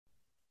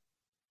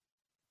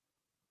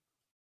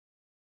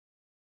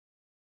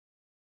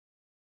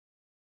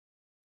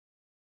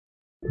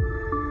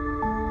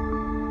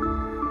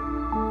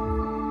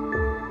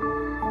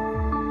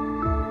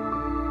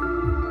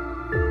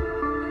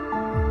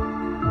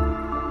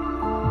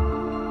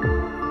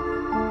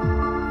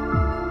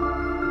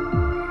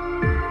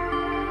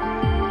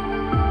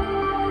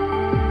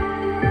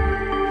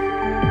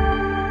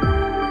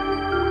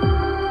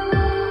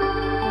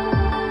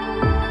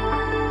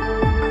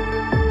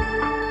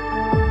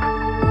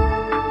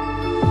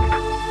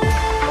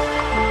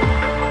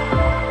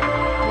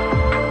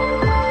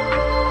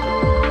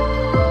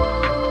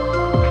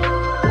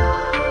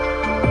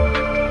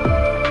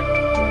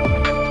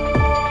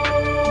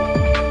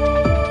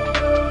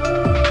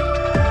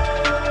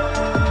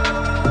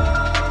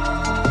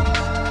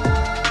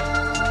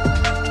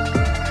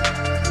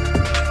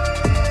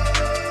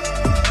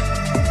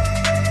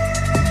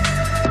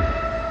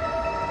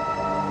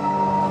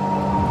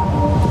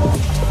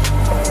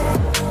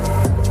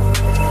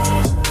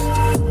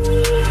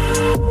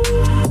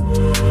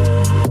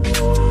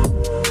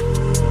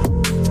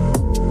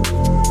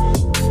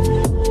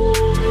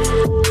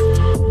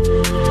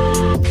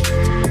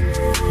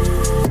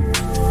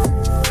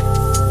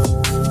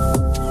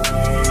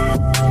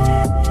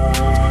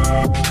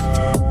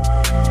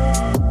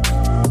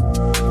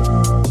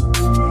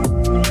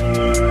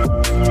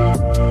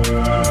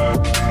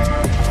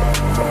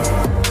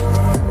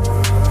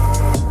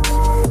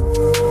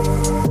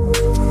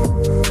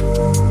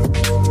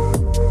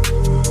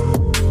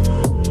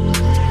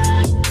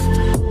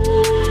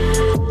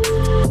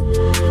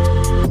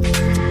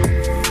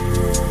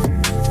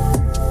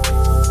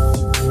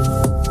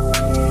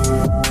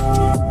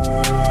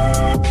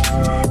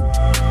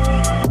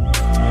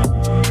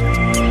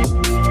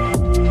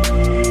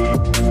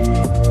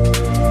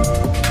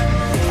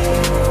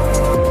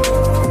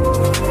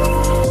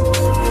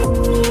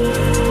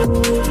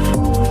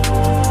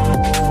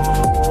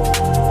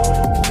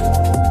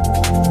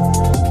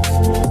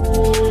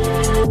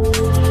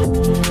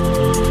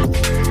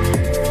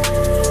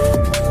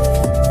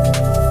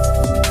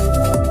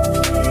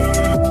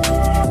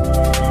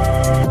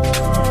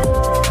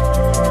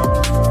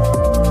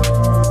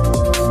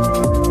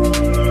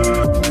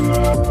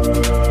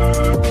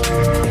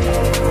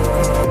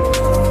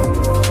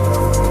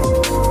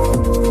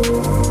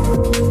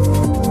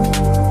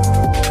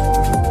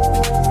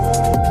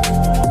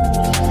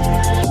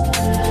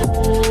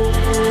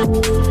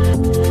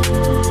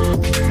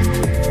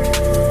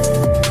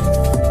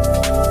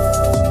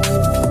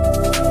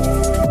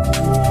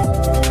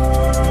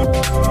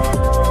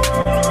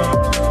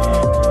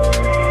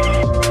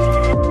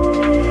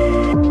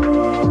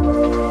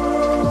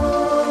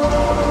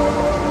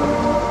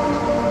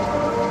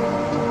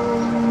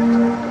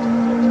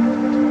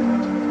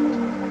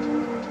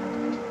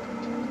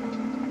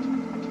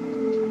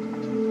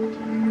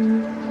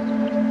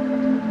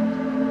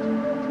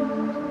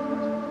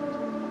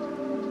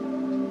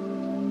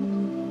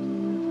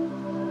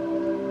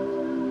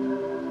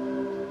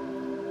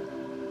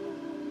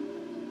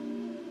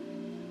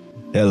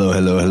Hello,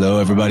 hello, hello,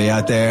 everybody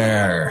out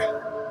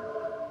there.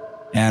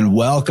 And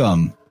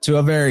welcome to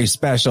a very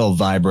special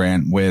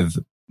Vibrant with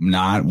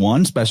not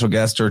one special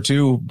guest or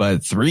two,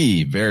 but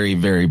three very,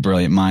 very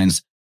brilliant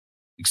minds.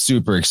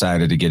 Super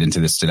excited to get into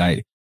this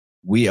tonight.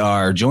 We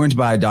are joined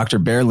by Dr.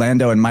 Bear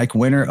Lando and Mike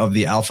Winter of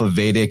the Alpha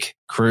Vedic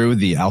crew,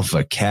 the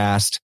Alpha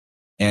Cast.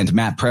 And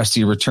Matt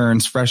Presti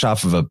returns fresh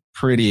off of a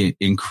pretty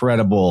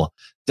incredible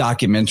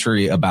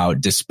documentary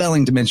about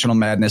dispelling dimensional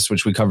madness,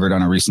 which we covered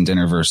on a recent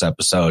Interverse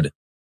episode.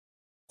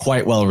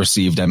 Quite well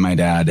received, I might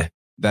add.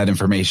 That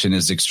information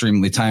is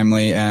extremely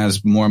timely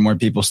as more and more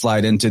people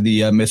slide into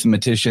the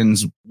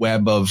mathematician's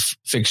web of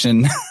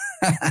fiction.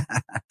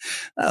 That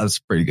was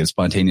pretty good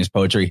spontaneous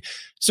poetry.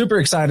 Super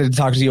excited to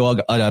talk to you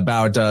all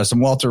about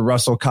some Walter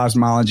Russell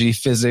cosmology,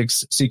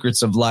 physics,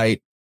 secrets of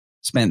light.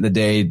 Spent the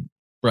day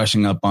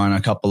brushing up on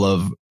a couple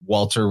of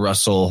Walter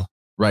Russell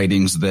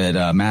writings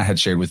that Matt had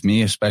shared with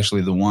me,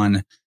 especially the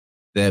one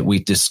that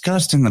we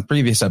discussed in the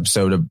previous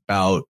episode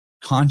about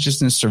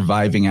consciousness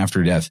surviving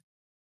after death.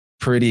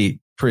 Pretty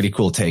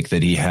cool take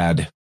that he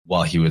had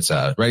while he was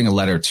writing a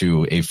letter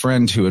to a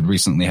friend who had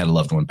recently had a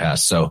loved one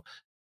pass. So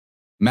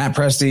Matt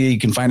Presti, you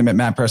can find him at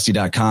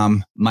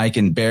mattpresti.com. Mike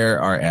and Bear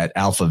are at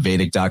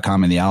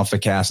alphavedic.com and the Alpha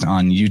Cast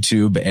on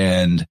YouTube.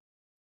 And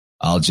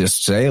I'll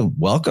just say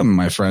welcome,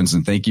 my friends,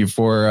 and thank you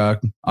for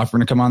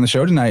offering to come on the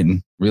show tonight.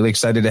 And really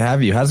excited to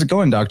have you. How's it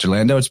going, Dr.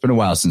 Lando? It's been a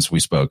while since we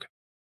spoke.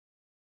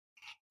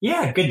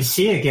 Yeah, good to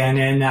see you again,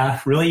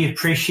 and really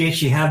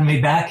appreciate you having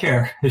me back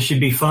here. This should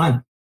be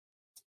fun.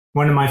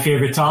 One of my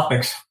favorite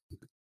topics.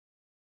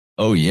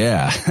 Oh,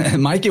 yeah.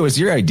 Mike, it was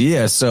your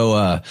idea.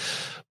 So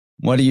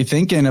what are you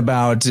thinking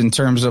about in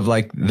terms of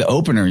like the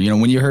opener? You know,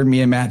 when you heard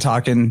me and Matt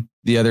talking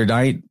the other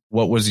night,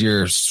 what was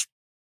your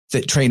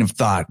train of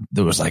thought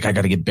that was like, I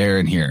got to get Bear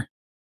in here?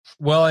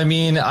 Well, I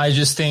mean, I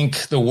just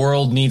think the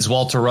world needs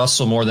Walter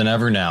Russell more than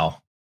ever now.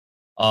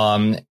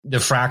 The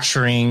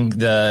fracturing,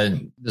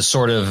 the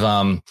sort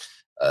of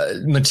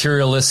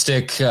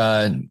materialistic,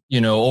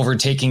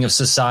 overtaking of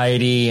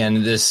society,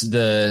 and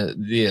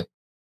the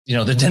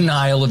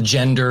denial of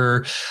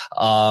gender,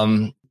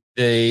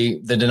 the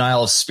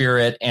denial of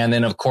spirit, and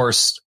then of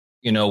course,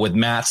 with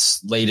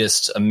Matt's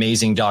latest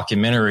amazing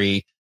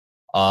documentary,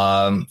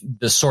 the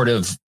sort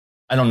of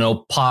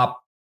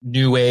pop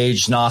new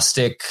age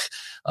Gnostic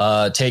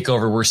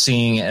takeover we're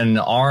seeing in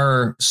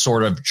our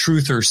sort of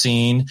truther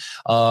scene.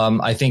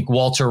 I think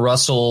Walter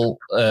Russell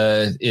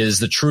is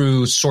the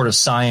true sort of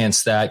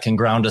science that can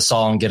ground us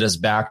all and get us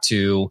back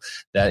to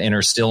that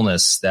inner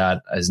stillness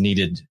that is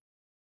needed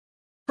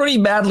pretty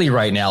badly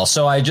right now.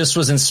 So I just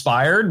was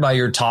inspired by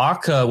your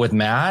talk with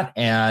Matt,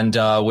 and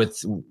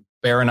with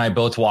Bear and I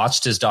both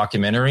watched his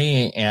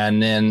documentary,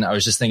 and then I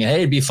was just thinking,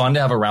 hey, it'd be fun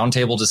to have a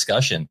roundtable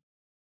discussion.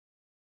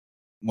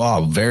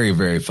 Wow, very,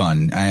 very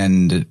fun.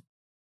 And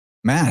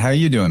Matt, how are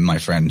you doing, my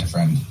friend?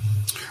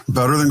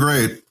 Better than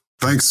great.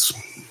 Thanks.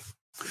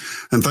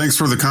 And thanks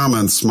for the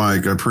comments,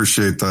 Mike. I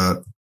appreciate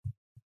that.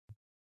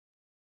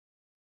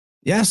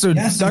 Yeah. So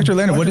Dr.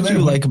 Leonard, what did you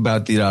like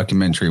about the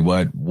documentary?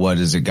 What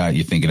has it got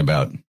you thinking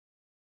about?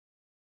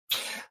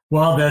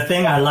 Well, the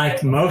thing I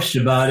liked most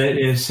about it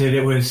is that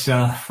it was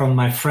from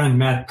my friend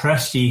Matt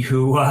Presti,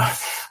 who I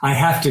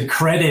have to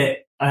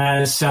credit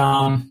as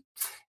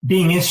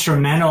being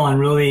instrumental in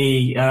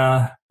really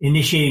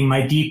initiating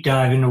my deep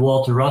dive into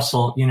Walter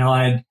Russell.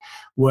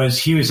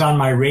 He was on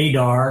my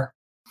radar,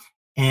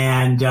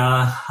 and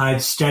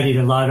I'd studied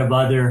a lot of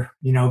other,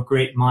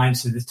 great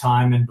minds at the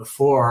time and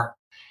before.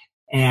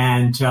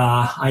 And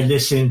I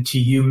listened to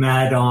you,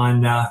 Matt,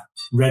 on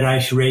Red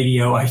Ice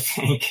Radio, I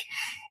think.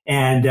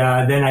 And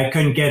then I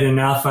couldn't get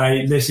enough.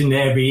 I listened to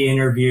every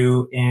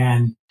interview,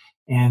 and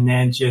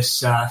then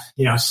just,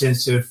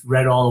 since I've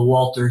read all of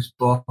Walter's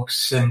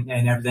books and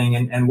everything.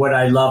 And what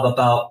I love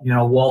about,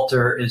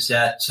 Walter is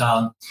that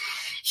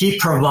he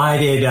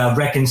provided a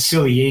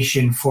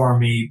reconciliation for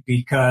me,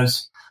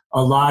 because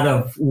a lot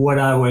of what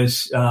I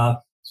was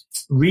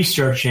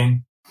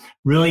researching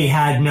really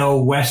had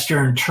no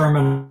Western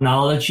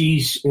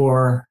terminologies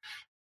or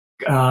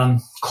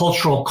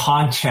cultural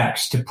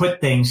context to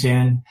put things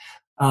in.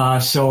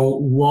 So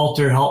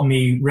Walter helped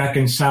me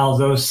reconcile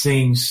those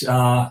things,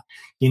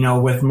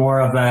 with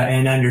more of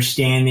an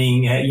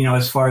understanding,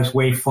 as far as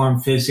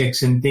waveform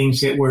physics and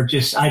things that were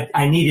just,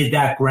 I needed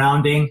that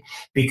grounding,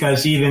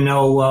 because even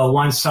though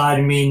one side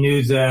of me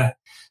knew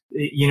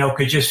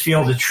could just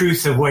feel the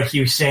truth of what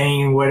he was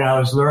saying and what I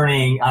was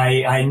learning,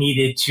 I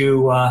needed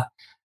to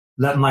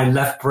let my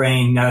left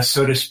brain,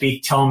 so to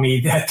speak, tell me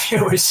that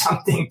there was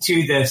something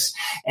to this.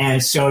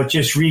 And so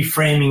just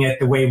reframing it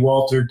the way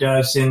Walter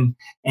does, and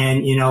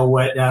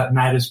what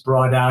Matt has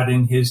brought out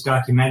in his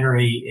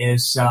documentary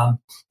is,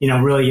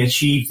 really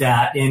achieve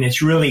that. And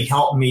it's really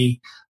helped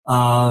me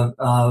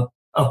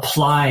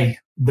apply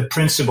the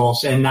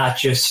principles and not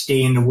just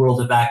stay in the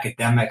world of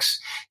academics.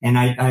 And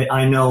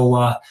I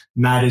know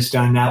Matt has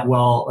done that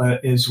well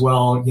as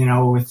well,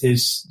 with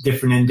his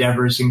different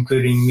endeavors,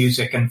 including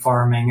music and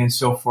farming and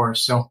so forth.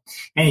 So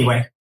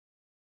anyway.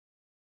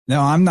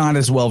 Now, I'm not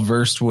as well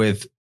versed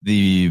with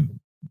the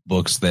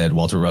books that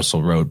Walter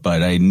Russell wrote,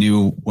 but I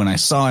knew when I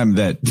saw him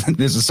that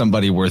this is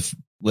somebody worth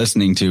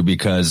listening to,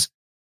 because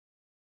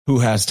who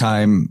has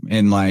time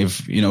in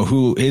life,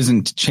 who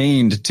isn't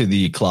chained to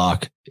the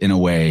clock in a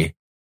way,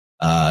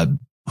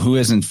 who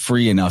isn't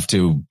free enough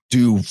to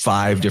do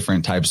 5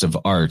 different types of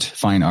art,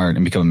 fine art,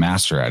 and become a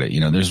master at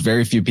it. There's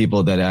very few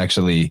people that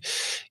actually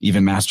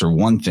even master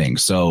one thing.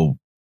 So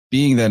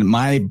being that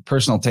my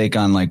personal take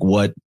on like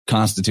what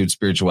constitutes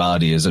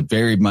spirituality is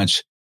very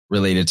much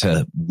related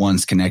to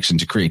one's connection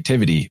to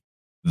creativity,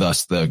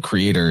 thus the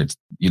creator,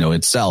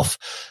 itself,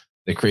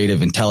 the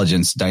creative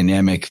intelligence,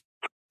 dynamic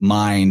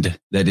mind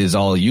that is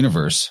all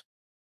universe.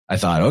 I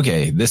thought,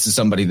 okay, this is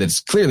somebody that's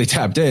clearly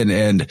tapped in.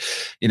 And,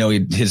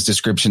 his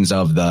descriptions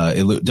of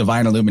the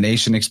divine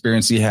illumination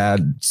experience he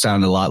had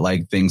sounded a lot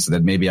like things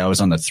that maybe I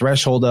was on the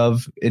threshold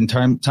of in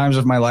times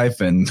of my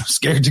life and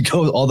scared to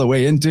go all the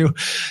way into.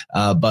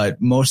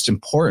 But most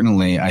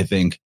importantly, I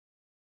think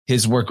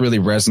his work really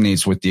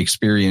resonates with the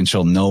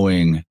experiential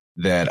knowing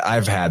that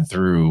I've had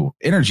through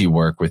energy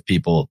work with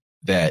people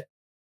that,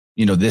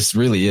 this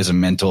really is a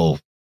mental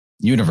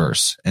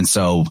universe. And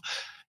so,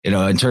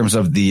 in terms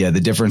of the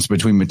difference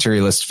between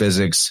materialist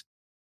physics,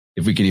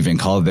 if we could even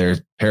call it their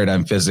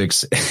paradigm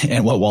physics,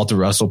 and what Walter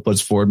Russell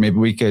puts forward, maybe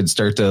we could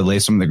start to lay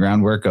some of the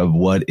groundwork of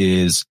what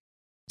is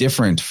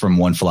different from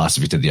one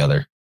philosophy to the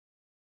other.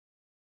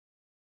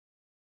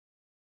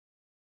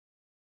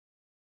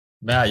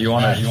 Matt, you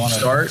want to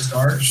start?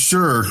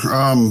 Sure.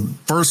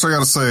 First, I got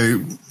to say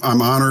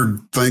I'm honored.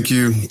 Thank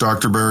you,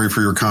 Dr. Berry, for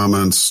your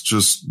comments.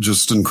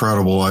 Just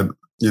incredible. I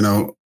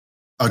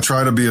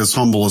try to be as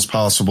humble as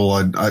possible.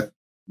 I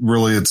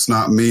really, it's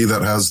not me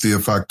that has the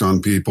effect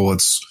on people.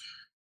 It's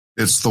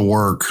the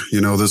work.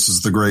 This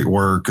is the great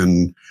work,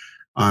 and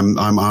I'm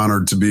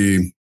honored to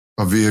be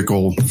a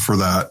vehicle for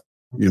that.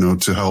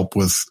 To help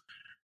with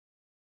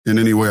in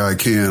any way I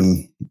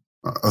can,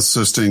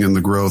 assisting in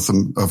the growth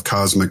of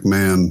cosmic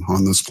man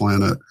on this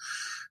planet.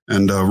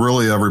 And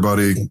really,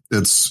 everybody,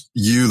 it's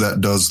you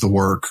that does the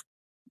work.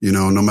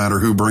 No matter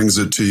who brings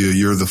it to you,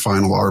 you're the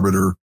final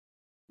arbiter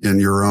in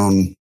your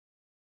own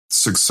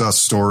success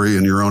story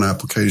and your own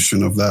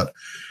application of that,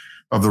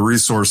 of the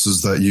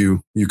resources that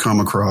you come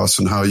across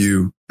and how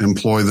you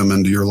employ them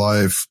into your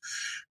life.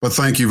 But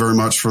thank you very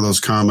much for those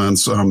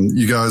comments.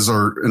 You guys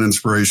are an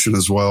inspiration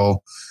as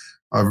well.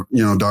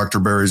 Dr.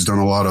 Berry's done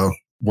a lot of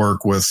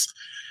work with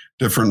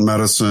different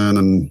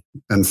medicine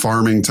and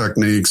farming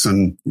techniques,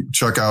 and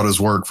check out his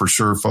work for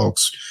sure,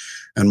 folks.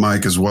 And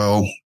Mike as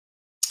well.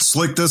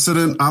 Slick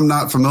Dissident, I'm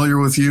not familiar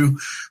with you,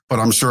 but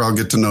I'm sure I'll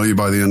get to know you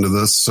by the end of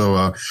this.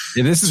 So,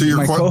 this is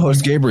my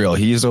co-host Gabriel.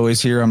 He's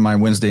always here on my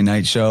Wednesday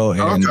night show,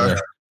 and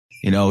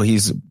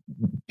he's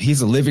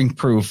a living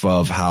proof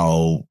of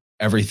how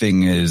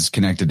everything is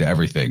connected to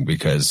everything,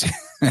 because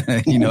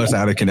he knows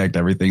how to connect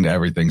everything to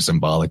everything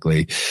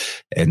symbolically.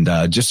 And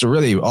just a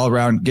really all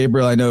around,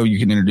 Gabriel, I know you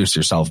can introduce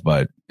yourself,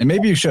 and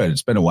maybe you should.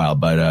 It's been a while,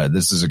 but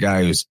this is a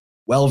guy who's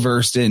well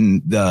versed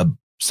in the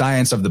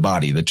science of the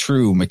body, the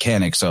true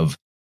mechanics of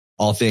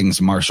all things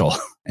martial.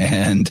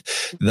 And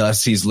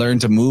thus he's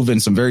learned to move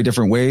in some very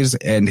different ways,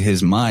 and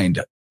his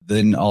mind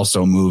then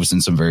also moves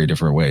in some very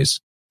different ways.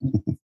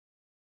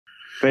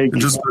 Thank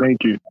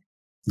you.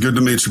 Good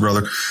to meet you,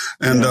 brother.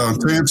 And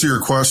to answer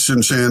your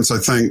question, Chance, I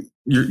think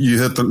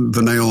you hit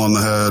the nail on the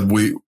head.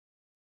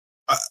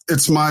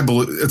 It's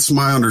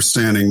my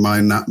understanding,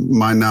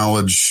 my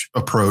knowledge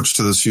approach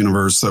to this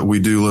universe, that we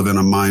do live in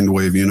a mind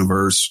wave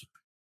universe,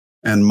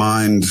 and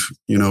mind,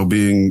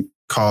 being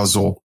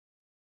causal,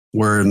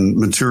 where in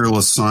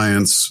materialist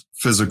science,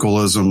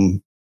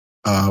 physicalism,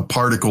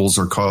 particles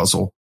are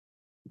causal,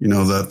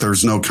 that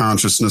there's no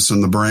consciousness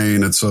in the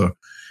brain. It's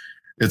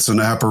an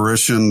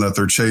apparition that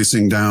they're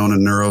chasing down in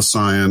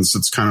neuroscience.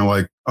 It's kind of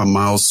like a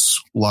mouse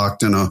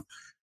locked in a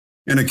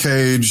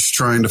cage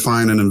trying to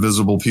find an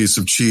invisible piece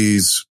of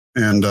cheese.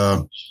 And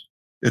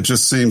it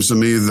just seems to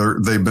me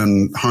they've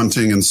been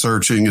hunting and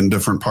searching in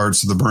different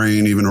parts of the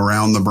brain, even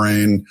around the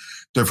brain,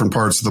 different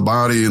parts of the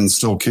body, and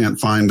still can't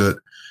find it.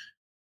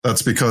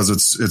 That's because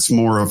it's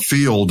more a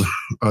field,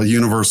 a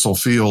universal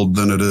field,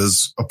 than it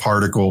is a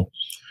particle.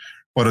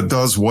 But it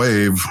does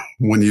wave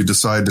when you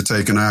decide to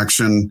take an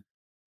action.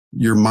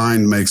 Your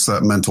mind makes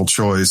that mental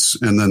choice,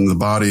 and then the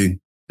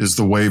body is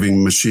the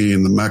waving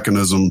machine, the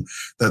mechanism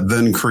that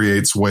then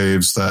creates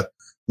waves that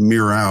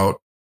mirror out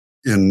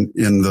in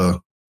the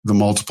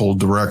multiple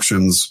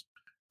directions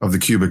of the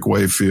cubic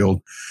wave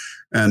field.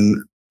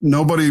 And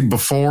nobody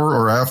before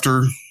or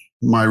after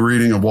my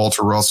reading of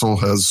Walter Russell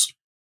has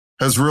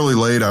really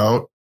laid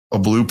out a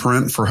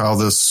blueprint for how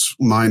this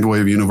mind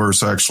wave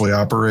universe actually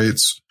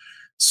operates.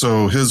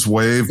 So his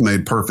wave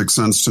made perfect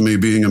sense to me,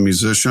 being a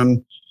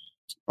musician.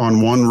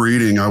 On one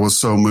reading, I was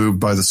so moved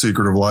by The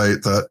Secret of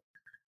Light that,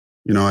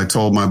 I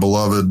told my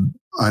beloved,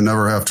 I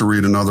never have to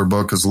read another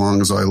book as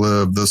long as I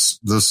live. This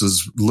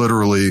is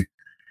literally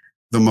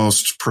the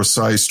most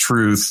precise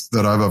truth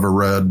that I've ever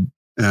read,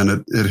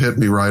 and it hit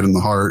me right in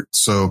the heart.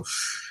 So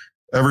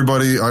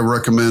everybody, I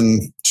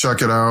recommend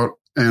check it out.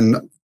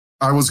 And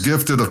I was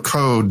gifted a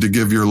code to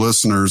give your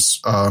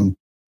listeners.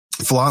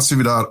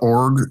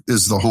 Philosophy.org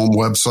is the home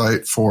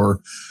website for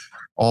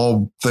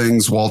all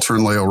things Walter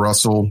and Leo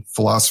Russell,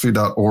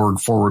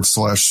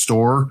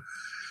 philosophy.org/store.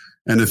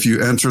 And if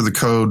you enter the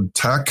code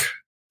TECH,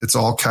 it's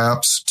all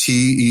caps,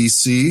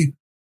 TEC,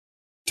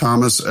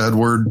 Thomas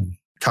Edward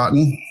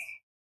Cotton,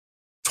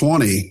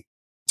 20,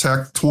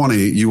 TECH 20,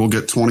 you will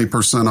get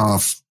 20%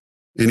 off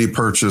any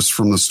purchase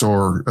from the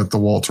store at the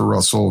Walter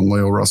Russell and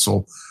Leo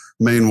Russell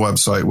main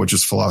website, which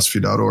is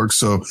philosophy.org.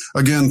 So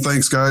again,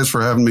 thanks guys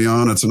for having me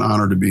on. It's an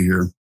honor to be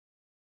here.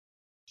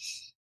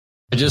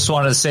 I just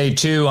want to say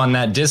too, on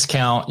that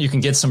discount, you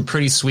can get some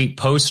pretty sweet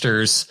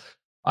posters.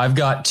 I've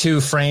got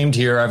 2 framed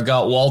here. I've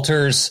got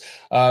Walter's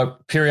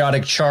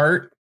periodic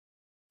chart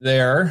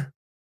there,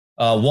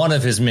 one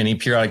of his many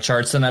periodic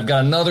charts. And I've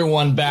got another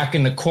one back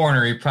in the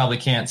corner. You probably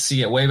can't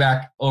see it, way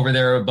back over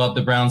there above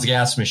the Brown's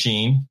gas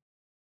machine,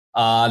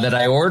 that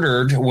I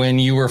ordered when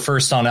you were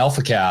first on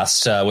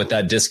AlphaCast with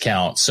that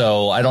discount.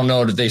 So I don't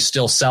know if they're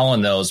still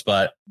selling those,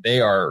 but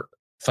they are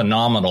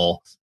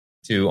phenomenal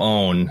to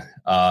own.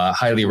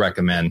 Highly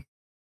recommend.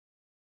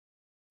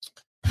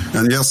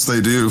 And yes,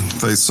 they do.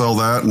 They sell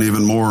that and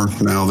even more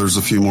now. There's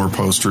a few more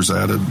posters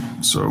added.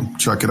 So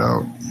check it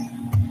out.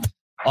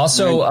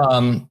 Also,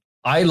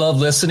 I love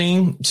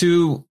listening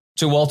to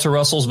Walter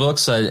Russell's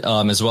books,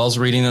 as well as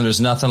reading them.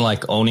 There's nothing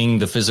like owning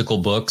the physical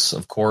books,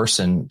 of course,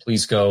 and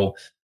please go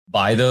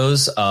buy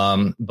those.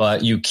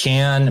 But you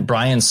can,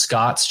 Brian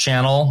Scott's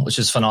channel, which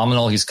is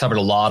phenomenal. He's covered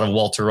a lot of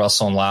Walter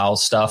Russell and Lau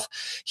stuff.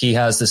 He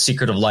has The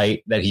Secret of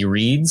Light that he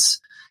reads,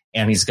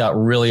 and he's got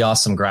really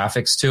awesome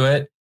graphics to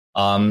it.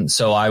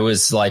 So I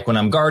was like, when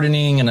I'm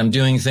gardening and I'm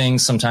doing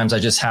things, sometimes I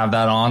just have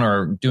that on,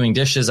 or doing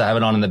dishes, I have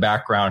it on in the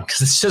background,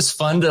 because it's just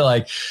fun to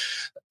like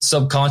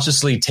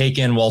subconsciously take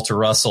in Walter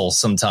Russell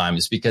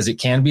sometimes, because it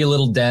can be a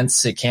little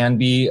dense. It can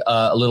be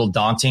a little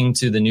daunting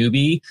to the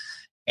newbie.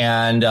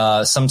 And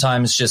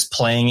sometimes just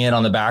playing it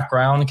on the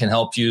background can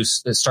help you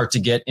start to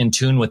get in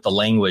tune with the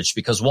language,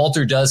 because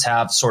Walter does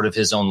have sort of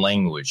his own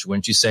language.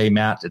 Wouldn't you say,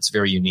 Matt? It's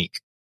very unique.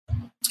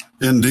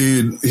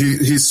 Indeed.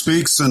 He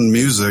speaks in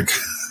music.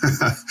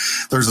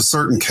 There's a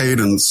certain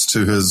cadence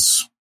to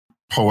his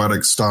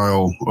poetic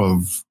style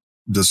of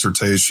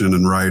dissertation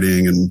and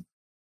writing, and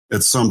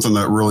it's something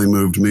that really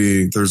moved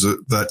me.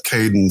 That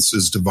cadence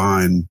is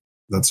divine.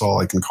 That's all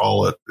I can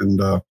call it. And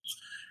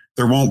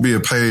there won't be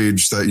a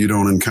page that you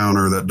don't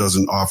encounter that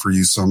doesn't offer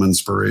you some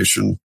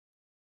inspiration.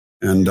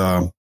 And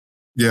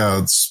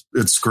yeah, it's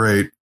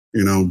great.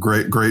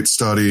 Great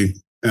study.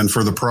 And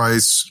for the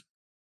price,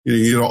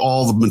 you get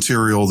all the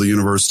material the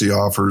university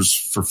offers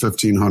for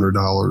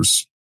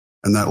 $1,500,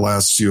 and that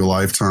lasts you a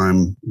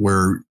lifetime,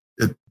 where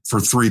it, for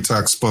 3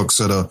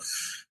 textbooks at a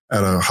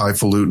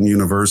highfalutin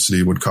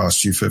university, would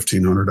cost you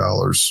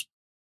 $1,500.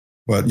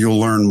 But you'll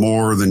learn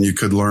more than you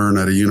could learn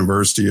at a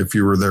university if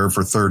you were there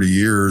for 30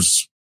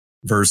 years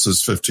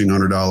versus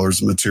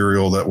 $1,500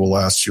 material that will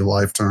last you a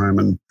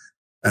lifetime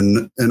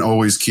and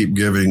always keep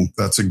giving.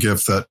 That's a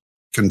gift that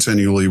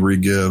continually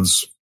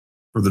re-gives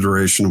for the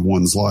duration of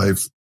one's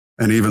life.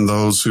 And even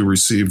those who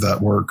receive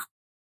that work,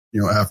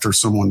 after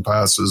someone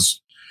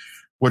passes,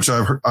 which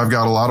I've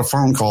got a lot of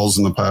phone calls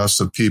in the past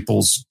of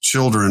people's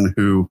children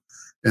who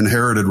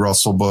inherited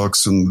Russell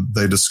books, and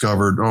they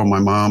discovered, oh, my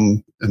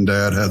mom and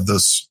dad had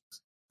this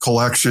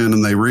collection,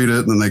 and they read it,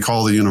 and then they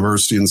call the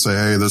university and say,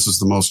 hey, this is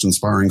the most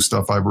inspiring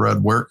stuff I've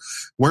read. Where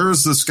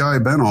has this guy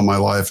been all my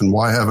life, and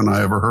why haven't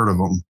I ever heard of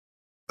him?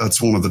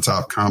 That's one of the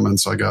top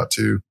comments I got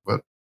too.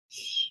 But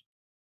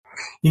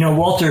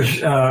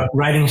Walter's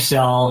writing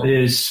style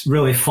is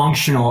really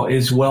functional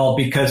as well,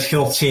 because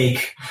he'll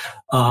take,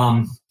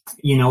 a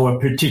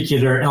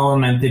particular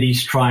element that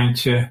he's trying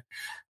to,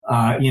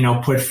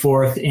 put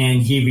forth,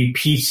 and he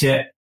repeats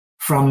it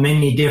from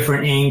many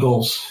different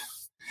angles.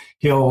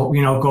 He'll,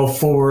 go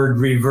forward,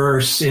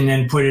 reverse, and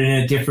then put it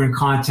in a different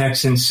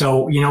context. And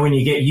so, when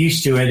you get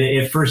used to it,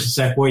 at first it's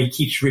like, boy, he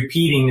keeps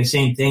repeating the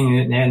same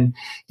thing. And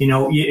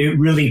it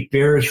really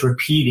bears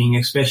repeating,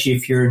 especially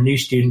if you're a new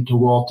student to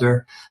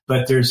Walter.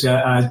 But there's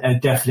a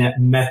definite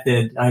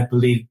method, I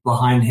believe,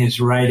 behind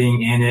his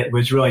writing. And it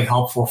was really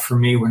helpful for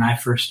me when I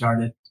first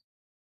started.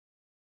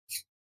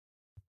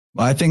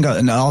 Well, I think,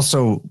 and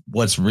also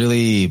what's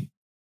really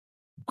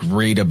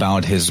great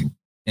about his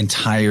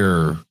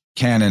entire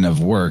canon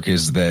of work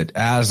is that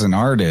as an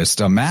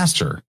artist, a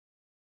master,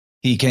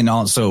 he can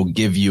also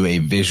give you a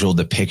visual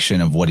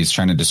depiction of what he's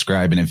trying to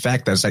describe. And in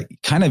fact, that's like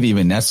kind of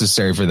even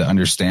necessary for the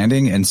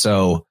understanding. And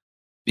so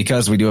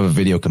because we do have a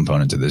video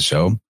component to this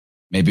show,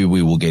 maybe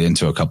we will get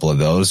into a couple of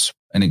those.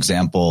 An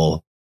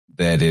example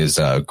that is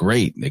a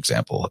great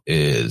example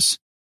is,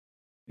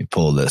 let me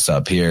pull this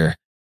up here.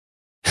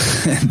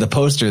 The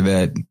poster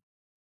that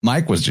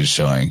Mike was just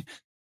showing,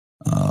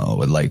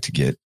 would like to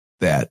get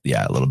that.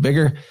 Yeah, a little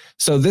bigger.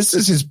 So this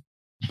is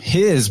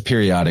his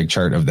periodic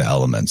chart of the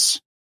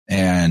elements.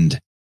 And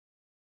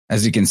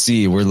as you can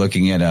see, we're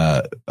looking at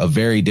a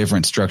very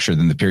different structure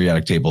than the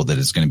periodic table that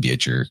is going to be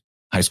at your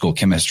high school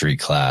chemistry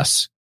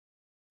class.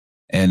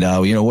 And,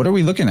 what are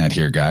we looking at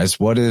here, guys?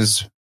 What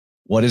is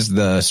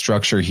the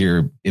structure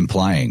here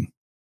implying?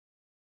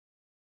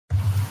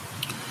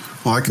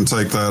 Well, I can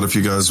take that if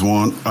you guys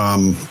want.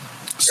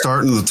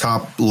 Starting in the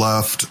top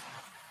left,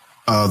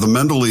 the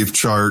Mendeleev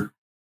chart,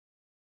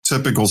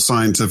 typical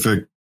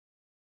scientific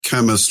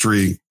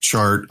chemistry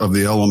chart of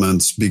the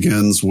elements,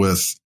 begins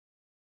with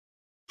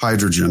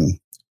hydrogen,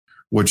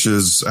 which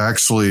is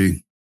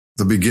actually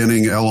the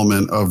beginning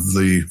element of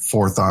the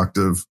fourth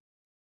octave.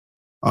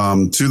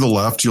 To the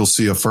left, you'll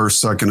see a first,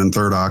 second, and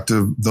third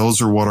octave.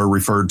 Those are what are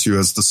referred to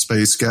as the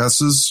space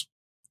gases.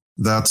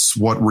 That's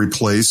what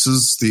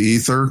replaces the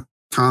ether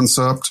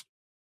concept,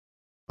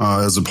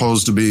 as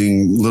opposed to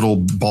being little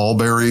ball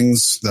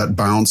bearings that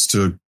bounce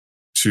to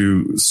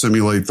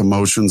simulate the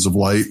motions of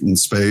light in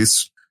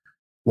space.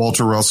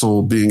 Walter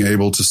Russell, being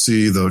able to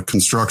see the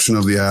construction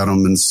of the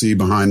atom and see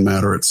behind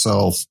matter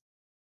itself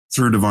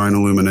through divine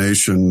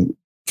illumination,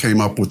 came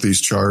up with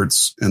these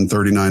charts in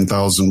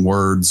 39,000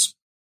 words,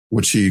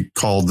 which he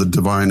called the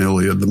Divine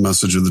Iliad, the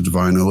message of the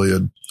Divine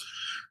Iliad.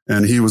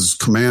 And he was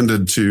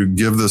commanded to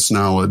give this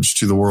knowledge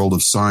to the world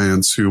of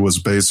science, who was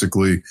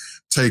basically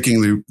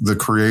taking the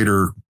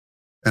creator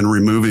and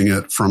removing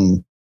it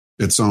from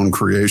its own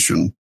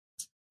creation.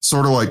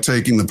 Sort of like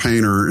taking the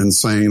painter and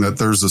saying that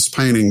there's this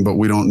painting, but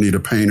we don't need a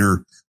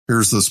painter.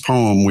 Here's this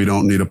poem. We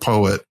don't need a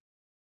poet.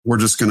 We're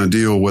just going to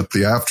deal with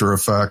the after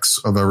effects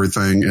of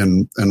everything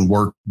and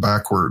work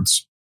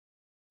backwards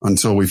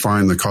until we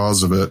find the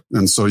cause of it.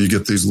 And so you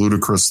get these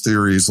ludicrous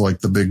theories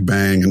like the Big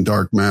Bang and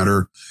dark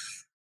matter,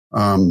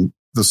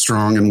 the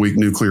strong and weak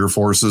nuclear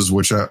forces,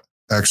 which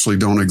actually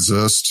don't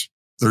exist.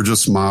 They're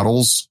just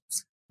models.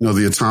 You know,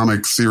 the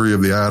atomic theory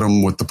of the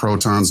atom with the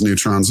protons,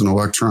 neutrons, and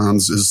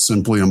electrons is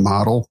simply a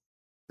model.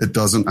 It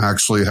doesn't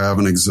actually have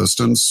an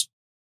existence.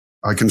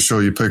 I can show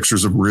you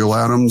pictures of real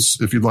atoms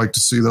if you'd like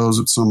to see those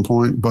at some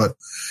point. But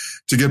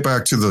to get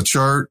back to the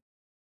chart,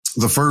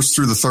 the first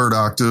through the third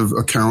octave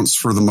accounts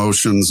for the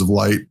motions of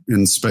light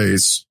in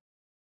space.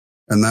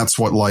 And that's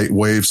what light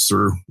waves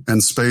through.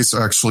 And space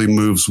actually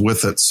moves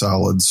with its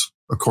solids,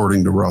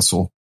 according to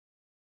Russell.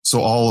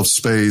 So all of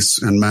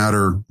space and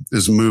matter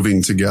is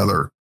moving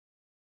together.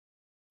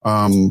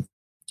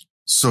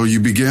 So you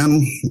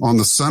begin on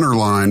the center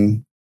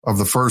line of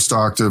the first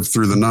octave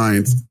through the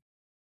ninth.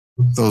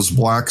 Those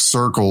black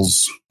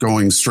circles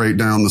going straight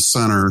down the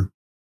center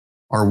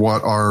are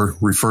what are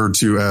referred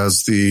to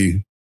as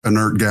the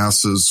inert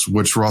gases,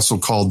 which Russell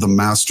called the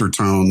master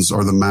tones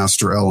or the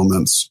master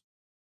elements.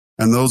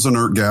 And those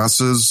inert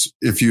gases,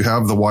 if you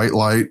have the white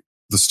light,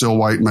 the still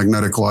white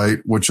magnetic light,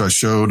 which I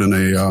showed in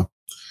a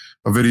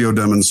video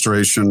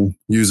demonstration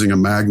using a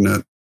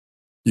magnet,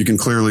 you can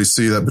clearly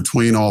see that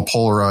between all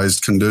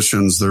polarized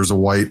conditions, there's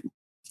a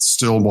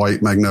still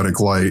white magnetic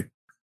light.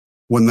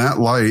 When that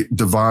light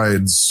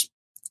divides,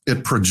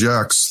 it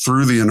projects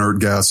through the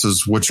inert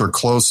gases, which are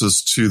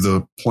closest to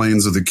the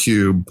planes of the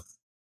cube.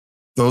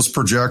 Those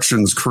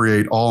projections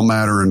create all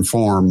matter and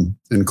form,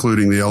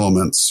 including the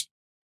elements.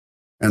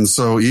 And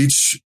so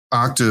each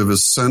octave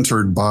is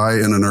centered by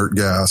an inert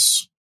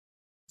gas,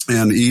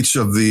 and each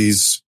of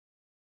these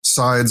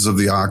sides of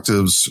the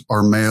octaves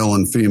are male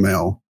and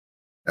female.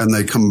 And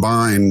they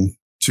combine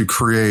to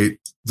create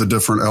the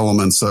different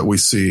elements that we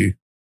see.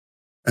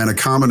 And a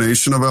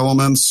combination of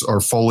elements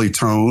are fully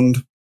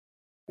toned.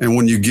 And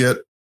when you get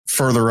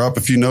further up,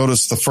 if you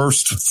notice the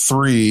first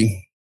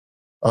three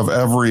of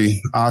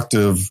every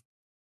octave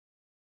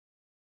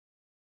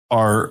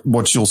are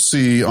what you'll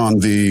see on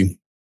the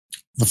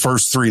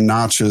first three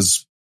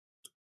notches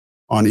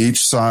on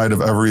each side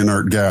of every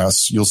inert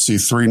gas. You'll see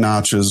three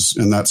notches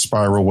in that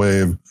spiral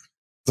wave.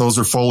 Those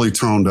are fully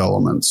toned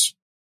elements.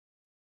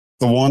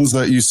 The ones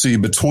that you see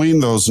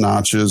between those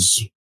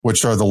notches,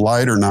 which are the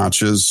lighter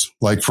notches,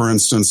 like for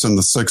instance, in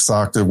the sixth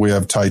octave, we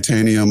have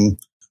titanium,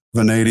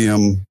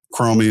 vanadium,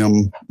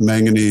 chromium,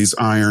 manganese,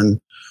 iron.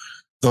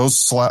 Those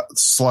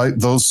slivers,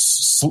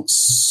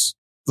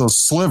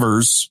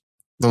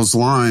 those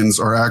lines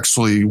are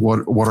actually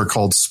what are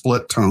called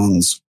split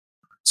tones.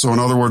 So in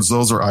other words,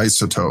 those are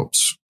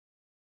isotopes.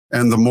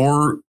 And the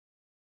more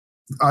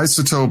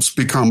isotopes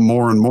become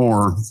more and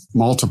more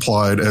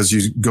multiplied as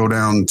you go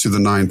down to the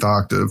ninth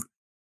octave.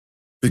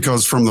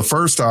 Because from the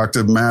first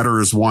octave, matter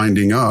is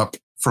winding up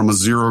from a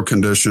zero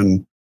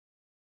condition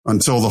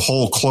until the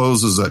hole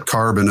closes at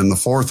carbon in the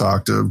fourth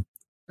octave.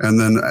 And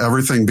then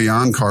everything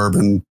beyond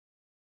carbon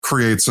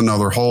creates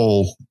another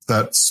hole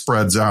that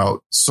spreads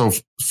out. So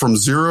from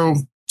zero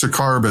to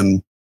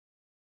carbon,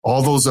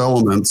 all those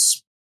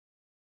elements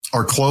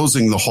are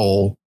closing the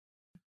hole.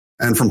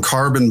 And from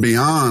carbon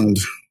beyond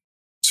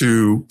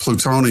to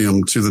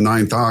plutonium to the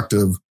ninth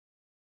octave,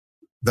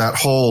 that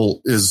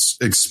hole is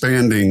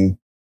expanding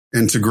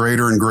into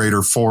greater and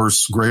greater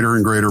force, greater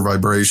and greater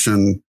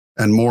vibration,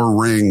 and more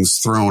rings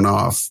thrown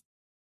off.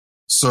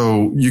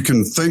 So you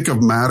can think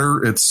of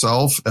matter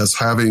itself as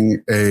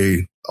having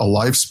a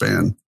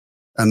lifespan.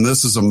 And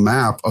this is a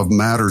map of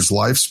matter's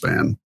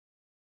lifespan.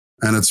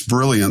 And it's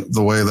brilliant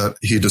the way that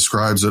he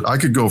describes it. I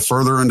could go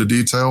further into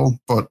detail,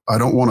 but I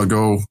don't want to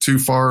go too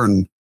far.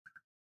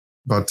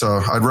 But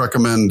I'd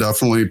recommend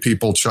definitely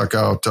people check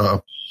out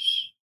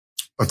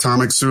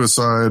Atomic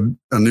Suicide,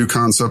 A New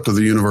Concept of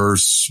the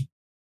Universe,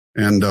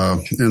 And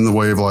In the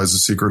Wave Lies the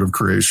Secret of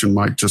Creation.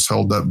 Mike just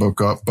held that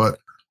book up, but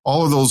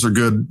all of those are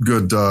good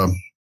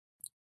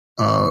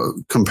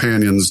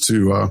companions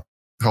to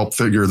help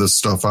figure this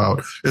stuff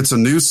out. It's a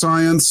new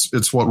science.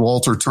 It's what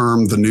Walter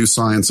termed the new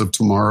science of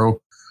tomorrow,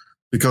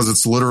 because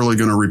it's literally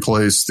going to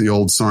replace the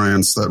old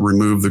science that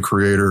removed the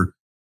creator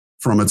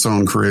from its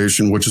own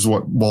creation, which is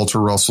what Walter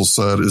Russell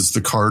said is the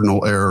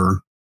cardinal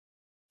error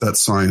that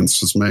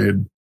science has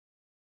made.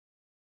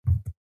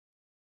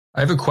 I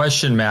have a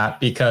question,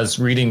 Matt, because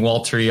reading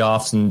Walter, he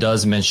often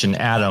does mention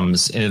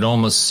atoms, and it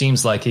almost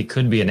seems like he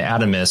could be an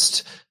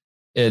atomist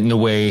in the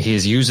way he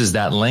uses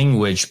that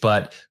language.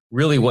 But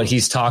really what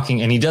he's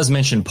talking, and he does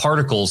mention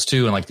particles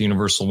too, and like the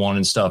universal one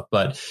and stuff,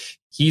 but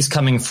he's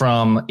coming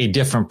from a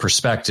different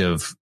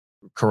perspective,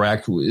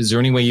 correct? Is there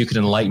any way you could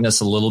enlighten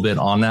us a little bit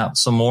on that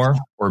some more,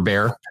 or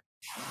Bear?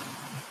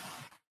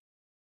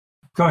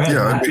 Go ahead.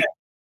 Yeah.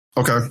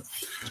 Okay.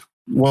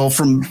 Well,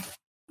 from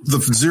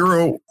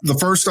the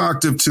first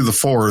octave to the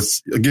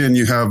fourth, again,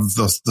 you have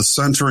the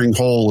centering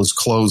hole is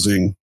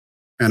closing,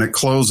 and it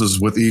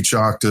closes with each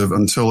octave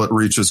until it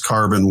reaches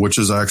carbon, which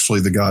is actually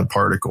the God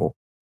particle.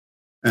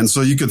 And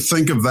so you could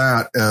think of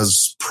that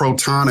as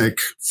protonic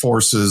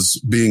forces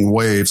being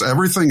waves.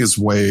 Everything is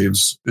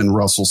waves in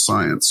Russell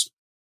science.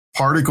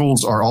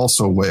 Particles are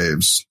also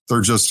waves.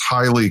 They're just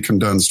highly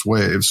condensed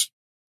waves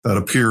that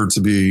appear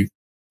to be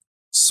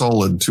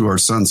solid to our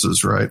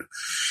senses, right?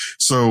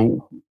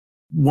 So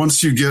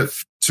once you get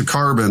to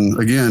carbon,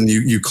 again,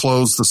 you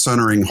close the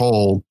centering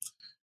hole,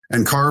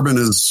 and carbon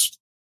is,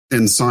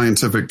 in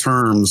scientific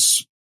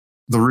terms,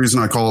 the reason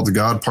I call it the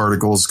God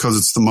particle is because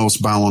it's the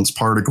most balanced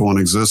particle in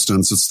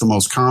existence. It's the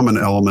most common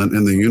element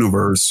in the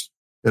universe.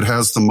 It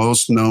has the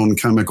most known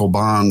chemical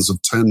bonds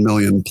of 10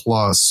 million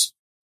plus.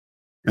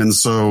 And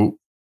so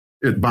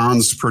it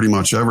bonds to pretty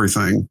much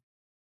everything.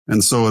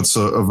 And so it's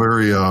a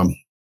very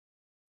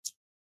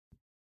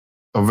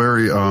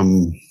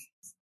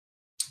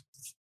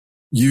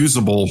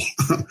usable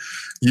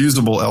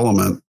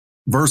element.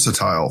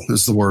 Versatile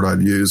is the word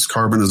I'd use.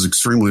 Carbon is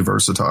extremely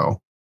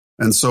versatile.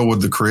 And so would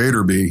the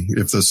creator be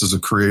if this is a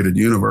created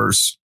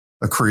universe,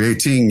 a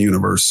creating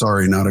universe.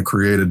 Sorry, not a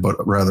created, but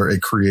rather a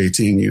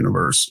creating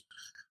universe.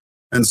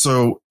 And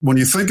so when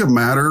you think of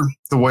matter,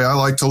 the way I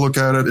like to look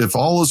at it, if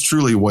all is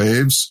truly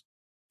waves,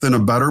 then a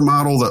better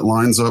model that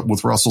lines up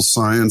with Russell's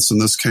science, and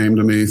this came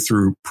to me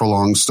through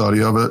prolonged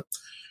study of it,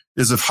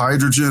 is if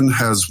hydrogen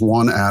has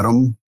one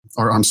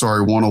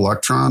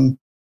electron,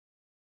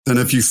 then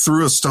if you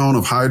threw a stone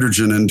of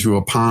hydrogen into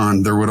a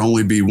pond, there would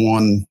only be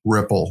one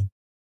ripple.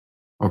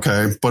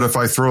 Okay. But if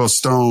I throw a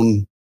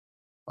stone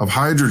of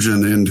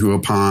hydrogen into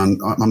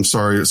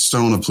a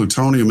stone of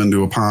plutonium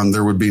into a pond,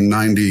 there would be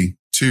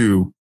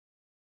 92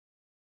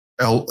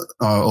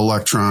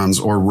 electrons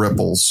or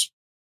ripples.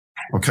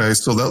 Okay.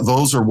 So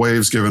those are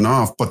waves given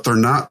off, but they're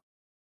not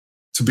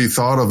to be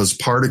thought of as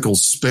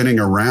particles spinning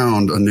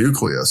around a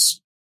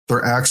nucleus.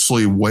 They're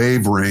actually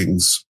wave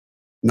rings,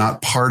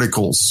 not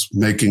particles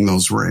making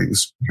those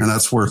rings. And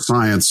that's where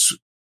science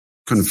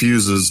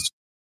confuses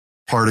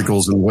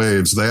particles and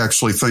waves. They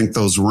actually think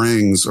those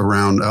rings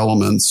around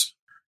elements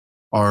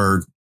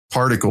are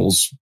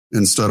particles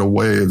instead of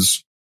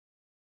waves.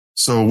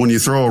 So when you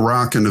throw a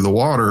rock into the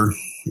water,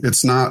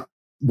 it's not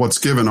what's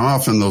given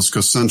off in those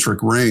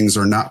concentric rings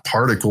are not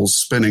particles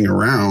spinning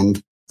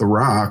around the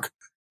rock.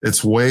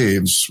 It's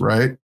waves,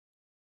 right?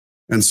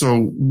 And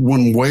so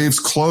when waves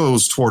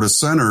close toward a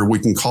center, we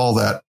can call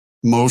that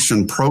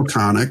motion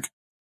protonic.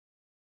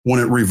 When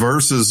it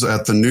reverses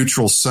at the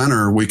neutral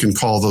center, we can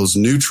call those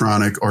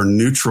neutronic or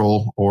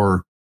neutral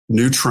or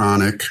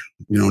neutronic,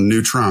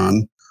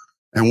 neutron.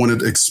 And when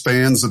it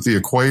expands at the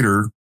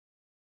equator,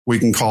 we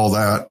can call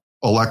that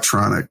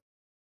electronic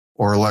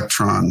or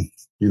electron.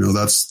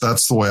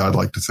 That's the way I'd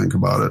like to think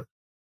about it.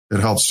 It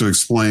helps to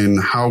explain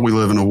how we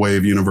live in a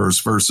wave universe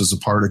versus a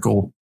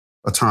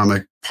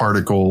atomic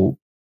particle,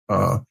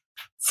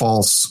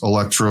 false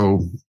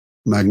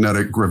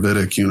electromagnetic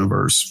gravitic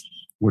universe,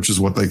 which is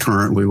what they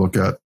currently look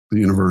at the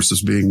universe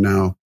as being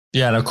now.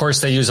 Yeah. And of course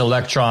they use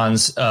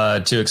electrons,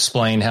 to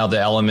explain how the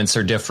elements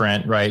are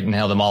different, right? And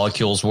how the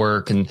molecules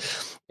work. And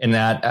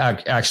that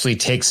actually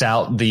takes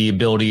out the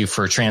ability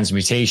for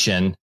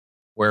transmutation,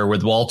 where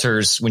with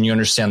Walters, when you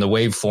understand the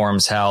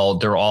waveforms, how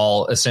they're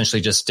all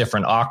essentially just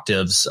different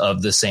octaves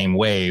of the same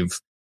wave,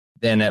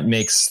 then it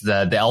makes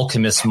the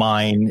alchemist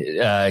mind,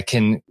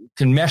 can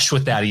mesh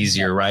with that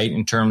easier, right?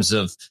 In terms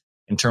of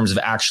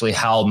actually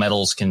how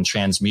metals can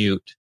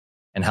transmute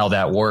and how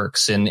that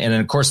works. And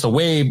of course the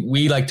wave,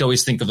 we like to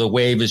always think of the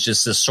wave as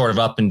just this sort of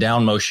up and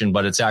down motion,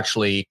 but it's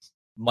actually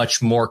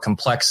much more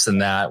complex than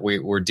that.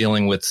 We're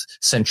dealing with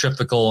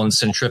centrifugal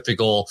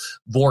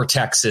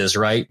vortexes,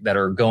 right? That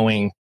are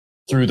going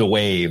through the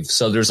wave.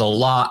 So there's a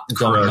lot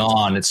going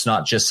on. It's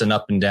not just an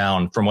up and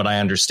down from what I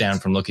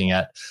understand from looking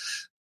at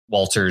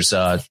Walter's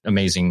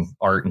amazing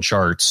art and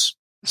charts.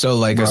 So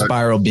like a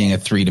spiral being a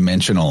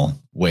 3-dimensional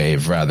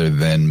wave rather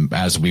than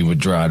as we would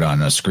draw it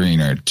on a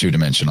screen or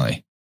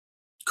 2-dimensionally.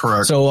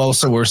 Correct. So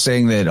also we're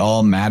saying that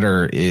all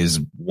matter is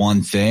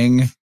one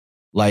thing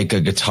like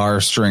a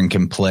guitar string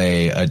can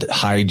play a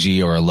high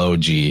G or a low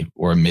G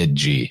or a mid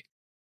G?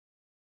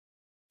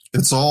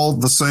 It's all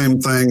the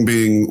same thing,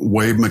 being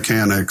wave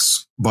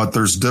mechanics, but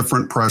there's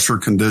different pressure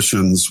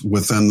conditions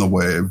within the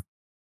wave,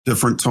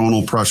 different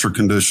tonal pressure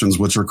conditions,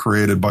 which are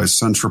created by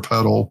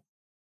centripetal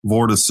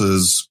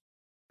vortices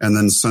and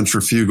then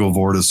centrifugal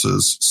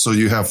vortices. So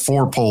you have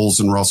 4 poles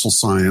in Russell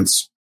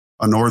science,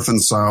 a north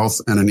and south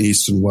and an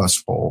east and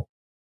west pole.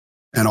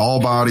 And all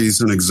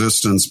bodies in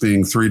existence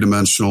being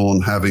 3-dimensional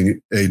and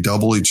having a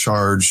doubly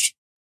charged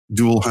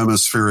dual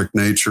hemispheric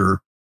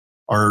nature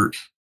are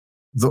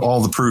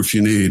all the proof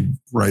you need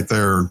right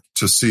there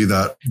to see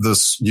that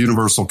this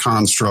universal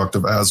construct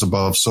of as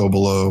above, so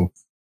below,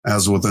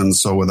 as within,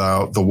 so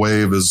without, the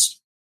wave is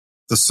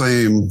the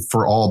same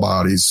for all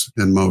bodies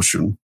in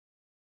motion.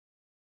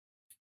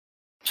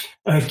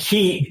 A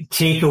key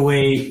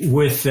takeaway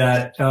with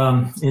that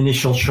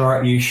initial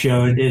chart you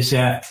showed is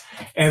that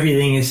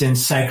everything is in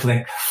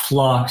cyclic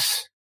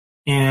flux,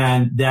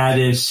 and that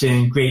is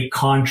in great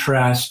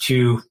contrast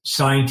to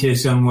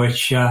scientism,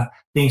 which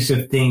thinks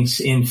of things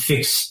in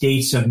fixed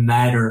states of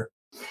matter.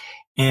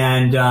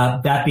 And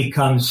that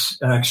becomes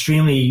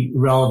extremely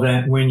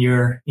relevant when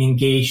you're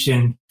engaged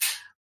in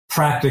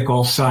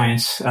practical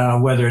science,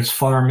 whether it's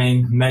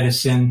farming,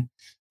 medicine,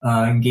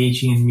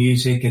 engaging in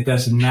music, it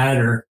doesn't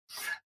matter.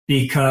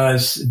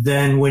 Because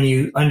then when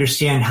you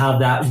understand how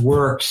that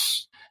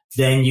works,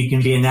 then you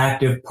can be an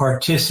active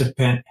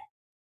participant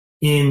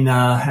in,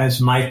 as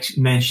Mike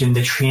mentioned,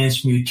 the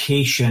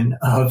transmutation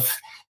of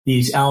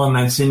these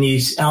elements. And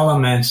these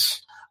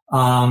elements,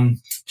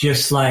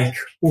 just like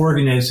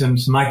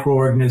organisms,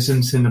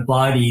 microorganisms in the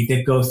body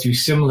that go through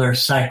similar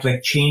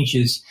cyclic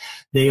changes,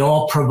 they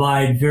all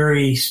provide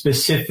very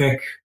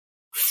specific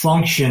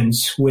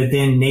functions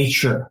within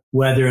nature,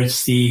 whether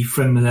it's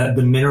from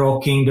the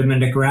mineral kingdom in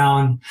the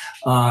ground,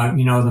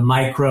 the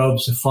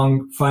microbes, the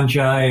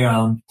fungi,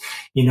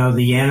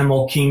 the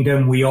animal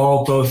kingdom. We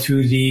all go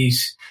through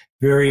these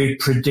very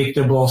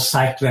predictable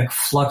cyclic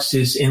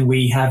fluxes, and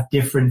we have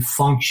different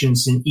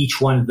functions in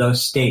each one of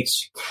those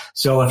states.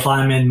 So if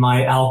I'm in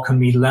my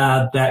alchemy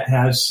lab, that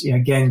has,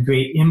 again,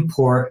 great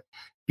import,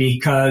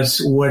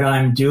 because what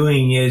I'm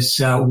doing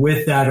is,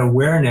 with that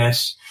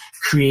awareness,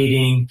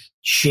 creating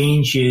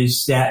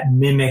changes that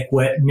mimic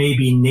what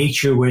maybe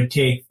nature would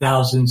take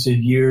thousands of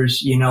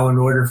years, in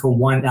order for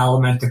one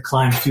element to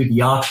climb through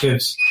the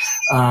octaves,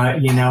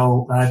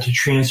 to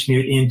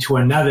transmute into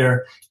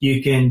another.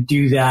 You can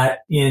do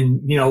that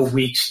in,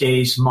 weeks,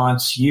 days,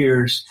 months,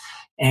 years.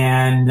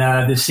 And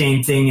the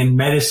same thing in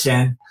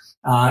medicine.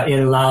 It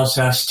allows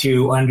us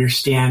to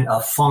understand a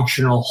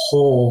functional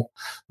whole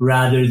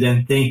rather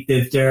than think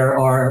that there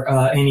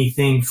are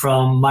anything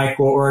from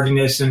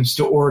microorganisms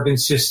to organ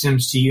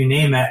systems to you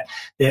name it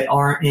that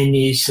aren't in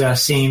these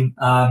same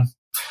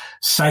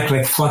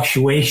cyclic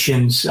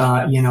fluctuations,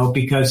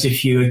 because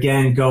if you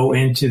again go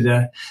into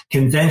the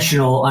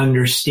conventional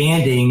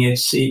understanding,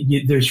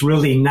 there's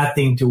really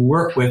nothing to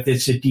work with.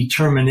 It's a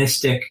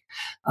deterministic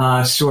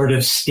sort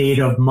of state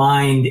of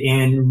mind,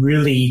 and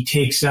really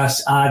takes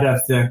us out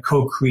of the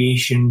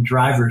co-creation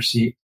driver's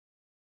seat.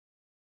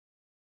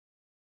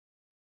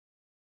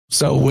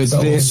 So with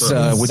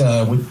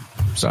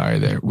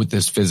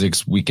this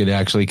physics, we could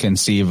actually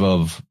conceive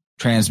of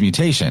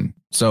transmutation.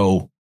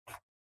 So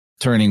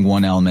turning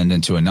one element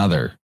into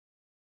another.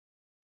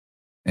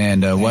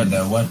 And what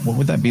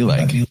would that be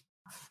like?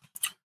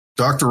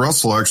 Dr.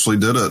 Russell actually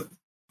did it.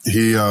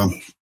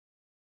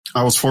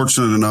 I was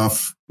fortunate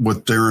enough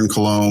with Darren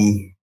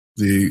Colomb,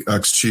 the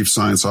ex-chief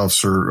science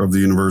officer of the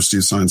University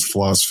of Science and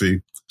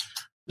Philosophy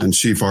and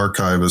chief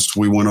archivist.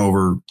 We went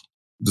over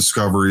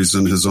discoveries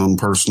in his own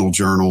personal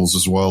journals,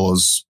 as well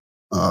as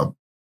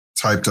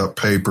typed up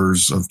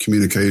papers of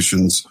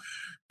communications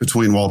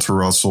between Walter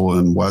Russell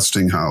and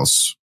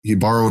Westinghouse. He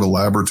borrowed a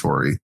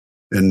laboratory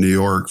in New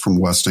York from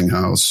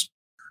Westinghouse,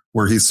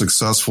 where he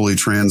successfully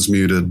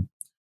transmuted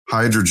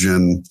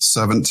hydrogen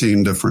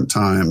 17 different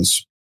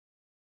times.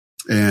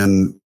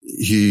 And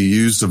he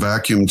used a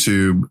vacuum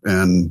tube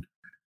and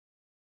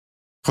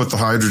put the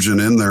hydrogen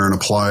in there and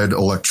applied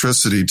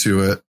electricity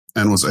to it,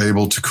 and was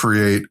able to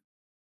create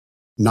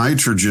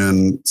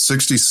nitrogen,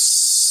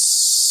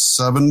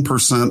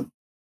 67%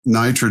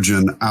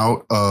 nitrogen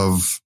out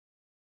of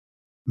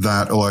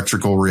that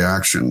electrical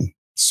reaction.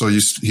 So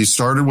he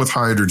started with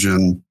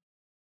hydrogen,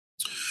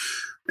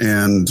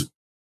 and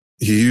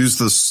he used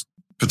this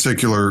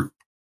particular,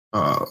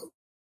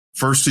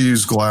 first he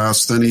used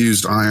glass, then he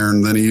used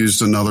iron, then he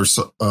used another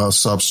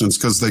substance,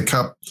 because they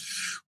kept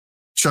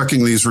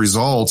checking these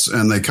results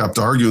and they kept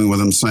arguing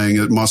with him, saying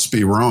it must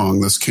be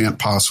wrong. This can't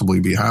possibly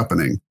be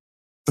happening.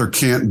 There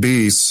can't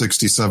be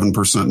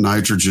 67%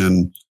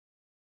 nitrogen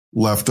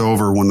left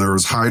over when there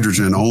was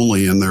hydrogen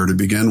only in there to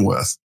begin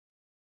with.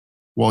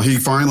 Well, he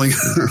finally,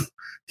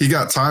 he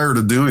got tired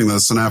of doing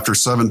this. And after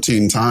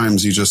 17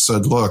 times, he just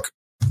said, look,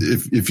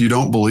 if you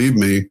don't believe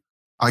me,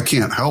 I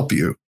can't help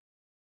you,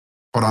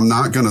 but I'm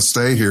not going to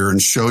stay here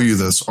and show you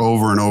this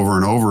over and over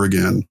and over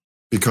again,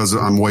 because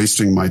I'm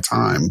wasting my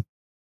time.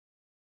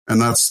 And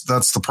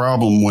that's the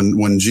problem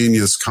when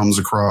genius comes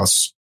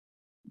across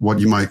what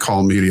you might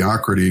call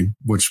mediocrity,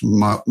 which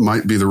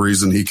might be the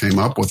reason he came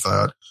up with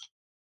that,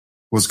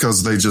 was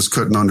because they just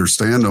couldn't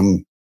understand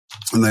him.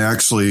 And they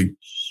actually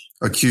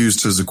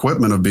accused his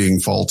equipment of being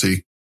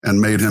faulty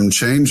and made him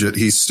change it.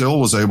 He still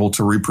was able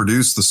to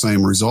reproduce the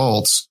same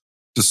results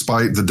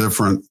despite the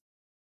different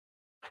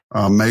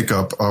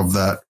makeup of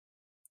that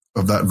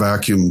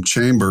vacuum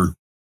chamber.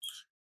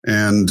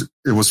 And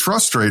it was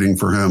frustrating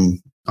for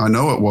him. I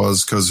know it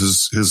was, because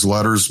his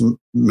letters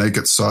make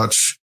it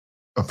such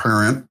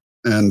apparent.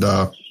 And,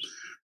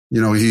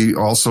 he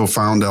also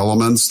found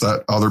elements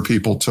that other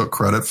people took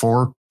credit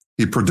for.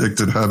 He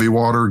predicted heavy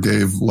water,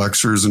 gave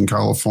lectures in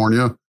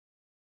California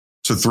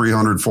to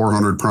 300,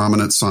 400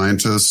 prominent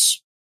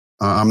scientists.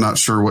 I'm not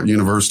sure what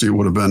university it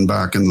would have been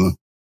back in the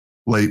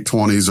late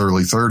 20s,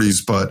 early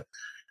 30s, but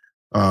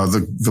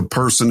the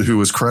person who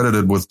was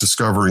credited with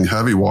discovering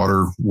heavy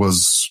water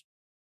was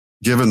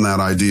given that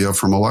idea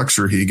from a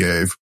lecture he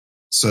gave.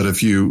 Said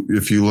if you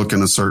look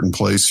in a certain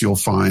place, you'll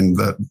find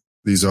that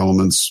these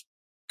elements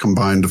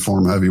combine to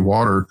form heavy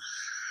water.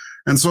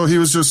 And so he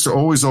was just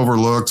always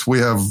overlooked. We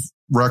have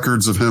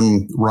records of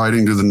him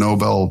writing to the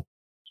Nobel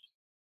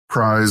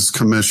Prize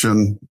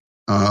Commission,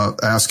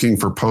 asking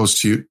for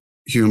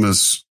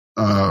posthumous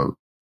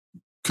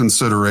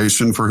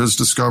consideration for his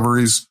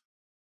discoveries.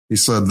 He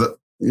said that,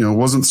 it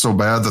wasn't so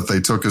bad that they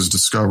took his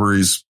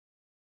discoveries,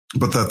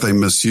 but that they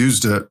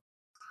misused it.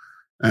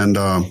 And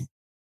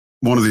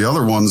one of the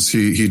other ones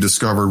he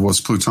discovered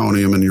was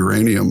plutonium and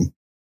uranium,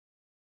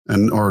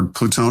 or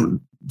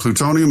plutonium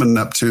and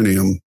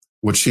neptunium,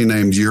 which he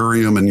named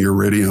urium and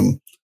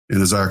uridium in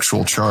his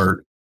actual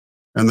chart.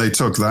 And they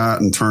took that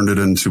and turned it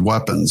into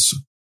weapons.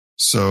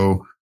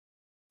 So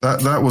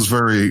that was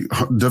very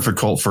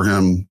difficult for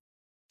him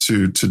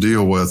to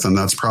deal with. And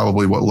that's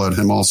probably what led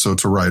him also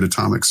to write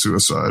Atomic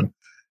Suicide.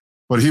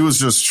 But he was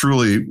just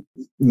truly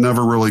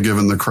never really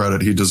given the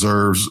credit he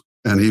deserves.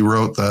 And he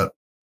wrote that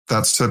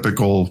that's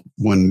typical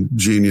when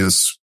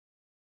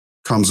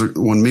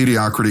when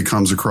mediocrity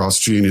comes across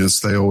genius,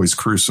 they always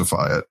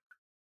crucify it.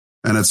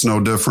 And it's no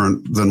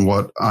different than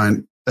what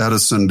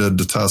Edison did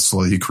to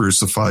Tesla. He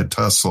crucified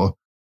Tesla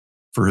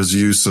for his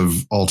use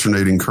of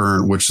alternating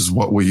current, which is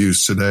what we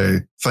use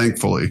today,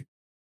 thankfully,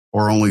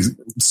 or only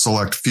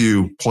select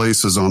few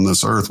places on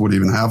this earth would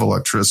even have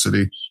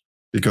electricity,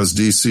 because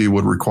DC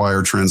would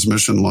require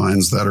transmission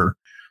lines that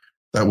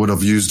would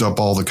have used up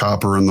all the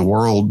copper in the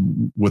world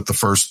with the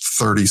first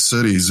 30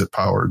 cities it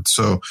powered.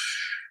 So,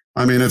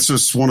 I mean, it's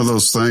just one of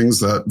those things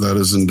that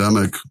is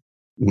endemic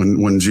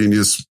when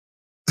genius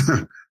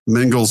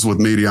mingles with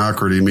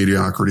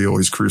mediocrity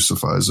always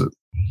crucifies it.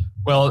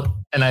 Well,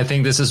 and I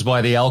think this is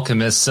why the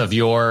alchemists of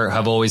yore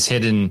have always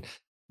hidden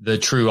the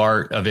true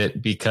art of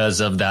it, because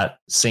of that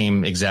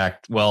same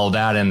exact,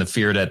 that and the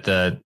fear that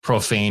the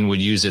profane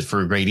would use it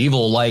for great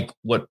evil, like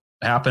what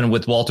happened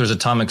with Walter's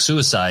atomic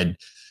suicide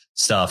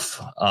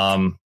stuff,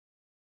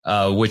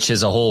 which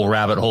is a whole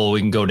rabbit hole we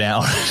can go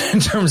down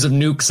in terms of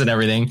nukes and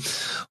everything.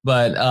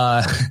 But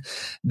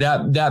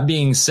that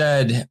being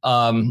said,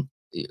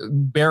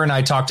 Bear and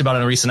I talked about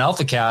in a recent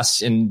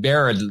AlphaCast, and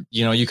Bear,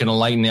 you can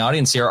enlighten the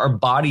audience here. Our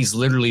bodies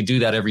literally do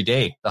that every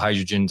day, the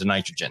hydrogen to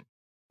nitrogen.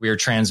 We are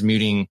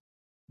transmuting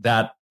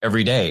that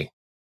every day.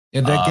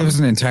 Yeah, that gives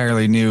an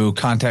entirely new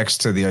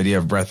context to the idea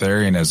of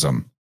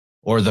breatharianism,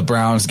 or the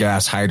Brown's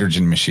gas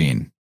hydrogen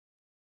machine.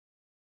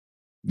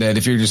 That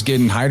if you're just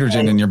getting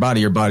hydrogen in your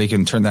body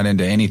can turn that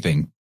into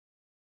anything.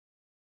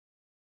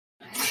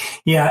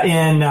 Yeah,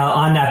 and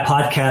on that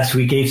podcast,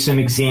 we gave some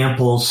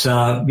examples,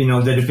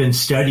 that have been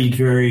studied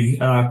very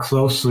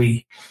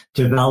closely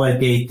to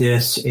validate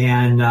this.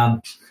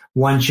 And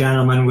one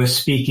gentleman was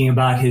speaking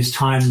about his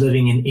time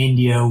living in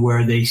India,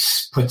 where they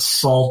put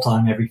salt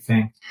on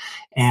everything.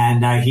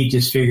 And he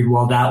just figured,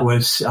 that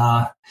was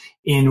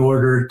in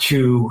order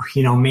to,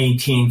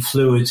 maintain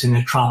fluids in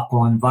a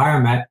tropical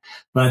environment.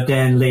 But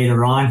then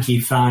later on, he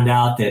found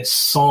out that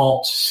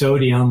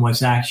sodium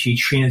was actually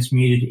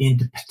transmuted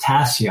into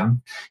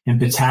potassium, and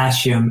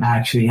potassium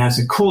actually has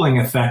a cooling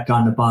effect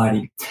on the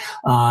body.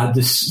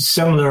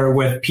 Similar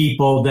with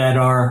people that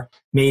are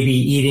maybe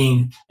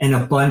eating an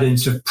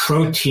abundance of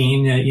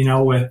protein,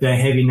 with the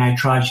heavy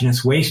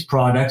nitrogenous waste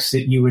products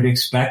that you would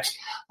expect,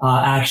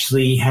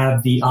 actually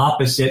have the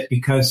opposite,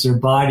 because their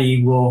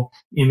body will,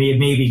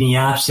 maybe in the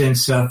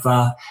absence of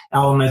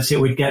elements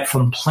it would get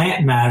from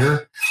plant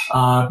matter,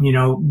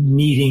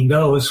 needing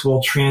those,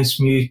 will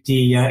transmute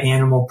the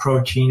animal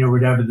protein or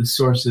whatever the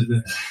source of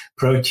the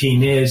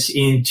protein is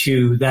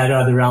into that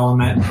other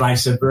element,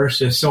 vice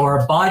versa. So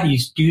our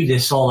bodies do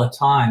this all the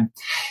time.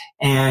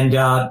 And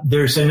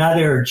there's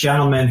another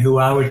gentleman who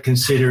I would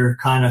consider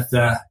kind of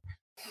the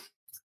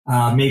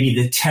maybe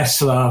the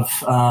Tesla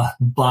of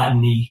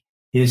botany.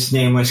 His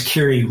name was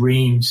Kerry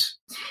Reams,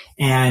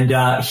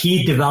 and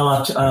he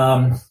developed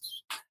a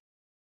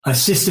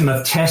system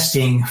of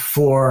testing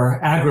for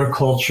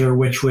agriculture,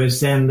 which was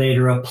then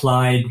later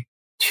applied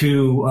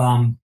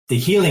to the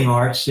healing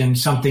arts, and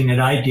something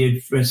that I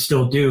did,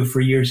 still do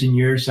for years and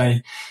years.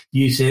 I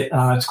use it.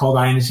 It's called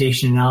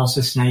ionization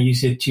analysis, and I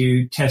use it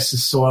to test the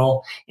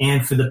soil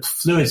and for the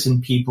fluids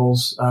in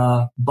people's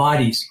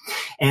bodies.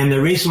 And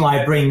the reason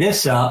why I bring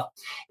this up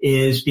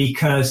is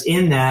because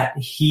in that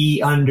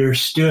he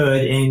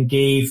understood and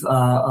gave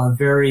a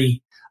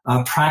very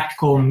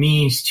practical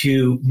means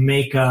to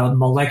make a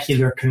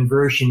molecular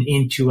conversion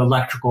into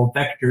electrical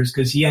vectors,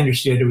 because he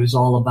understood it was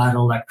all about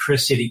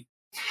electricity.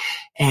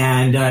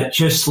 And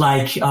just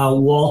like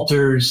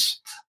Walter's,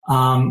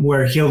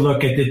 where he'll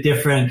look at the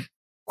different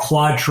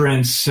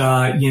quadrants,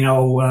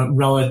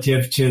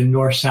 relative to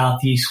north,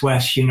 south, east,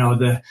 west,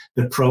 the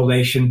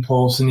prolation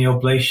poles and the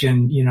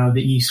oblation,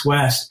 the east,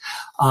 west.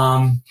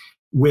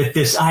 With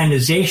this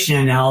ionization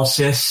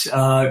analysis,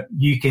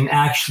 you can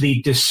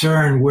actually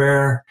discern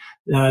where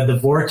the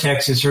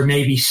vortexes are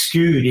maybe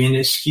skewed in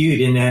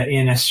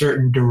a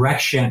certain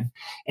direction,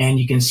 and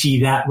you can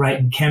see that right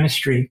in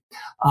chemistry.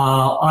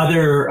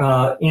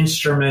 Other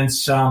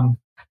instruments,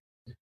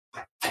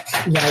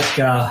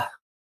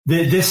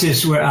 this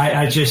is where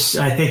I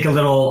think a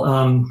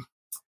little.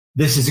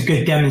 This is a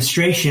good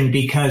demonstration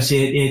because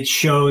it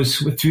shows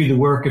through the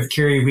work of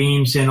Kerry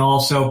Reams and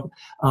also,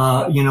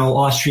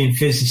 Austrian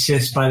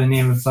physicist by the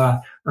name of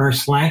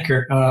Ernst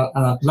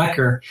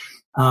Lecker,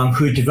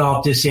 who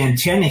developed this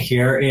antenna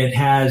here. It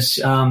has,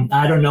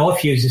 I don't know if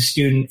he was a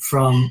student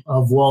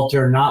of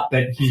Walter or not,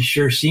 but he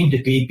sure seemed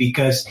to be,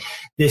 because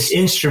this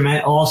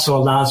instrument also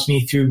allows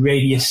me through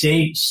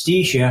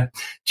radiesthesia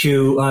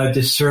to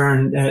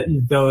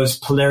discern those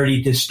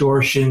polarity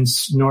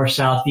distortions, north,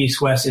 south,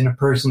 east, west in a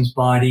person's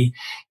body.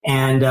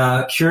 And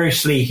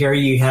curiously, here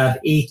you have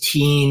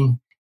 18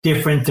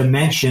 different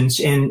dimensions.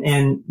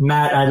 And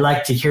Matt, I'd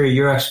like to hear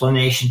your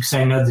explanation, because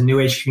I know the New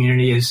Age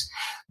community is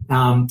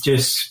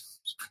just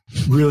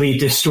really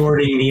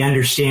distorting the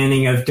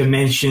understanding of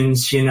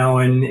dimensions, and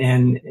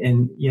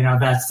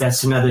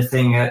that's another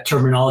thing,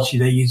 terminology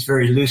they use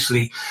very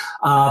loosely.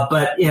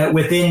 But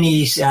within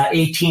these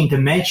 18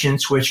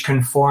 dimensions, which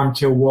conform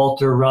to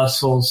Walter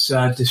Russell's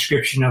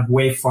description of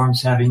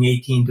waveforms having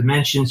 18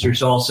 dimensions,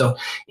 there's also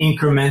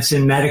increments,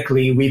 and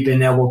medically we've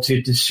been able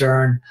to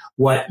discern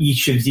what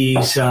each of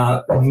these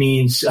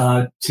means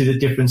to the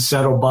different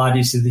subtle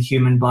bodies of the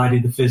human body,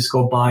 the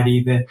physical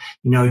body, the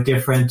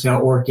different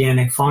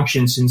organic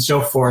functions and so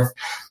forth.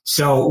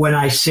 So when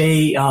I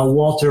say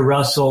Walter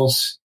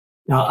Russell's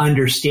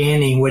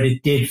understanding, what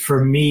it did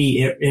for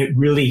me, it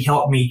really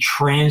helped me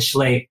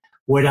translate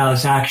what I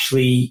was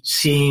actually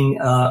seeing,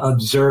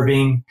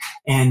 observing,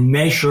 and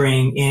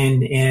measuring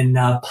in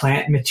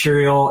plant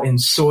material, in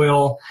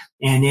soil,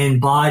 and in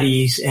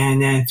bodies,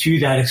 and then through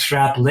that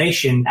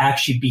extrapolation,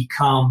 actually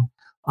become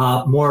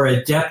more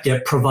adept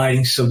at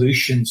providing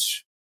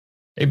solutions.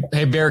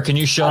 Hey Bear, can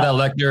you show that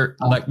lecture,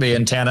 like the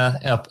antenna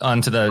up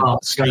onto the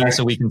screen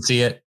so we can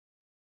see it?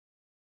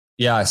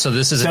 Yeah, so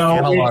this is an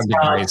analog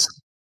device.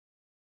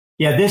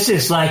 Yeah, this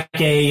is like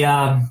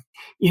a,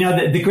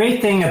 the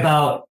great thing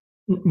about,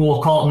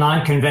 we'll call it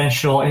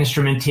non-conventional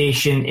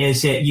instrumentation,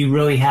 is that you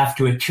really have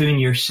to attune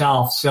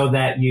yourself so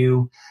that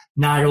you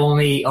not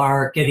only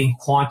are getting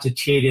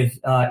quantitative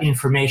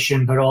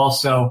information, but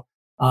also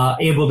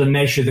able to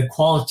measure the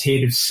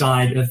qualitative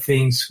side of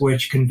things,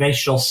 which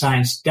conventional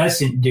science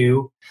doesn't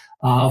do.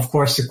 Of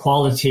course, the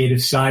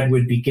qualitative side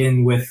would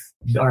begin with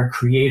our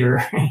creator,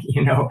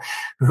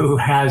 who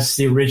has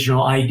the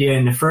original idea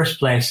in the first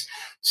place.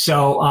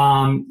 So,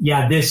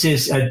 this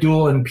is a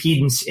dual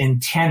impedance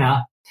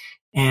antenna.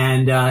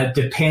 And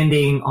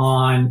depending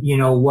on,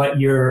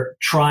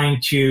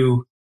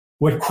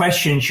 what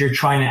questions you're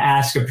trying to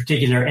ask a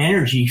particular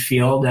energy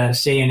field,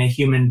 say in a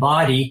human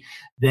body,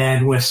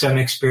 then with some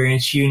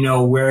experience,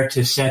 where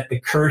to set the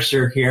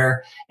cursor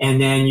here,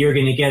 and then you're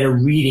going to get a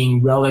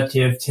reading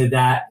relative to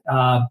that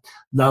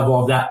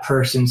level of that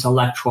person's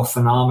electrical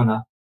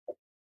phenomena.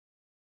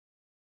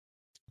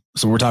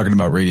 So we're talking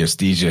about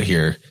radiesthesia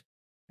here.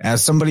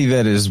 As somebody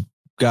that has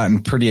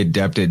gotten pretty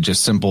adept at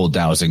just simple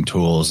dowsing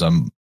tools,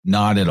 I'm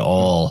not at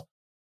all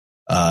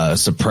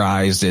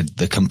surprised at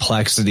the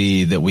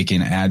complexity that we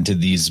can add to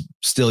these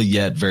still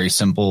yet very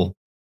simple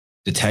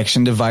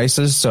detection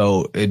devices.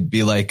 So it'd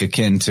be like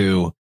akin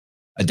to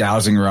a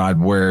dowsing rod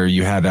where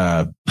you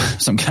had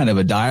some kind of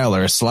a dial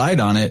or a slide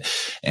on it,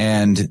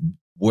 and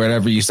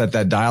wherever you set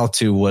that dial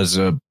to was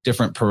a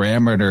different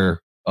parameter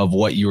of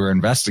what you were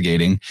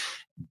investigating.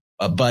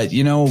 But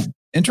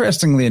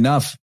interestingly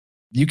enough,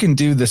 you can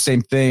do the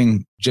same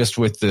thing just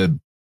with the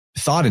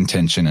thought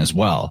intention as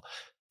well.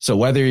 So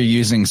whether you're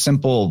using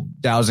simple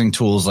dowsing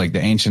tools like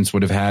the ancients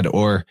would have had,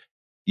 or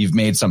you've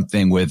made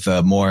something with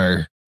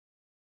more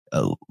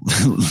of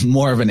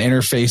an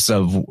interface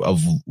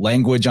of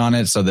language on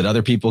it so that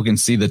other people can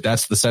see that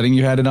that's the setting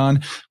you had it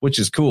on, which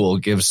is cool.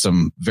 It gives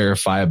some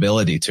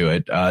verifiability to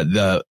it.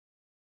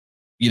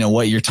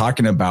 What you're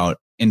talking about,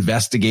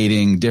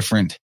 investigating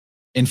different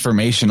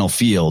informational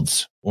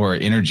fields or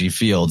energy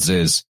fields,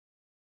 is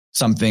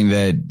something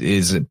that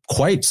is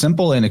quite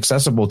simple and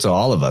accessible to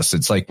all of us.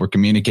 It's like we're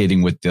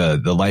communicating with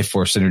the life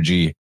force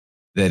energy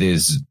that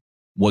is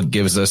what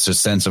gives us a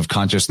sense of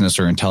consciousness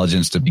or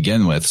intelligence to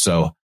begin with.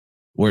 So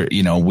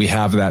we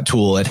have that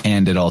tool at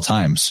hand at all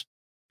times.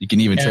 You can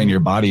even train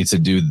your body to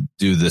do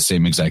the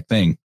same exact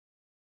thing.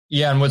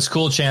 Yeah. And what's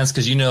cool, Chance,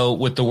 because,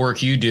 with the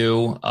work you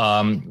do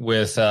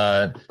with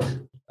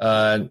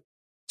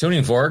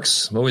tuning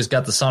forks, I've always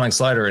got the sonic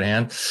slider at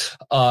hand.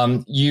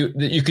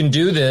 You can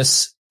do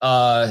this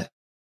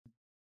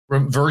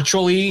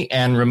virtually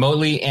and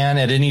remotely and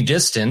at any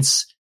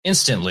distance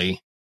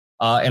instantly.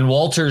 And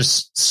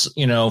Walter's,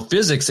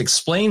 physics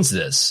explains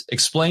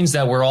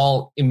that we're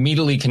all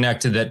immediately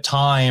connected, that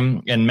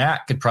time, and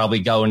Matt could probably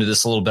go into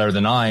this a little better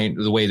than I,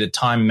 the way that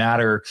time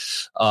matter,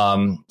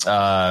 structuring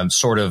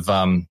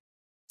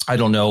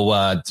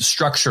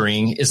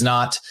is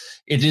not,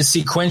 it is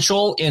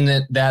sequential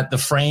in that the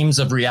frames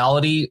of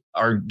reality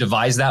are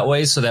devised that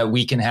way so that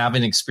we can have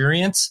an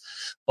experience,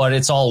 but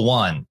it's all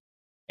one.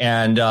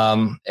 And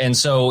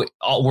so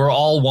we're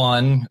all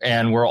one,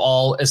 and we're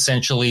all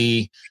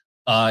essentially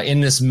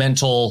in this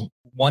mental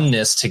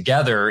oneness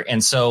together.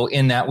 And so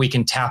in that we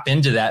can tap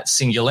into that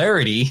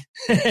singularity.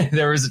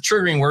 There is a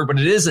triggering word, but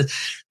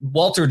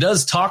Walter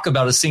does talk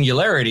about a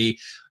singularity.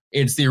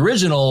 It's the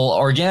original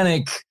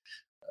organic,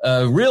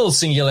 real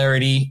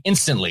singularity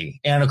instantly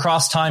and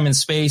across time and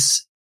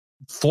space,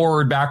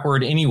 forward,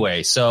 backward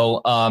anyway.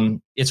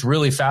 So it's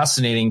really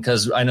fascinating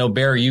because I know,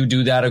 Bear, you've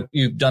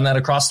done that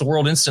across the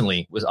world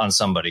instantly on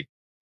somebody.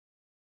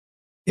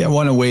 Yeah, I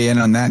want to weigh in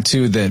on that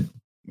too, that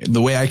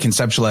the way I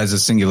conceptualize the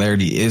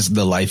singularity is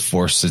the life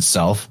force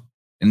itself.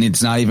 And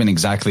it's not even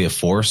exactly a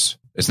force.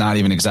 It's not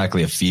even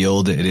exactly a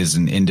field. It is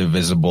an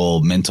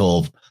indivisible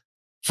mental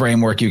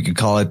framework, you could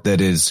call it, that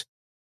is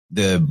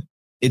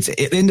it's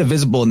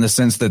indivisible in the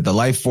sense that the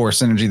life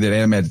force energy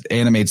that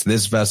animates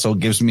this vessel,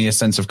 gives me a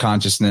sense of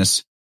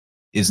consciousness,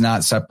 is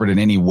not separate in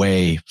any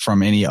way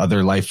from any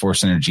other life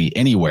force energy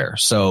anywhere.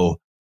 So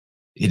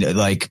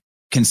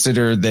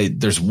consider that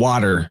there's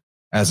water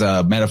as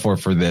a metaphor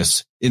for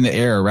this in the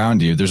air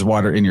around you. There's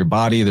water in your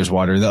body. There's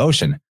water in the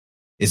ocean.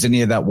 Is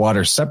any of that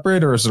water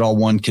separate, or is it all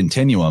one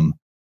continuum?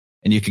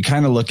 And you can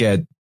kind of look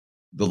at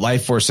the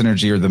life force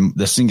energy or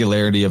the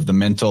singularity of the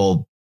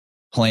mental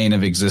plane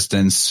of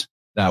existence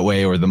that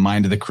way, or the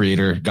mind of the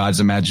creator, God's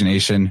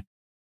imagination.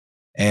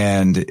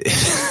 And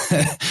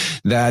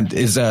that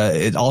is,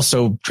 it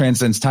also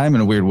transcends time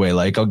in a weird way.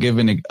 Like, I'll give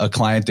a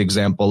client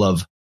example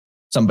of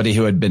somebody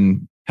who had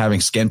been having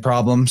skin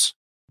problems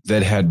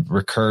that had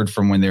recurred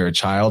from when they were a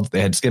child.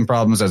 They had skin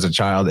problems as a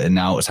child, and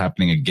now it was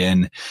happening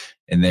again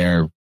in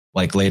their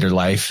later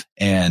life.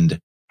 And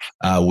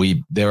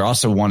they're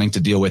also wanting to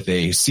deal with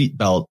a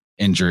seatbelt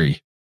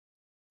injury.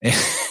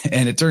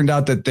 And it turned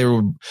out that they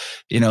were,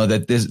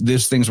 that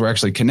these things were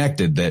actually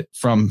connected, that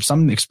from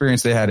some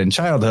experience they had in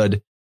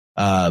childhood,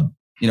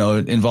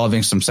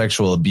 involving some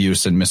sexual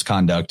abuse and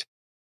misconduct,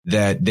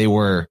 that it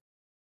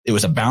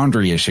was a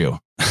boundary issue.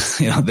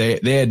 They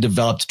had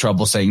developed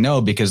trouble saying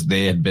no because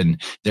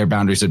their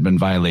boundaries had been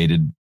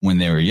violated when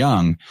they were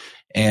young.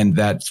 And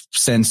that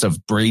sense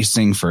of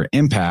bracing for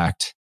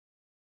impact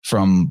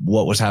from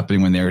what was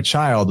happening when they were a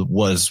child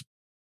was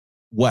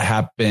what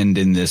happened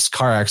in this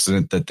car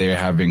accident that they're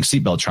having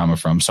seatbelt trauma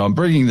from. So I'm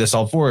bringing this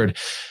all forward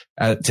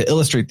to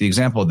illustrate the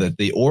example that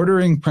the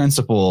ordering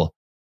principle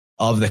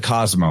of the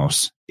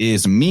cosmos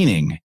is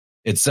meaning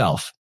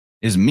itself,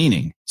 is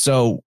meaning.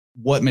 So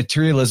what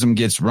materialism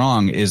gets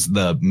wrong is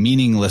the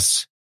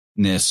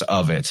meaninglessness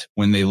of it.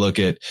 When they look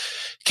at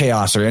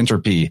chaos or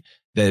entropy,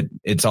 that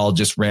it's all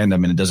just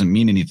random and it doesn't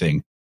mean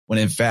anything. When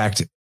in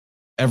fact,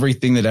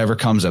 everything that ever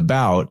comes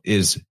about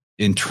is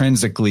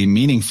intrinsically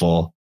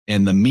meaningful.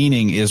 And the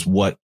meaning is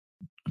what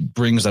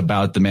brings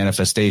about the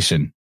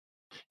manifestation.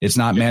 It's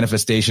not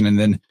manifestation and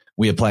then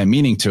we apply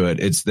meaning to it.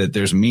 It's that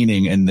there's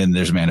meaning and then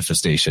there's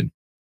manifestation.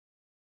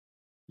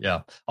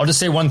 Yeah. I'll just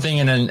say one thing.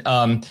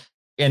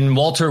 And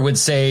Walter would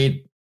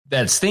say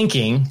that's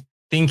thinking.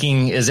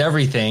 Thinking is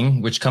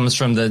everything, which comes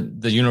from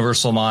the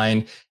universal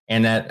mind.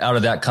 And that out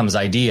of that comes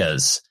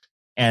ideas,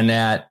 and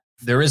that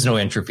there is no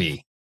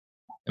entropy.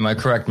 Am I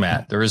correct,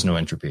 Matt? There is no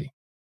entropy.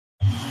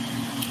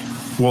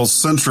 Well,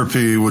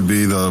 syntropy would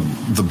be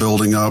the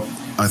building up,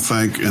 I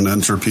think, and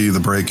entropy, the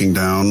breaking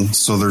down.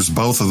 So there's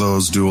both of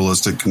those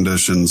dualistic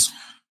conditions.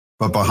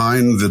 But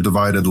behind the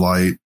divided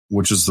light,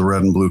 which is the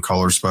red and blue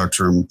color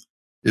spectrum,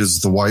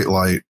 is the white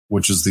light,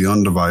 which is the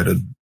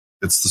undivided.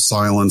 It's the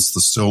silence,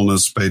 the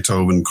stillness.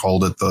 Beethoven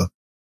called it the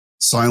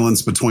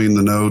silence between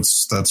the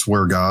notes. That's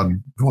where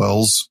God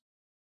dwells.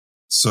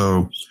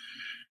 So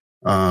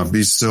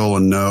be still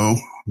and know.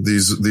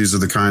 These are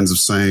the kinds of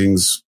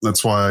sayings.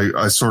 That's why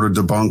I sort of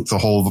debunked the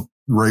whole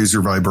raise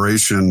your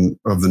vibration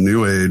of the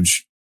New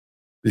Age,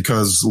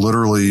 because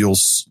literally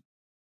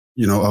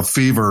a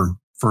fever,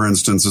 for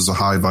instance, is a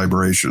high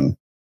vibration.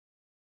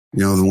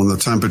 When the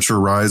temperature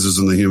rises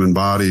in the human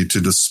body to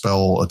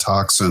dispel a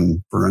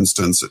toxin, for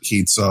instance, it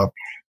heats up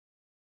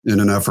in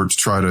an effort to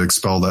try to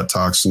expel that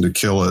toxin, to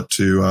kill it,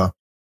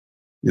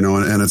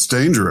 and it's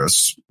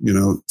dangerous,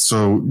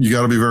 so you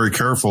got to be very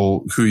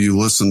careful who you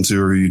listen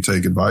to or you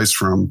take advice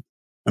from.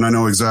 and I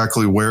know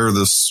exactly where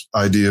this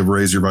idea of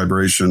raise your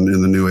vibration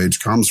in the New Age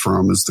comes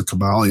from, is the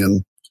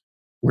Kabbalion,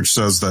 which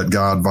says that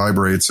God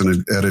vibrates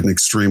at an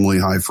extremely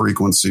high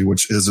frequency,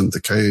 which isn't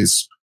the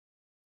case.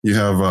 You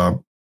have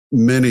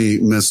many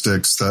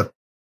mystics that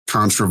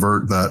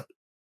controvert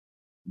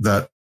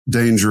that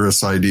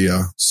dangerous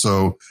idea.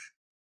 So,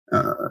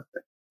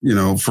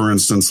 for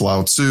instance,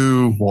 Lao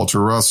Tzu,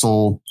 Walter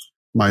Russell,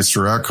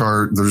 Meister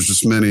Eckhart, there's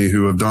just many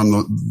who have done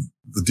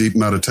the deep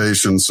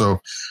meditation. So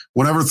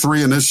whenever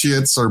 3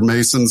 initiates or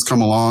Masons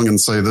come along and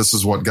say, this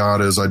is what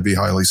God is, I'd be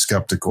highly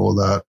skeptical of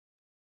that.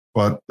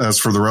 But as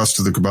for the rest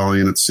of the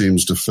Kabbalion, it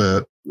seems to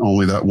fit.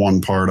 Only that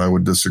one part I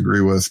would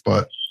disagree with.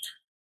 But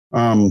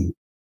to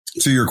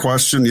your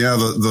question, yeah,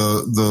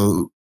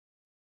 the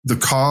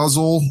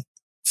causal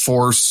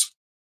force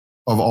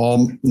of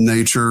all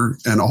nature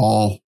and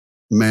all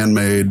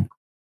man-made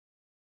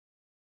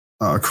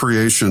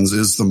creations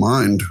is the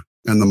mind,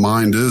 and the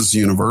mind is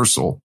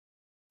universal.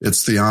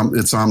 It's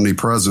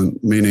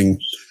omnipresent, meaning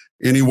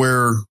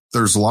anywhere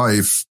there's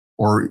life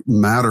or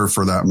matter,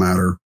 for that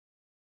matter,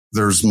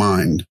 there's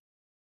mind.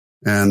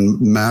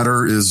 And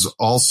matter is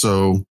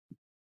also,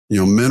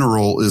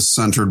 mineral is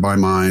centered by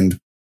mind,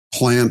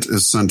 plant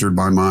is centered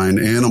by mind,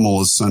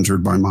 animal is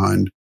centered by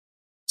mind,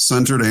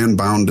 centered and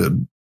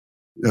bounded,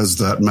 as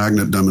that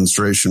magnet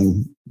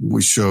demonstration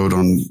we showed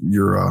on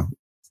your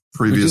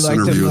previous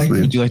interview with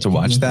me. Would you like to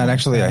watch that?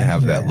 Actually, I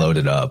have that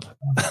loaded up.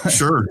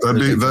 Sure.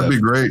 That'd be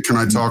great. Can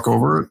I talk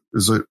over it?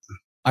 Is it?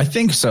 I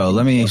think so.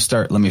 Let me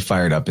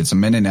fire it up. It's a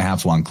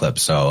 1.5 long clip.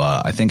 So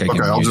I think I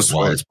can use it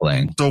while it's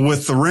playing. So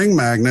with the ring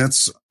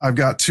magnets, I've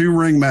got 2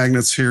 ring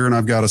magnets here, and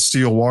I've got a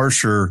steel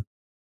washer,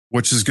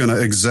 which is going to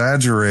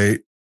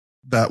exaggerate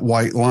that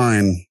white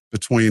line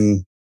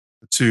between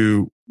the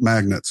 2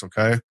 magnets.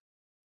 Okay.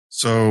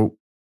 So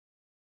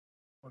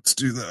let's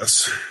do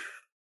this.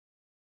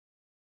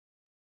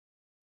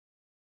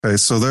 Okay,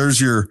 so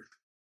there's you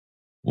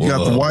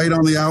got the white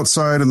on the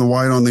outside and the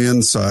white on the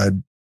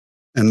inside,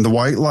 and the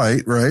white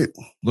light, right?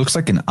 Looks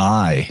like an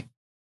eye.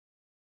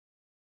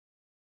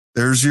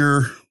 There's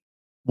your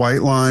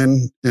white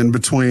line in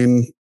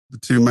between the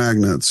 2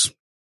 magnets.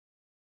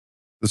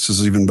 This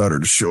is even better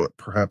to show it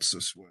perhaps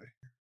this way.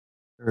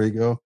 There you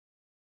go.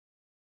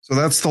 So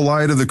that's the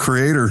light of the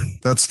Creator.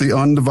 That's the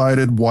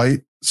undivided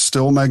white,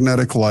 still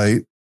magnetic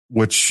light,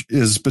 which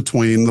is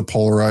between the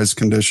polarized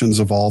conditions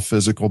of all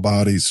physical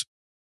bodies.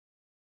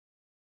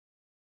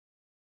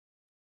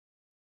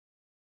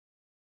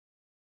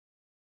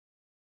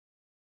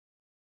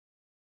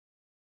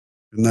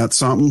 Isn't that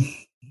something?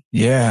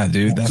 Yeah,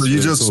 dude. That's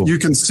so you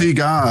can see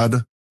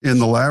God in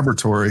the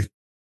laboratory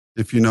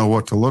if you know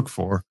what to look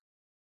for.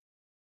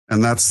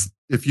 And that's,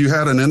 if you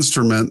had an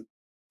instrument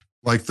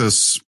like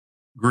this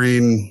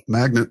green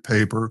magnet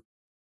paper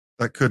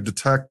that could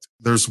detect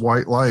there's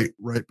white light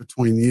right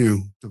between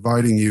you,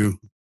 dividing you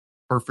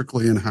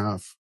perfectly in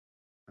half.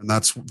 And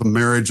that's the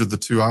marriage of the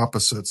 2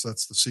 opposites.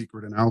 That's the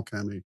secret in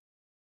alchemy.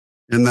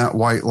 In that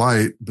white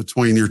light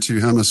between your 2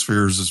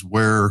 hemispheres is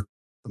where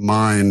the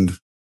mind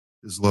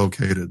is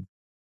located.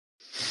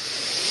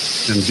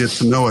 And get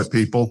to know it,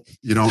 people.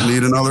 You don't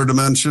need another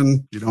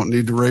dimension. You don't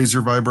need to raise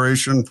your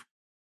vibration.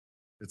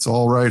 It's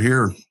all right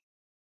here.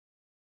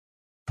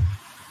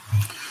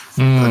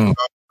 That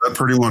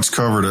pretty much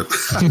covered it.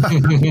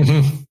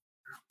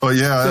 But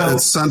yeah, it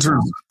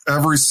centers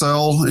every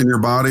cell in your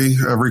body,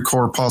 every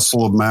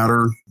corpuscle of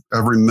matter,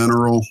 every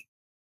mineral,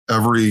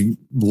 every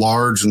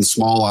large and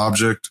small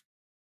object,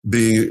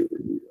 being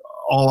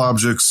all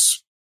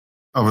objects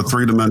of a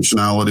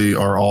 3-dimensionality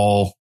are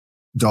all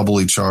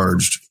doubly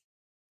charged,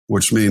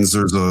 which means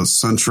there's a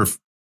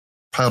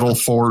centripetal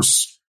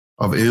force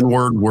of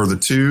inward where the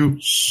 2,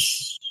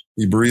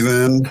 you breathe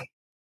in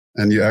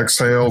and you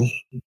exhale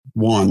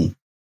 1.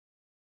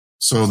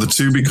 So the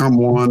 2 become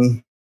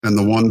 1 and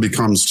the 1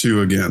 becomes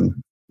 2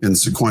 again in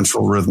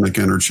sequential rhythmic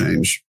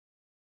interchange.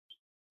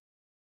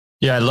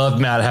 Yeah, I love,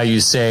 Matt, how you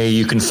say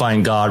you can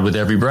find God with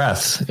every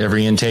breath,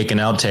 every intake and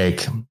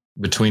outtake.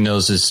 Between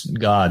those is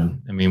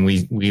God. I mean,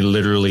 we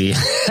literally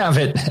have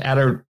it at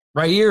our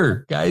right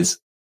here, guys.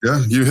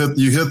 Yeah, you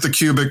hit the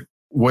cubic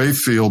wave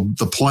field,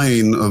 the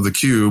plane of the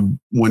cube.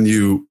 When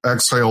you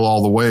exhale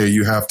all the way,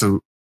 you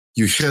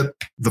hit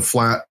the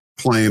flat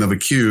plane of a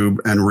cube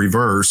and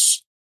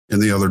reverse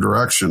in the other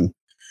direction.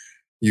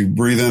 You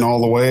breathe in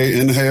all the way,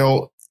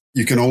 inhale.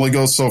 You can only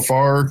go so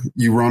far.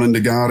 You run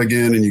into God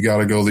again, and you got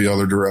to go the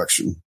other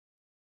direction.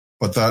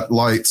 But that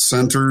light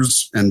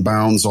centers and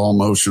bounds all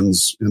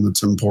motions in the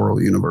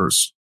temporal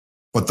universe.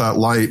 But that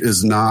light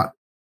is not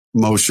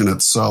motion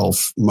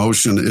itself.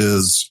 Motion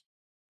is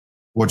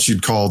what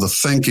you'd call the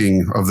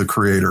thinking of the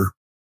Creator,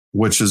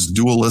 which is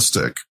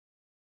dualistic.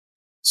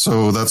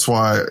 So that's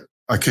why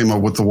I came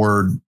up with the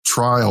word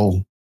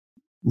trialistic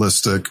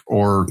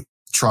or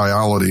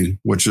triality,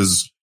 which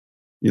is,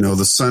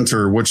 the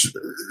center, which,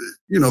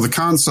 the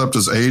concept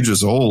is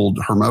ages old.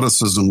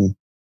 Hermeticism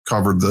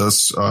covered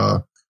this.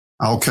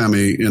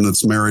 Alchemy in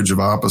its marriage of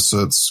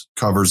opposites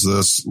covers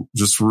this.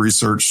 Just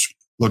research,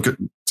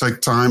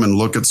 take time and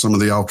look at some of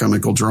the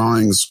alchemical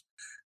drawings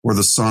where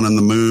the sun and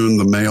the moon,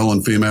 the male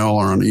and female,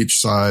 are on each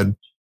side.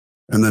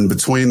 And then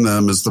between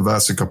them is the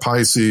Vesica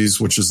Pisces,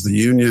 which is the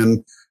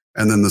union,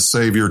 and then the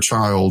Savior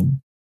child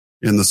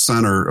in the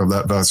center of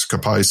that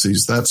Vesica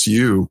Pisces. That's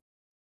you.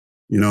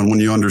 And when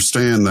you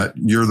understand that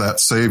you're that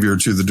Savior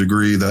to the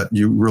degree that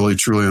you really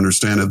truly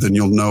understand it, then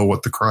you'll know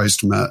what the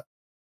Christ meant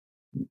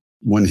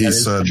when he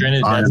said,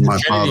 I am my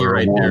Father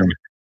right alone. there.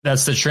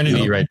 That's the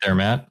Trinity right there,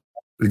 Matt.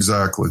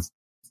 Exactly.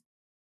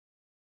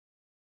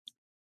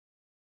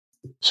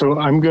 So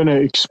I'm going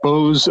to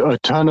expose a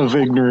ton of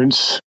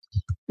ignorance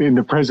in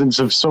the presence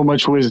of so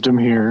much wisdom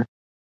here.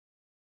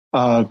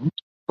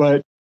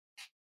 But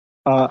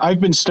I've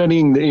been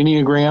studying the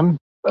Enneagram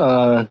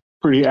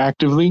pretty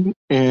actively.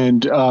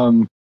 And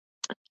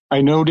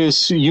I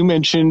notice you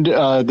mentioned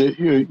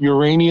that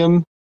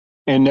uranium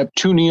and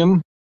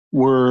neptunium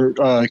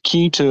were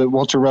key to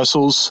Walter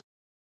Russell's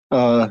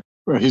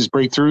his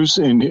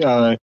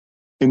breakthroughs.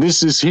 And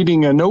this is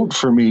hitting a note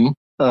for me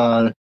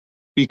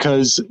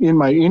because in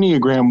my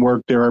Enneagram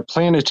work, there are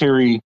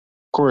planetary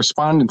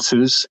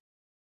correspondences.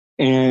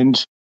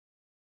 And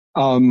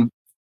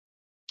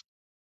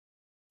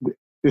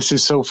this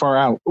is so far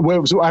out.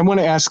 So I want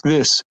to ask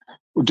this.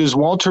 Does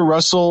Walter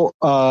Russell,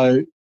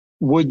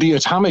 would the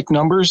atomic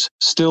numbers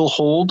still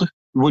hold?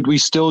 Would we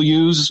still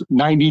use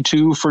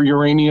 92 for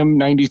uranium,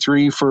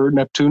 93 for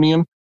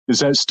neptunium? Is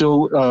that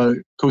still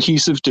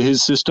cohesive to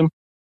his system?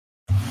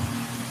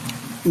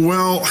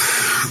 Well,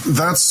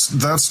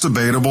 that's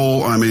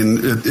debatable. I mean,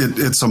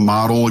 it's a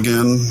model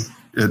again.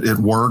 It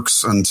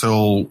works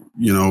until,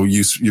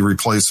 you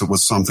replace it with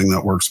something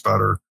that works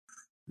better.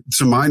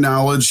 To my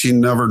knowledge, he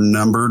never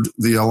numbered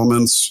the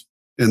elements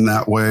in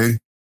that way.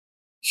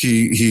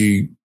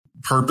 He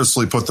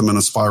purposely put them in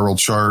a spiral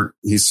chart.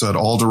 He said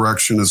all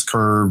direction is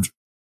curved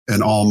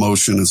and all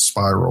motion is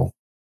spiral.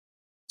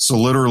 So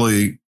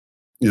literally,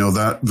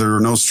 that there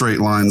are no straight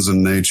lines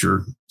in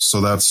nature.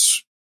 So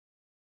that's,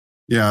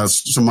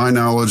 to my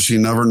knowledge, he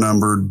never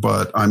numbered,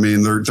 but I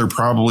mean, there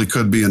probably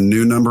could be a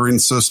new numbering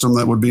system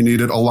that would be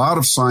needed. A lot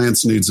of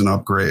science needs an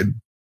upgrade.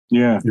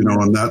 Yeah.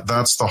 And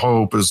that's the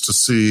hope, is to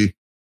see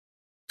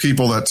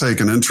people that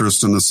take an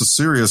interest in this, a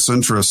serious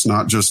interest,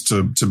 not just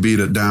to beat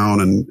it down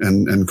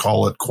and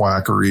call it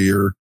quackery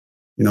or,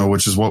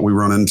 which is what we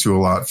run into a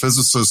lot.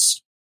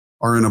 Physicists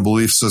are in a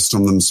belief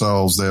system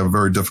themselves. They have a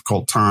very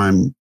difficult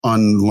time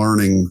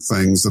unlearning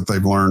things that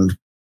they've learned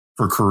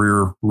for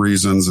career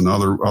reasons and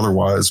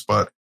otherwise.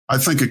 But I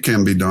think it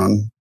can be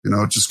done.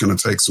 It's just going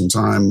to take some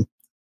time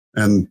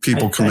and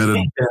people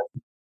committed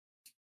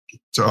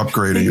to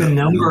upgrading it. The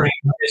numbering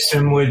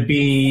system would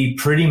be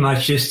pretty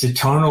much just the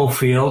tonal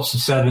fields, the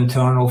 7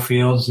 tonal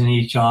fields in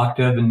each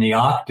octave and the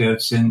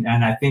octaves. And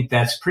I think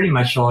that's pretty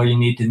much all you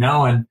need to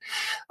know. And,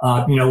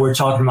 we're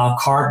talking about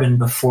carbon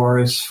before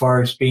as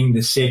far as being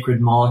the sacred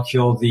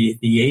molecule, the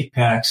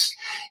apex.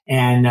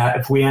 And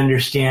if we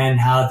understand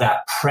how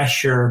that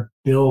pressure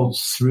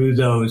builds through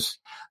those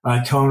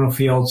tonal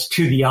fields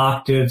to the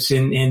octaves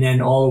and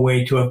then all the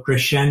way to a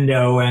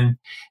crescendo, and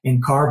in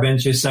carbon,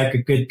 just like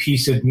a good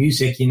piece of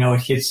music,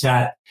 it hits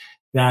that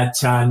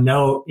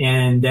note,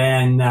 and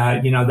then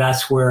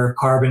that's where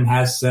carbon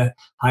has the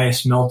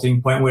highest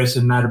melting point, where it's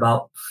at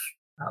about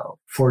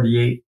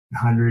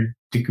 4,800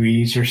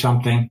 degrees or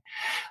something,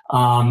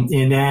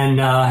 and then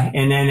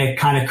it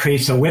kind of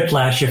creates a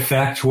whiplash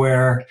effect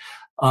where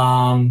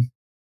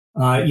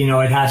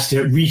it has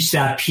to reach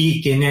that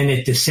peak, and then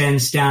it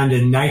descends down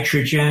to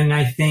nitrogen,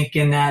 I think,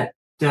 in that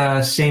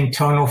same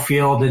tonal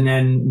field. And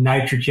then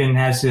nitrogen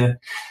has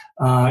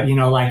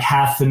like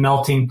half the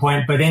melting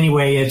point. But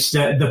anyway, it's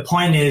the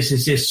point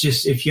is it's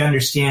just, if you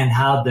understand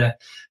how the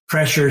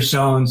pressure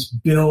zones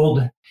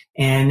build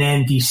and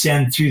then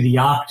descend through the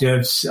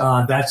octaves,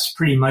 that's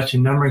pretty much a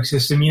numbering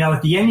system.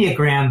 With the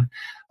Enneagram,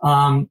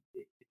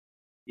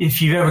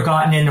 if you've ever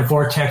gotten into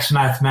vortex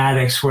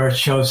mathematics, where it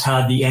shows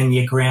how the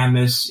Enneagram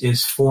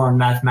is formed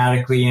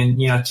mathematically,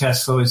 and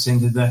Tesla is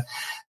into the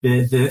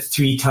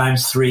 3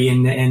 times 3,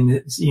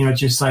 and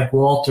just like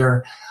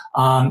Walter,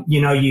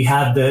 you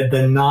have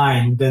the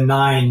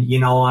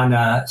 9, on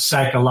a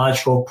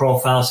psychological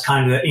profiles,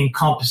 kind of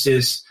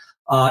encompasses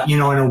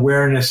an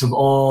awareness of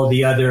all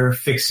the other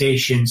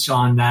fixations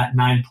on that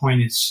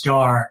 9-pointed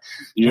star.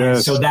 Yes.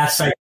 And so that's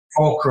like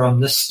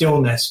fulcrum, the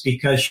stillness,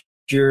 because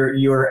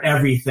you're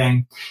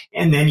everything.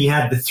 And then you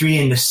have the 3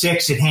 and the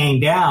 6 that hang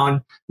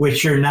down,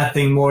 which are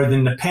nothing more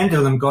than the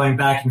pendulum going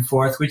back and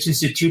forth, which is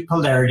the 2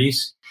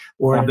 polarities,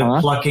 or the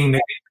plucking the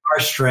guitar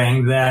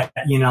string that,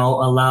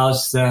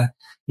 allows the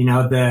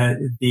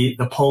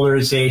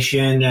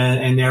polarization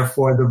and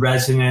therefore the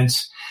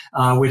resonance,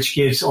 which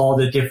gives all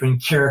the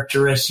different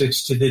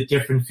characteristics to the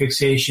different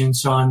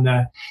fixations on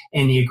the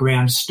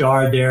Enneagram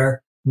star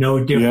there.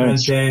 No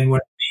different than when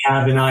we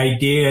have an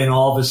idea and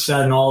all of a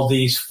sudden all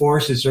these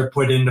forces are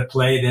put into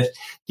play that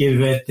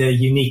give it the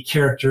unique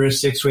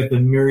characteristics with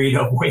the myriad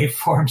of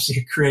waveforms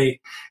that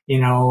create,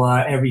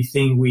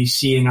 everything we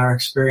see in our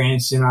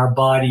experience in our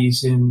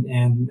bodies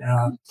and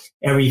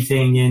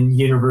everything in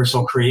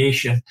universal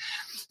creation.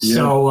 Yeah.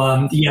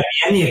 So, the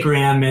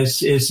Enneagram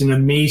is an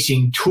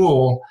amazing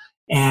tool.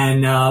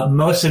 And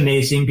most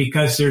amazing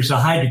because there's a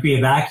high degree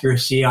of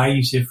accuracy. I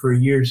use it for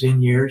years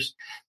and years.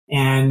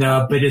 And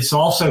but it's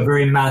also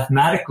very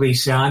mathematically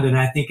sound, and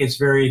I think it's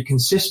very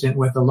consistent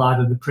with a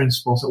lot of the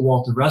principles that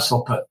Walter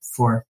Russell put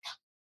forth.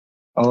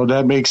 Oh,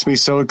 that makes me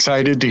so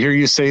excited to hear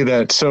you say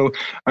that. So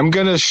I'm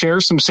going to share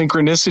some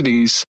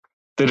synchronicities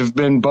that have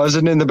been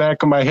buzzing in the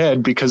back of my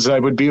head because I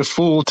would be a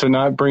fool to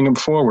not bring them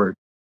forward.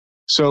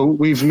 So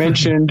we've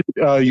mentioned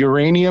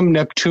uranium,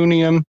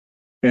 neptunium,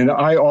 and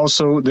I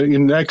also,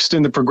 next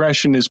in the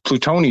progression is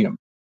plutonium.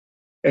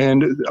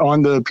 And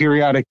on the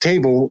periodic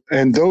table,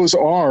 and those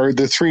are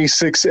the 3,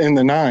 6, and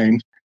the 9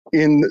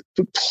 in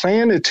the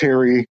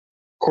planetary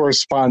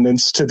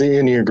correspondence to the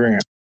Enneagram.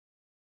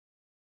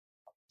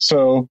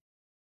 So,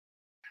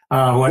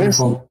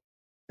 wonderful.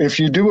 If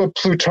you do a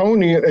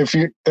plutonium, if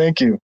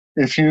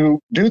you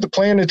do the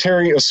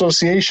planetary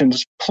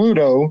associations,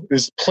 Pluto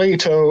is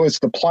Plato, it's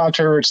the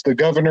plotter, it's the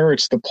governor,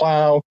 it's the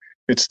plow,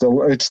 it's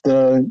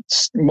the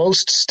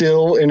most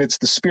still, and it's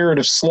the spirit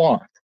of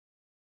sloth.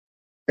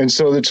 And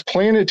so its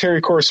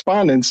planetary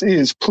correspondence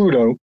is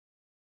Pluto.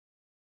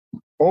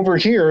 Over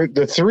here,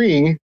 the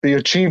 3, the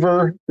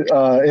achiever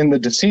and the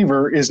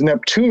deceiver, is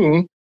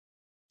Neptune.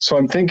 So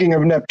I'm thinking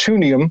of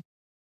Neptunium.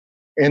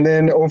 And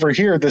then over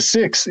here, the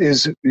 6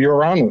 is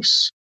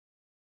Uranus.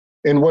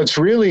 And what's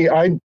really,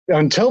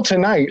 until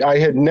tonight, I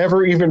had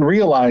never even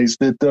realized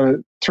that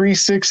the 3,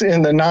 6,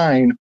 and the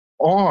 9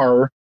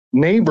 are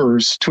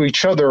neighbors to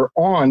each other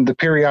on the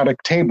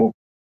periodic table.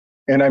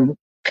 And I'm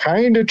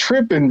kind of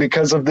tripping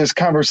because of this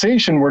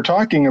conversation we're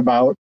talking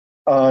about,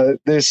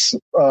 this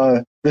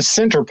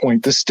center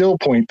point, the still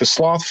point, the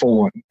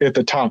slothful one at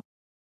the top.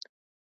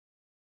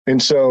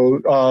 And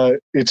so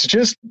it's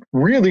just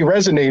really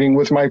resonating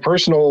with my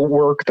personal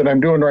work that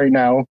I'm doing right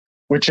now,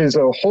 which is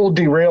a whole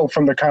derail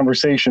from the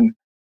conversation.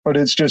 But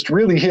it's just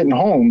really hitting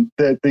home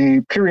that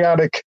the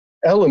periodic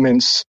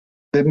elements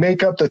that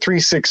make up the 3,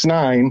 6,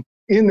 9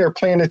 in their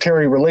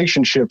planetary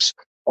relationships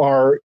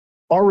are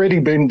already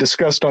been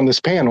discussed on this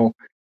panel,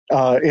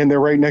 and they're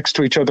right next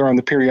to each other on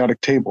the periodic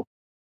table.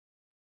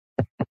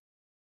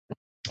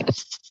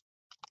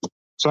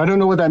 So I don't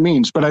know what that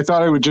means, but I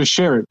thought I would just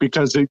share it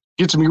because it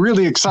gets me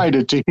really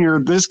excited to hear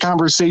this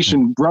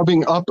conversation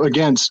rubbing up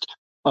against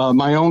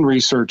my own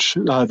research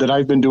that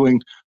I've been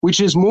doing, which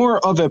is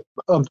more of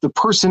the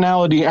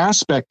personality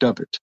aspect of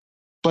it.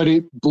 But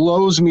it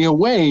blows me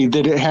away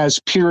that it has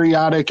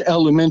periodic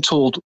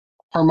elemental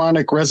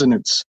harmonic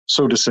resonance,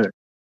 so to say.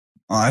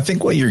 I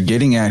think what you're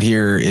getting at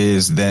here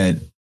is that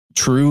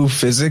true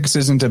physics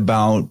isn't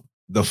about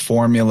the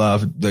formula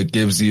that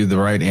gives you the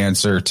right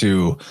answer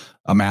to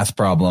a math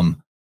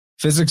problem.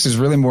 Physics is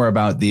really more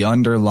about the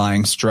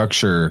underlying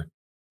structure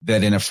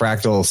that in a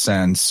fractal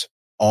sense,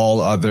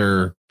 all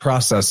other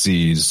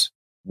processes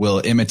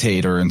will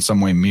imitate or in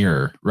some way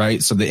mirror,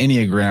 right? So the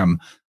Enneagram,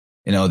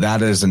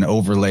 that is an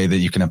overlay that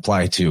you can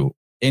apply to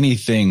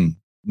anything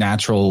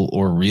natural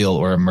or real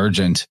or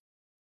emergent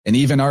and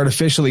even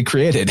artificially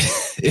created.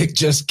 It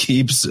just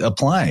keeps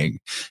applying.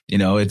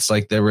 It's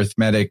like the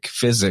arithmetic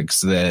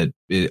physics that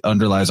it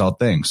underlies all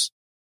things.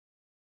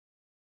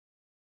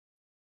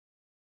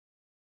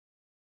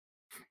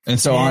 And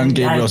so on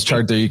Gabriel's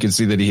chart there, you can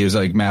see that he was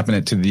like mapping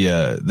it to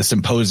the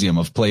symposium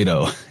of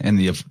Plato and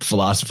the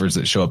philosophers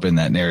that show up in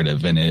that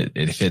narrative. And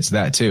it fits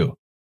that too.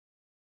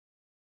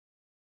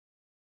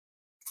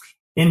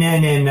 And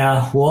then in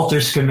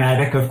Walter's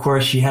schematic, of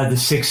course, you have the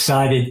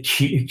 6-sided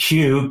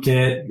cube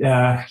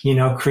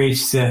that,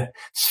 creates the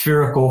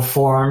spherical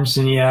forms,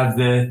 and you have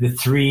the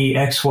 3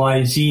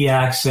 XYZ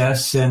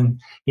axis,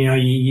 and,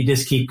 you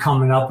just keep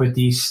coming up with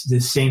the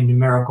same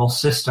numerical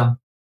system,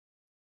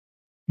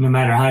 no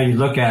matter how you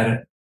look at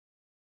it.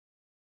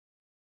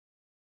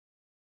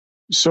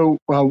 So,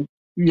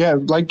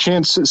 like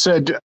Chance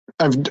said,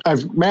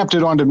 I've mapped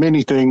it onto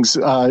many things.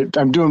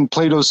 I'm doing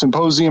Plato's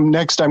Symposium.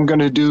 Next, I'm going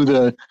to do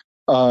the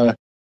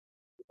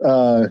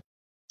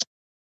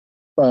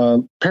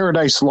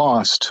Paradise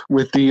Lost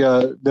with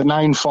the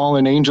 9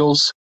 fallen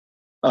angels,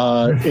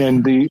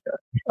 and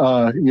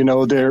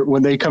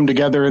when they come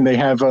together and they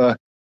have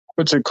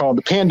what's it called?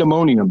 The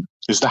Pandemonium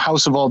is the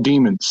house of all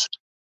demons,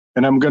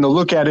 and I'm going to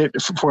look at it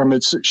from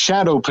its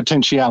shadow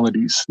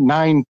potentialities,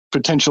 9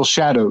 potential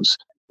shadows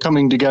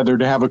coming together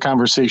to have a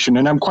conversation,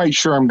 and I'm quite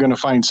sure I'm going to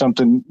find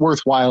something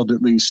worthwhile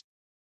at least.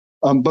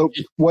 But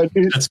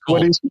That's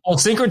cool. Well,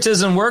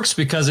 syncretism works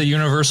because of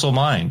universal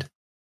mind.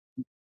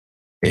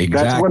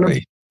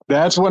 Exactly.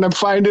 That's what I'm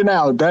finding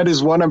out. That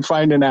is what I'm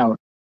finding out.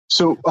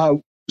 So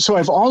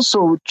I've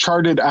also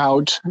charted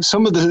out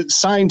some of the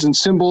signs and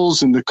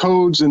symbols and the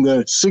codes and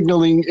the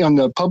signaling in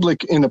the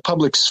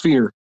public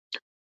sphere.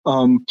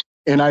 And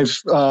I've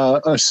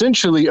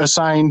essentially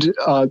assigned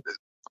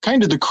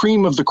kind of the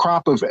cream of the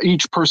crop of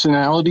each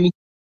personality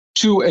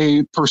to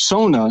a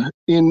persona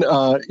in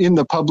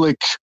the public.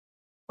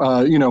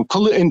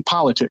 In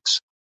politics.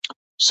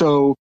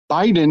 So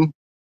Biden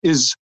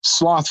is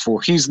slothful.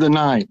 He's the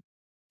 9.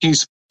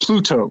 He's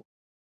Pluto.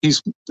 He's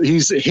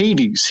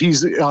Hades.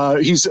 He's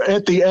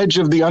at the edge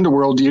of the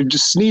underworld. You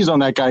just sneeze on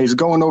that guy. He's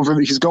going over.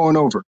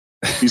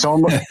 He's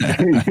almost,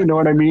 you know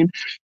what I mean?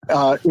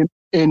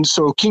 And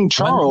so King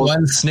Charles,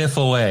 one sniff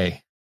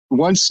away.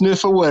 One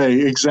sniff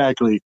away,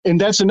 exactly. And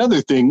that's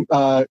another thing.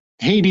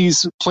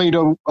 Hades,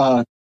 Pluto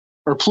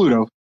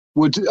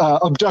would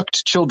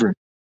abduct children.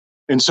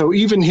 And so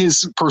even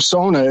his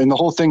persona and the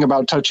whole thing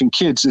about touching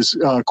kids is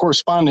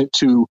correspondent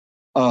to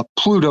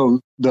Pluto,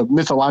 the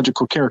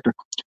mythological character.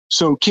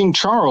 So King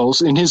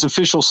Charles, in his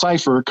official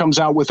cipher, comes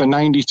out with a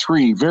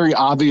 93, very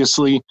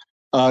obviously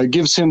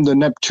gives him the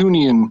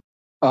Neptunian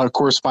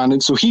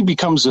correspondence. So he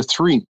becomes a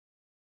 3.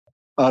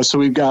 So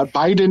we've got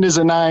Biden is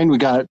a 9. We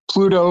got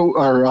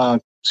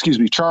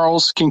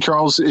Charles. King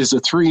Charles is a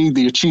 3,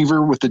 the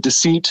achiever with the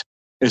deceit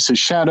as his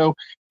shadow.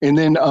 And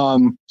then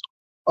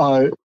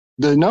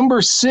the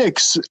number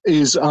 6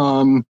 is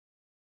a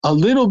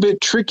little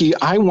bit tricky.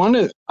 I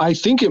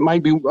think it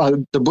might be one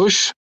of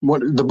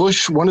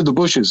the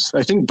Bushes.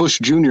 I think Bush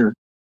Jr.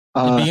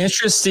 It'd be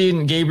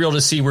interesting, Gabriel,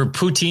 to see where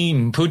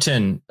Putin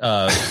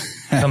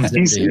comes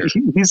into here.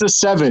 He's a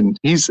 7.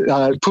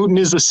 Putin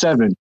is a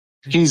 7.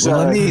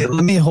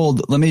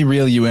 Let me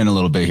reel you in a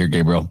little bit here,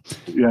 Gabriel.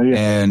 Yeah.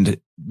 And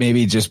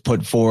maybe just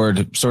put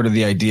forward sort of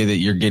the idea that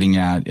you're getting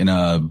at in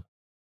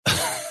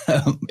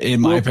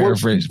my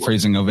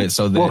paraphrasing of it.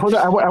 So that hold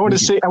on. I want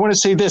to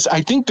say this.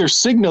 I think they're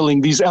signaling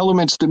these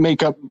elements that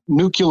make up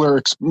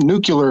nuclear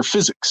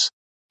physics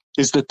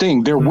is the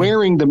thing. They're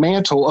wearing the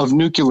mantle of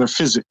nuclear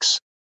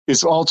physics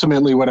is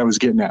ultimately what I was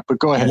getting at, but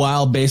go ahead.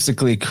 While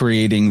basically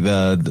creating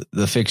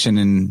the fiction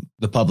in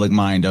the public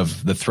mind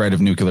of the threat of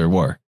nuclear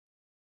war.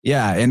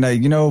 Yeah. And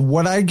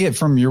what I get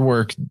from your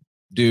work,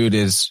 dude,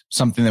 is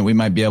something that we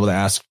might be able to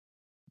ask,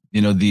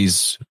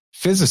 these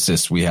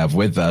physicists we have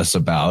with us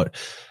about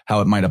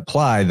how it might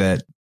apply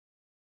that,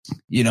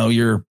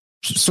 you're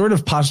sort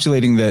of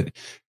postulating that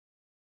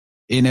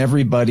in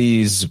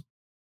everybody's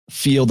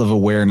field of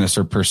awareness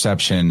or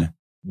perception,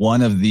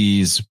 one of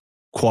these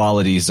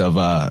qualities of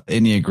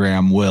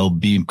Enneagram will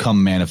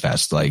become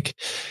manifest. Like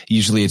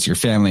usually it's your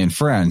family and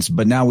friends,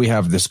 but now we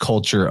have this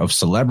culture of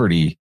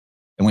celebrity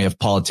and we have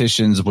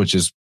politicians, which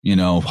is,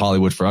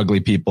 Hollywood for ugly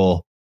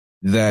people,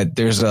 that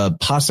there's a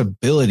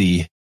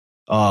possibility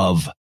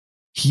of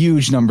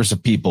huge numbers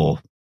of people,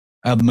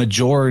 a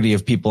majority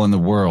of people in the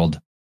world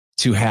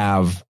to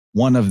have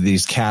one of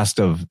these cast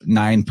of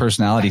 9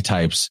 personality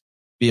types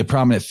be a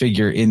prominent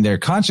figure in their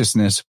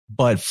consciousness,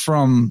 but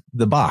from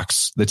the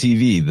box, the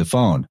TV, the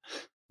phone.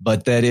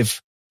 But that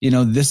if,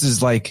 this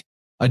is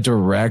a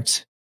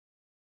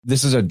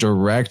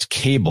direct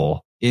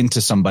cable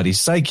into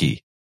somebody's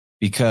psyche,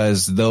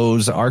 because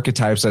those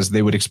archetypes, as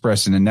they would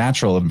express in a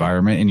natural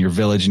environment, in your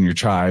village, in your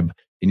tribe,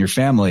 in your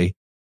family,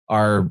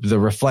 are the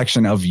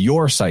reflection of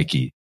your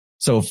psyche.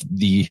 So if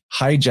the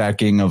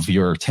hijacking of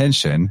your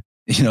attention,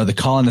 the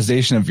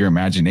colonization of your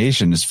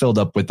imagination is filled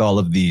up with all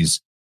of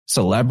these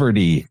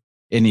celebrity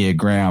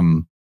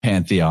Enneagram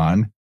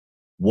pantheon,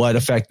 what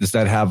effect does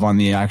that have on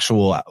the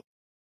actual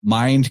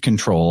mind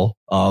control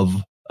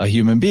of a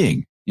human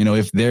being?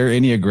 If their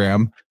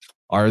Enneagram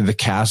are the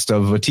cast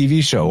of a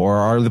TV show or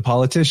are the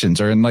politicians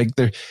or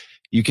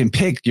you can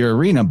pick your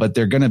arena, but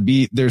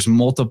there's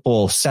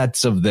multiple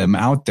sets of them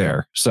out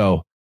there.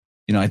 So,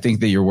 I think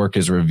that your work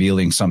is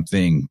revealing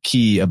something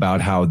key about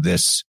how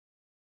this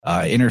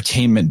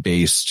entertainment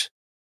based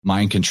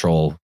mind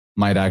control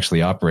might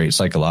actually operate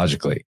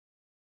psychologically.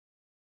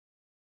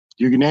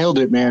 You nailed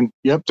it, man.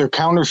 Yep. They're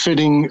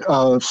counterfeiting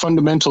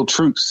fundamental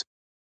truths.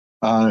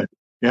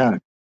 Yeah.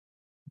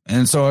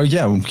 And so,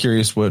 I'm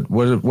curious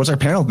what's our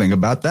panel think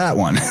about that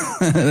one?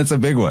 That's a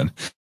big one.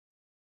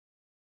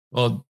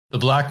 Well, the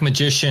black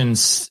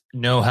magicians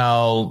know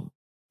how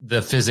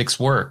the physics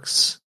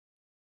works,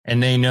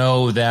 and they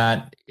know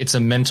that it's a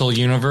mental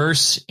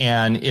universe.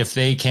 And if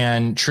they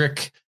can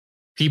trick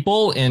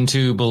people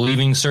into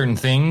believing certain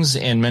things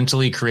and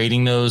mentally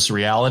creating those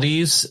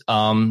realities,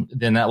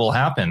 then that will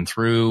happen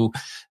through,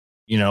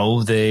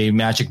 the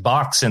magic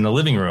box in the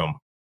living room.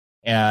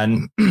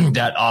 And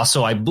that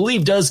also, I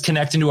believe, does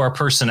connect into our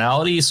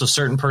personalities. So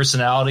certain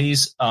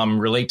personalities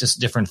relate to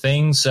different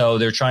things. So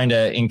they're trying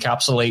to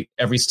encapsulate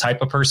every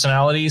type of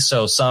personality.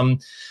 So some,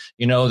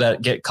 that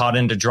get caught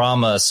into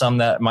drama, some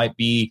that might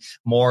be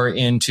more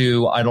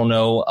into,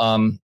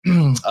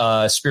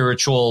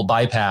 spiritual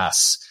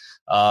bypass.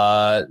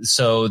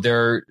 So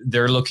they're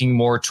looking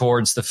more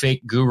towards the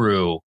fake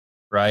guru,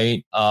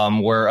 right?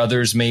 Where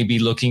others may be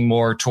looking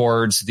more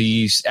towards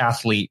the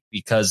athlete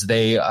because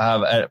they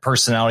have a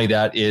personality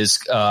that is,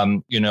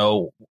 a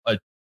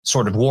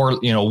sort of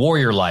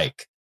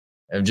warrior-like,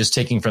 just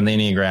taking from the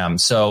Enneagram.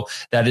 So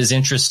that is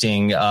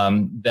interesting.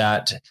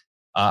 That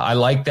I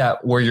like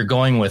that where you're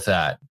going with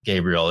that,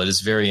 Gabriel. It is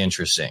very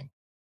interesting.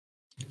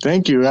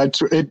 Thank you.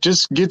 It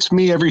just gets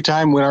me every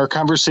time when our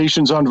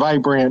conversations on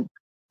Vibrant.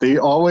 They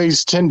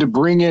always tend to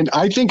bring in,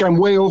 I think I'm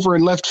way over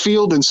in left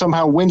field, and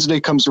somehow Wednesday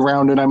comes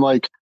around and I'm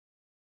like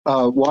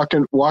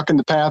walking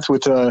the path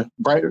with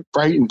bright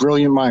and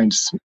brilliant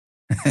minds.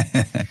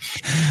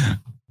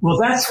 Well,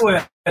 that's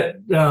what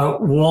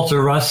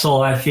Walter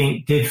Russell, I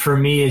think, did for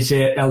me, is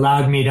it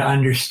allowed me to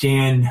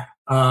understand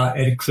at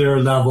a clear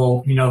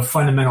level,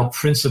 fundamental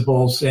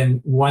principles.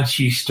 And once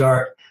you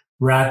start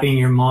wrapping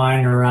your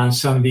mind around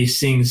some of these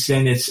things,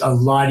 then it's a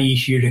lot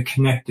easier to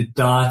connect the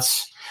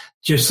dots,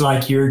 just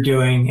like you're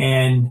doing,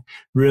 and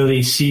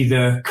really see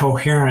the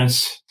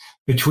coherence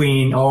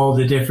between all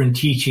the different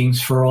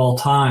teachings for all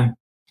time.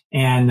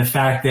 And the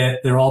fact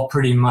that they're all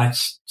pretty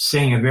much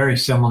saying a very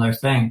similar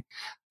thing.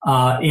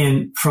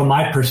 From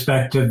my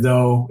perspective,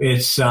 though,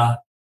 it's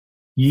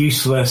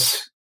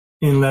useless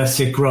unless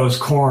it grows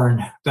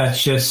corn.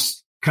 That's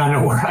just kind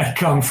of where I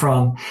come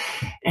from.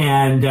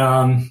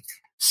 And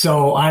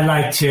so I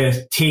like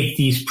to take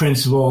these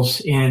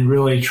principles and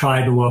really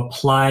try to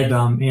apply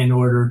them in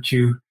order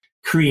to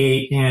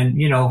create and,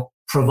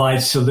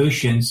 provide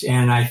solutions.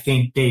 And I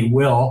think they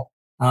will.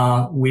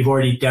 We've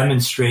already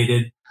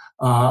demonstrated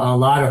a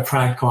lot of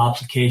practical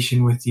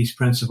application with these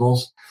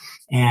principles.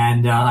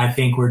 And I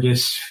think we're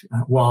just,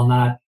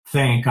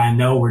 I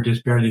know we're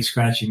just barely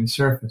scratching the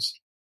surface.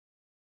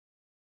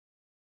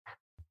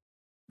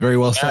 Very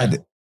well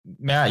said.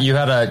 Matt, you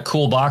had a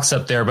cool box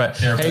up there, but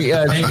hey,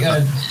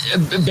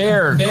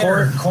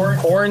 Bear,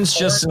 corn's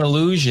just an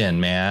illusion,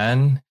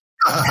 man.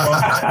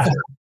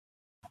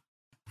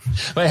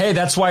 But hey,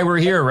 that's why we're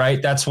here,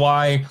 right? That's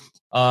why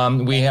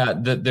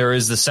there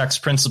is the sex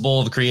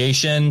principle of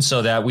creation,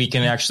 so that we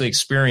can actually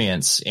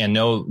experience and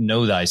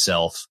know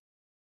thyself.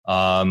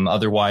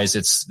 Otherwise,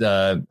 it's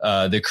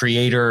the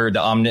creator,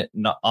 the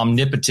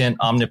omnipotent,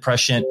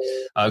 omnipresent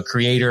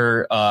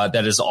creator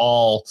that is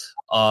all.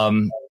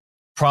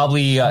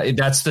 Probably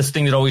that's the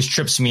thing that always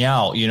trips me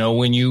out.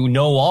 When you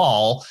know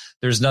all,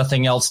 there's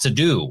nothing else to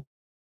do.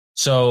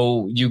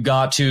 So you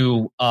got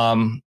to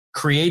have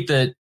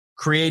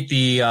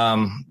the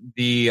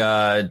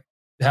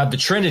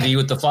Trinity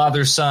with the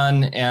Father,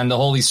 Son, and the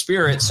Holy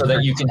Spirit, so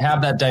that you can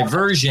have that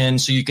diversion,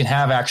 so you can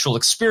have actual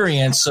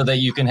experience, so that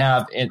you can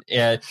have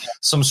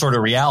some sort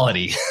of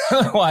reality.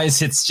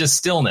 Otherwise, it's just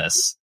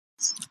stillness.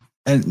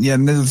 And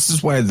this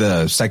is why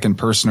the second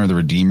person or the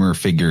Redeemer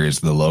figure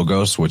is the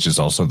Logos, which is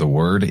also the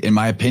Word. In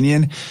my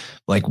opinion,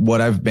 like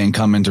what I've been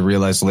coming to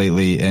realize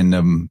lately, and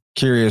I'm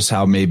curious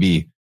how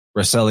maybe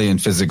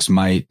Russellian physics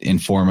might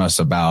inform us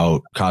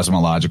about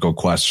cosmological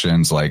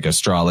questions like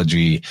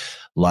astrology,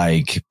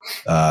 like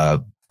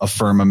a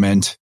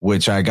firmament,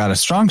 which I got a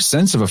strong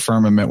sense of a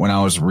firmament when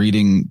I was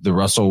reading the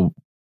Russell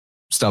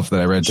stuff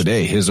that I read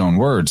today, his own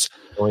words.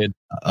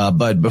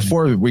 But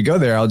before we go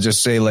there, I'll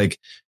just say,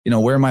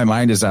 where my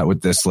mind is at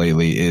with this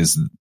lately is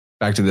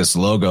back to this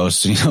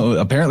Logos.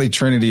 Apparently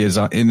Trinity is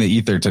in the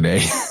ether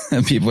today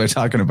and people are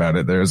talking about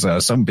it. There's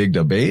some big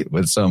debate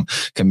with some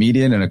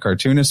comedian and a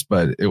cartoonist,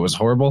 but it was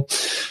horrible.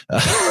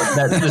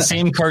 That's the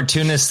same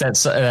cartoonist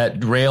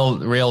that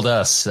railed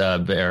us,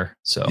 Bear.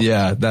 So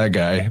yeah, that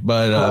guy.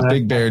 But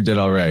Big Bear did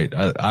all right.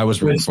 I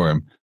was rooting for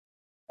him.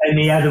 And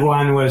the other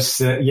one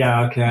was, I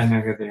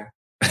know there.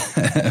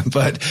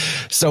 But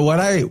so what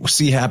I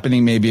see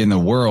happening maybe in the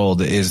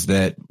world is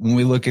that when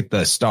we look at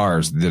the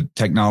stars, the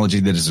technology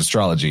that is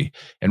astrology,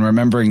 and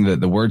remembering that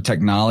the word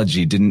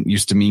technology didn't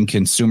used to mean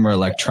consumer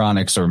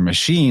electronics or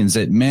machines,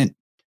 it meant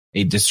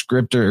a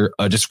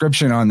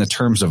description on the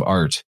terms of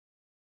art,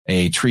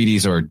 a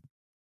treatise, or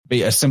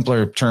a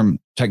simpler term.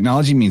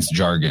 Technology means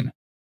jargon.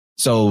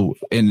 So,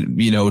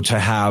 to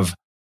have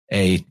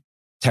a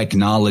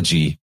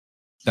technology,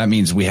 that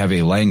means we have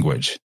a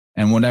language.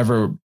 And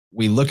whenever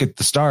we look at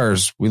the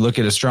stars, we look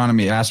at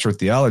astronomy,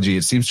 astrotheology,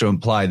 it seems to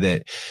imply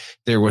that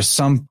there was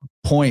some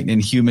point in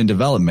human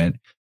development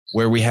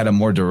where we had a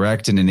more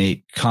direct and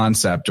innate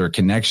concept or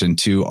connection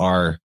to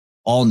our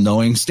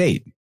all-knowing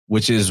state,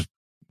 which is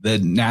the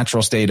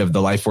natural state of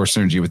the life force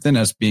energy within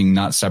us being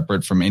not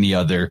separate from any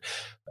other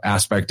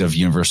aspect of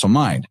universal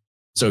mind.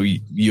 So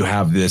you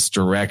have this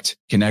direct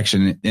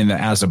connection in the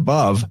as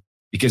above,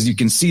 because you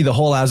can see the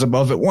whole as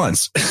above at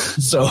once.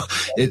 So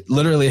it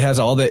literally has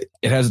it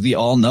has the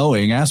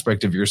all-knowing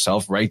aspect of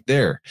yourself right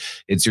there.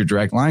 It's your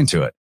direct line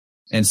to it.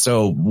 And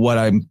so what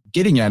I'm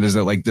getting at is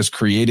that this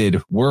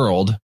created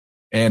world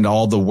and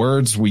all the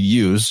words we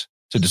use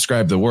to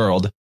describe the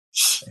world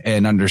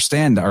and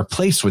understand our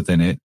place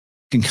within it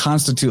can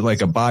constitute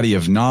like a body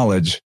of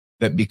knowledge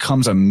that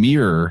becomes a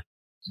mirror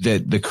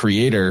that the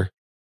creator,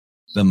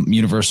 the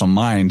universal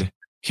mind,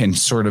 can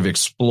sort of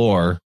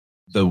explore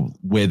the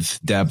width,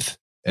 depth,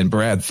 and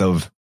breadth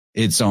of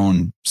its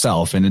own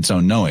self and its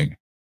own knowing.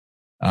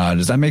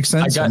 Does that make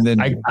sense?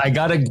 I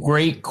got a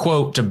great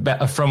quote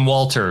from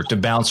Walter to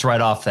bounce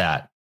right off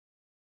that.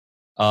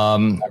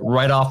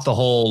 Right off the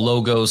whole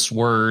Logos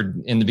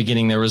word. In the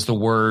beginning, there was the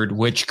word,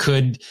 which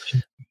could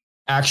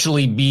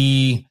actually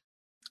be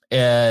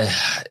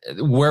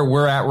where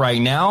we're at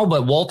right now.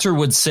 But Walter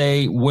would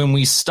say, when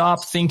we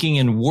stop thinking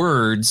in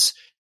words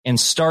and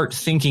start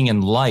thinking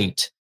in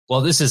light,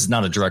 well, this is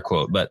not a direct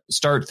quote, but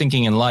start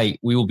thinking in light,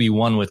 we will be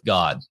one with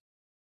God.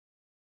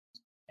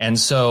 And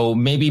so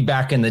maybe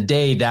back in the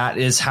day, that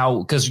is how,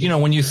 because,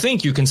 when you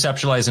think, you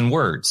conceptualize in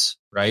words,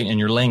 right? In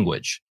your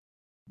language.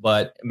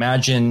 But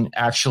imagine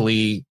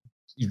actually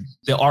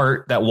the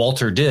art that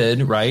Walter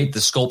did, right?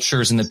 The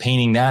sculptures and the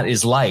painting, that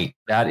is light.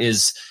 That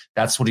is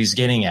That's what he's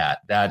getting at.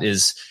 That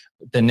is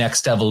the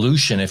next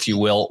evolution, if you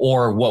will,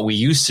 or what we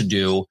used to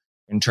do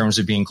in terms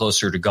of being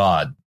closer to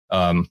God.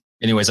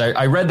 Anyways,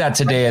 I read that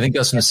today. I think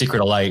that's from The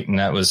Secret of Light, and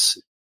that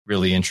was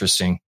really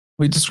interesting.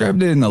 We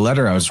described it in the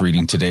letter I was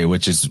reading today,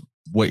 which is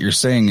what you're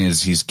saying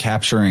is he's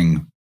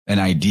capturing an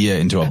idea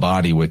into a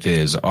body with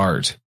his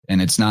art.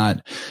 And it's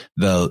not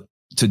the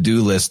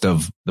to-do list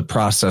of the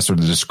process or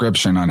the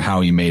description on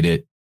how he made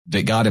it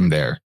that got him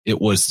there. It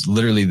was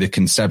literally the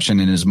conception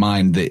in his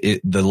mind, the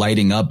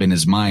lighting up in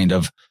his mind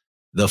of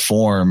the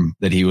form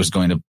that he was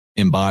going to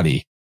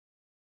embody.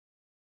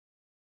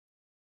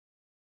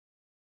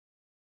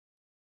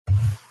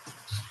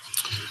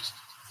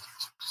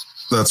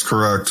 That's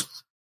correct.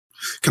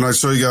 Can I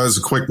show you guys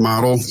a quick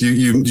model?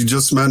 You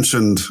just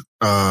mentioned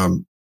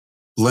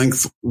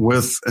length,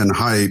 width, and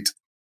height,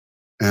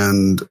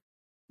 and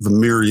the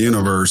mirror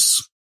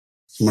universe.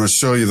 I'm going to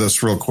show you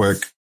this real quick.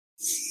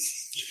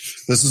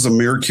 This is a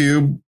mirror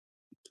cube.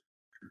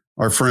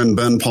 Our friend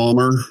Ben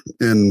Palmer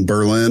in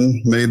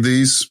Berlin made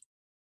these.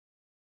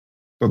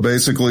 But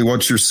basically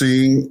what you're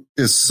seeing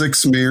is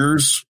 6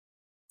 mirrors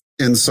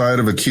inside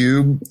of a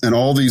cube, and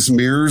all these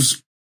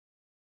mirrors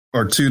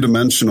are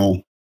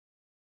 2-dimensional,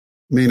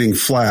 meaning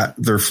flat.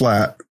 They're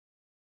flat.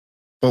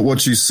 But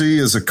what you see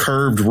is a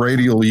curved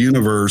radial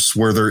universe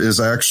where there's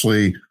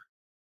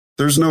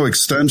no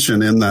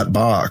extension in that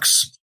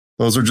box.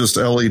 Those are just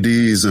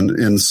LEDs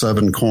in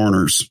 7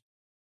 corners.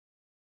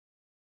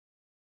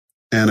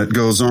 And it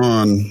goes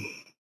on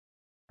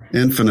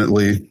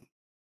infinitely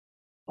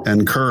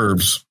and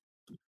curves.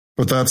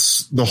 But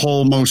that's the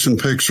whole motion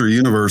picture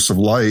universe of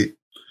light.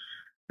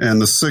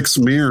 And the 6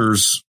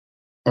 mirrors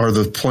are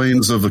the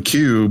planes of a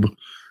cube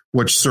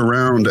which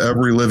surround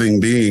every living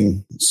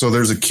being. So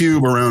there's a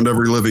cube around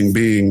every living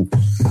being,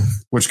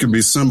 which can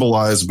be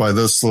symbolized by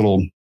this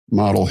little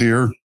model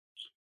here.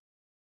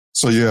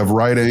 So you have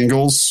right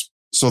angles.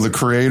 So the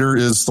creator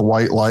is the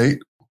white light,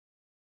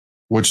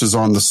 which is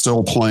on the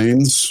still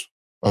planes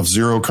of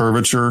 0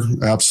 curvature,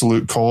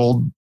 absolute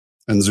cold,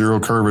 and 0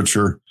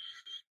 curvature.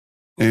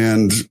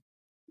 And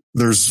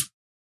there's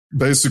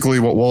basically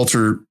what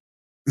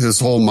his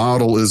whole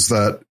model is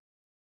that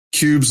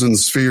cubes and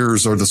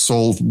spheres are the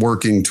sole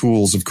working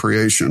tools of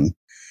creation.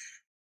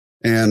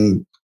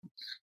 And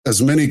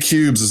as many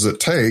cubes as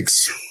it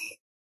takes,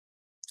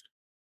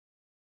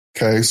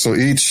 okay, so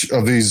each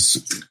of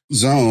these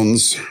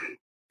zones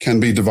can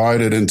be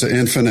divided into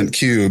infinite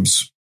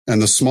cubes,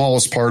 and the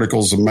smallest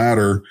particles of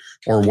matter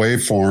or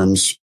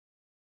waveforms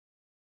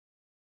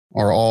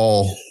are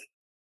all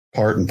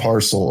part and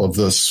parcel of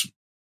this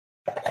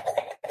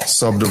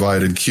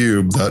subdivided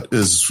cube that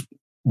is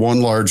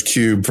one large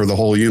cube for the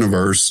whole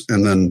universe,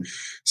 and then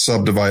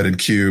subdivided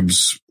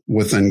cubes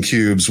within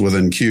cubes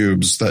within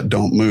cubes that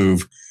don't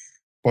move,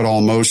 but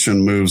all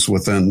motion moves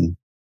within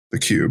the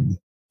cube.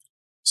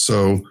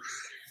 So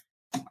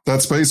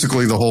that's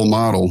basically the whole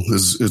model.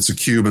 It's a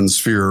cube and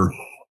sphere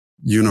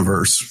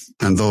universe,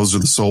 and those are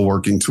the sole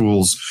working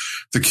tools.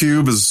 The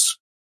cube is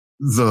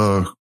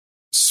the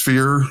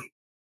sphere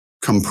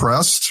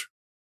compressed,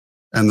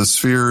 and the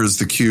sphere is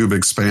the cube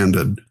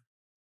expanded.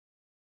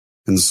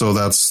 And so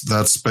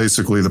that's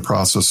basically the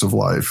process of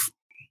life.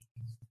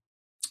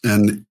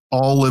 And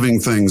all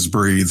living things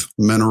breathe.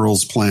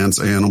 Minerals,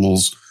 plants,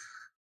 animals,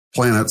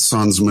 planets,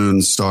 suns,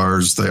 moons,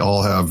 stars, they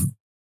all have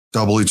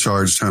doubly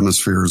charged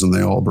hemispheres, and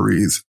they all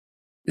breathe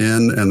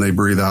in and they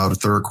breathe out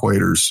at their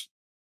equators.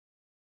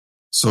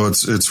 So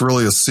it's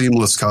really a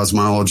seamless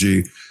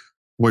cosmology,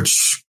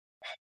 which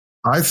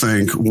I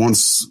think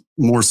once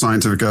more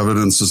scientific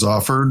evidence is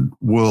offered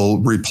will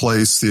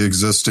replace the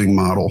existing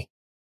model.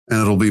 And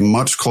it'll be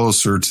much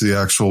closer to the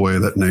actual way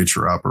that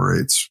nature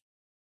operates.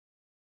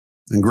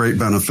 And great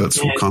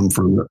benefits will come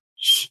from it.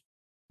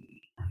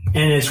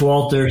 And as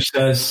Walter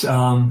says, a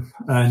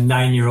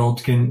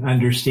 9-year-old can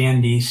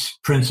understand these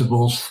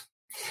principles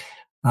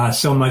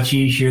so much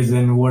easier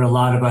than what a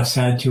lot of us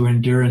had to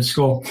endure in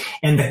school.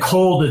 And the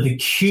cold of the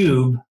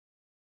cube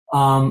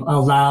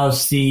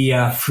allows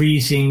the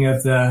freezing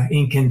of the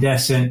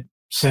incandescent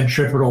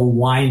centripetal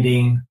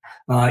winding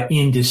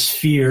into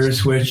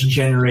spheres, which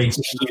generates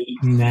heat,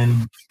 and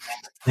then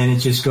it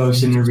just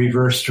goes in the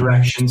reverse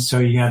direction. So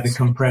you have the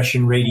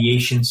compression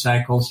radiation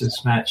cycles, as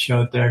Matt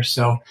showed there.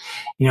 So,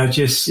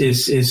 just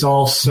is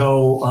all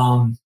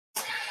so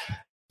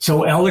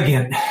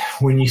elegant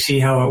when you see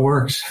how it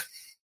works.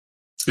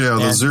 Yeah,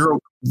 the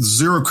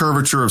zero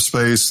curvature of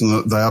space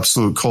and the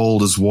absolute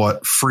cold is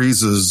what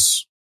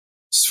freezes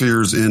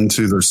spheres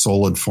into their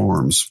solid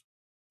forms.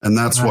 And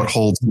that's right. What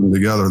holds them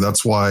together.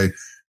 That's why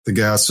the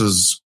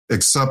gases,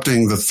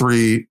 accepting the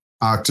 3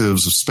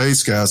 octaves of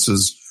space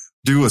gases,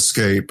 do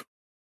escape.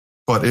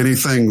 But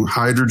anything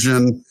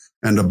hydrogen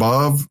and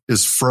above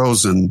is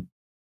frozen.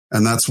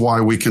 And that's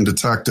why we can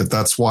detect it.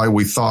 That's why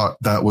we thought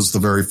that was the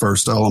very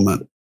first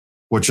element,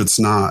 which it's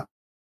not.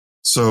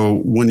 So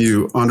when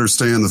you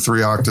understand the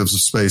 3 octaves of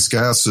space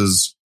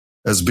gases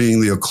as being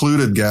the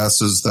occluded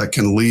gases that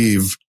can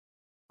leave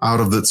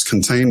out of its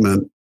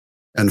containment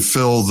and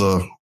fill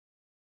the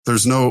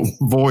There's no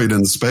void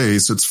in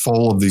space. It's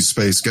full of these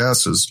space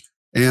gases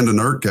and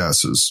inert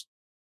gases.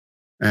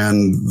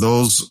 And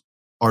those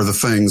are the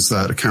things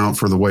that account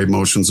for the wave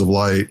motions of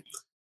light.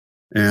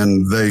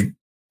 And they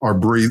are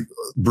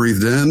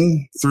breathed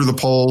in through the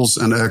poles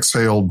and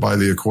exhaled by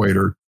the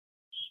equator.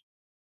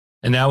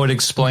 And that would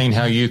explain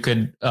how you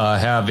could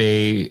have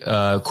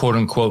a quote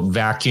unquote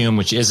vacuum,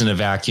 which isn't a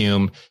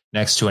vacuum,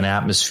 next to an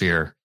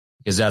atmosphere,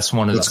 because that's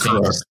one of the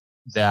things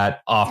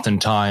that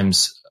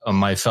oftentimes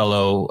my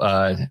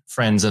fellow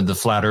friends of the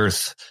flat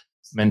earth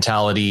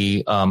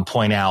mentality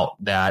point out,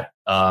 that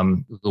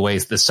the way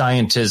the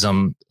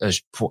scientism,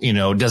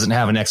 doesn't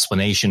have an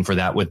explanation for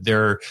that with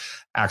their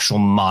actual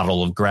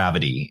model of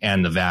gravity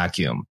and the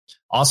vacuum.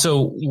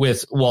 Also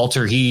with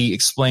Walter, he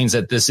explains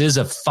that this is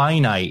a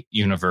finite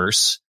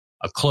universe,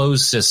 a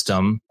closed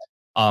system,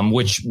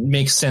 which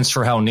makes sense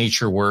for how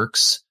nature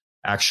works,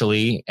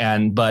 actually.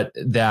 But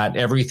that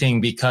everything,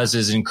 because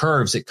it's in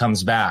curves, it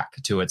comes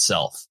back to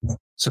itself.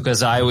 So,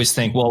 because I always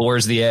think, well,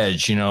 where's the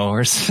edge?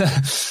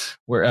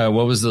 What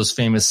was those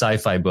famous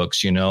sci-fi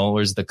books?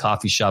 Where's the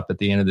coffee shop at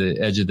the end of the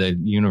edge of the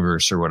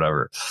universe or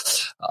whatever?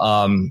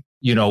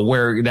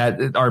 Where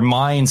that our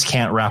minds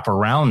can't wrap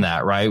around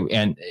that, right?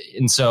 And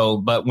so,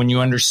 but when you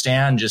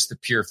understand just the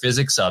pure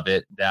physics of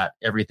it, that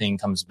everything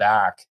comes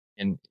back,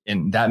 and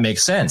that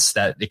makes sense.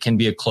 That it can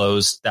be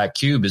that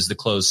cube is the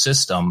closed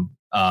system.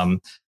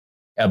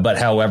 But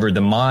however,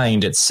 the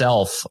mind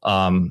itself,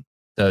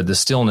 the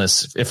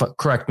stillness,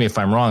 correct me if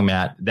I'm wrong,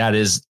 Matt, that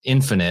is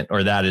infinite,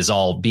 or that is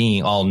all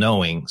being, all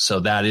knowing. So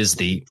that is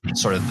the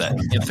sort of the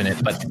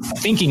infinite, but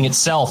thinking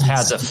itself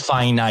has a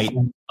finite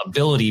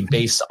ability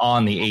based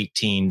on the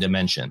 18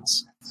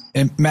 dimensions.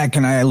 And Matt,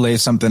 can I lay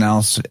something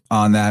else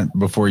on that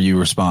before you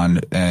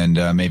respond, and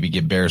maybe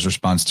get Bear's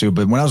response too?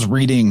 But when I was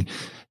reading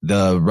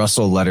the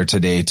Russell letter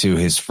today to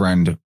his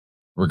friend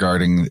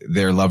regarding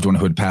their loved one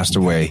who had passed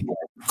away,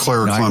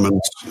 Claire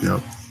Clemens.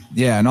 Yep.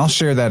 Yeah, and I'll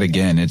share that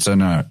again. It's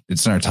in our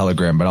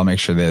Telegram, but I'll make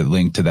sure that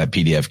link to that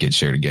PDF gets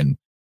shared again.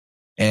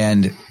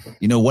 And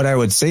what I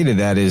would say to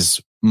that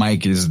is,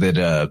 Mike, is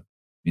that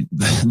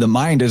the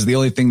mind is the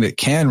only thing that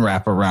can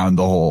wrap around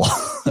the whole.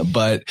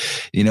 But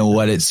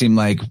what it seemed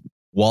like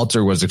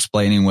Walter was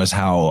explaining was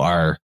how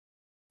our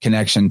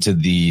connection to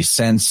the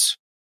sense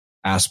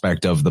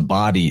aspect of the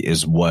body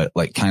is what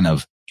kind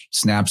of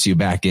snaps you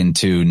back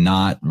into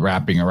not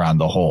wrapping around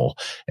the whole.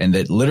 And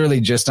that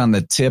literally just on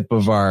the tip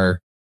of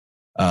our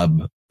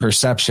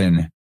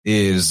perception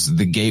is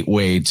the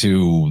gateway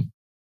to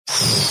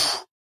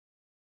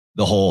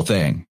the whole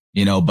thing,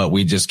 but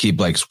we just keep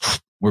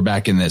we're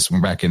back in this.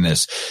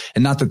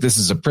 And not that this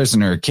is a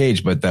prison or a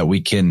cage, but that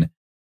we can,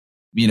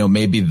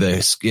 maybe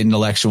the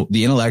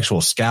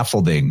intellectual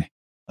scaffolding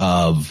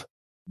of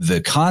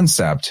the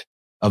concept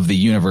of the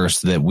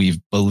universe that we've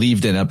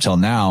believed in up till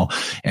now,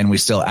 and we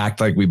still act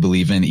like we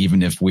believe in,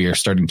 even if we are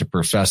starting to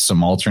profess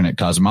some alternate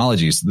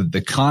cosmologies.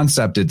 The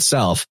concept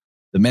itself,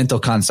 the mental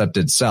concept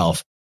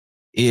itself,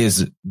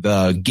 is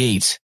the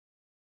gate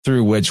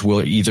through which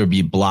we'll either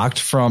be blocked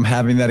from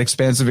having that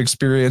expansive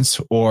experience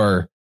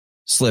or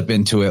slip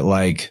into it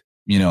like,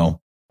 a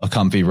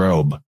comfy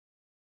robe.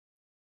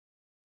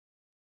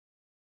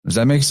 Does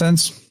that make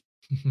sense?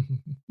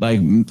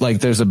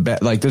 There's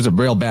a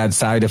real bad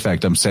side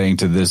effect, I'm saying,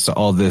 to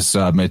all this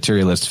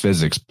materialist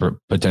physics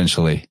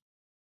potentially.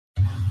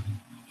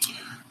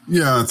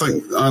 Yeah, I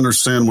think I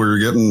understand where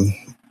you're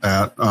getting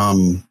at.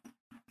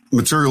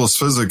 Materialist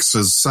physics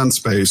is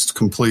sense-based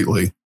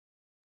completely.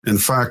 In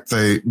fact,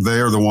 they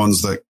are the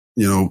ones that,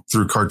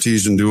 through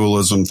Cartesian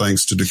dualism,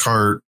 thanks to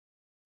Descartes,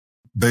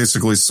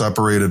 basically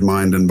separated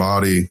mind and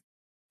body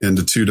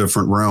into two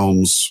different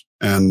realms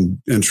and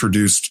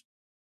introduced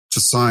to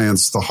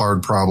science the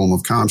hard problem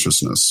of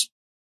consciousness.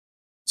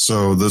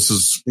 So this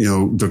is,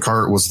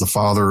 Descartes was the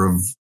father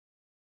of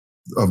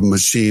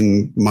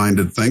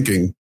machine-minded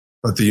thinking,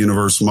 that the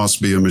universe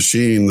must be a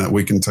machine that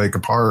we can take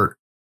apart,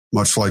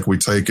 much like we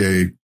take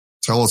a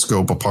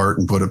telescope apart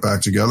and put it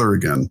back together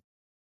again.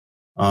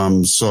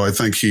 So I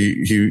think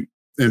he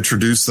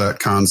introduced that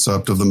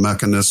concept of the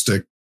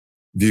mechanistic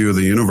view of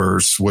the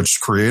universe, which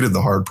created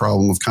the hard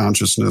problem of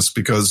consciousness,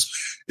 because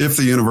if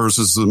the universe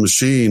is the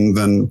machine,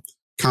 then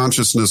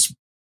consciousness,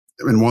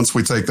 and once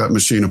we take that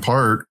machine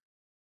apart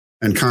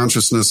and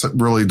consciousness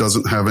really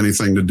doesn't have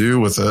anything to do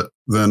with it,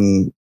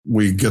 then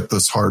we get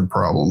this hard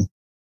problem.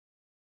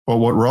 But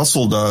what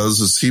Russell does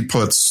is he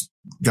puts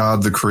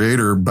God, the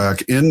creator,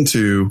 back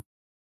into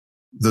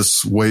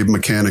this wave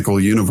mechanical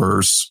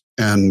universe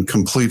and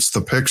completes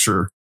the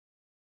picture,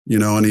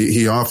 and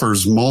he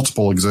offers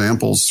multiple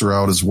examples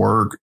throughout his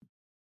work.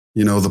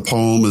 The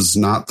poem is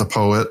not the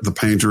poet. The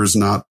painting is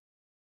not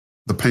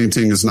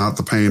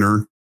the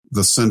painter.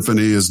 The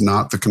symphony is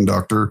not the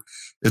conductor.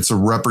 It's a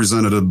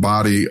representative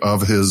body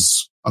of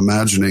his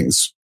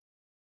imaginings,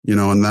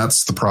 and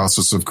that's the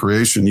process of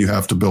creation. You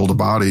have to build a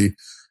body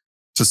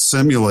to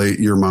simulate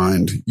your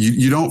mind.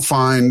 You don't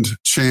find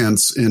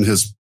Chance in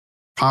his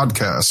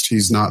podcast.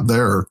 He's not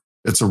there.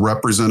 It's a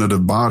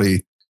representative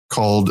body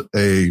called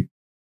a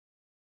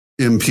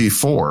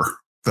MP4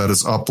 that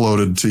is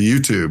uploaded to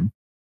YouTube.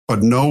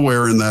 But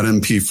nowhere in that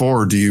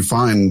MP4 do you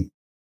find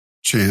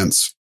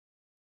Chance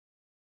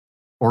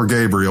or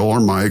Gabriel or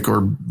Mike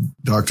or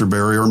Dr.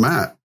 Barry or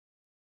Matt.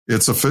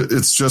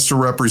 It's just a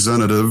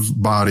representative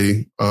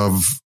body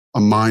of a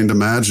mind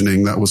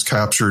imagining that was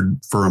captured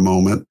for a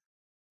moment,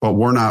 but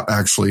we're not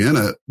actually in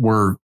it.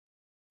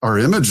 Our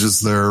image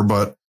is there,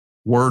 but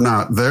we're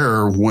not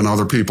there when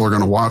other people are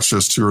going to watch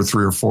this 2 or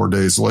 3 or 4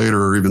 days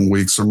later, or even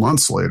weeks or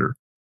months later.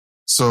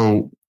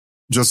 So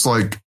just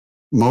like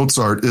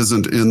Mozart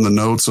isn't in the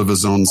notes of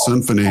his own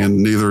symphony,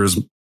 and neither is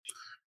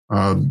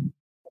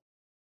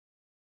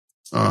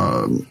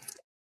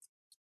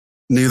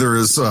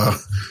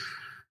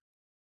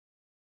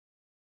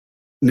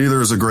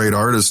neither is a great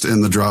artist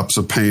in the drops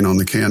of paint on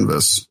the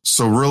canvas.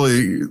 So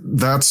really,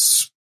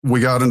 we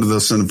got into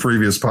this in a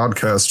previous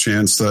podcast,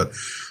 Chance,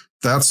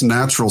 that's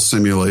natural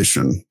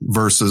simulation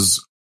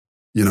versus,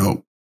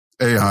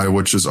 AI,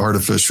 which is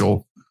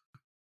artificial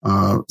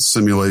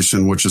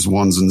simulation, which is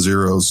ones and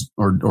zeros,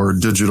 or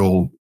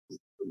digital,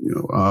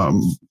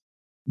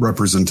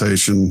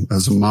 representation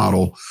as a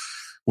model,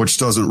 which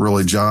doesn't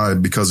really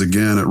jibe because,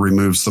 again, it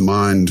removes the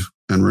mind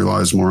and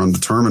relies more on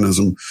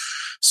determinism.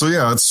 So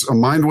yeah, it's a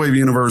mind wave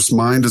universe.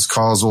 Mind is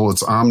causal.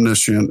 It's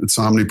omniscient. It's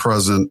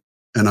omnipresent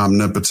and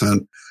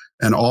omnipotent.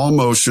 And all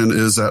motion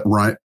is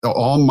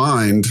all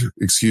mind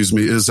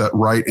is at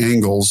right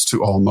angles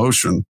to all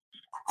motion.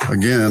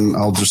 Again,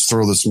 I'll just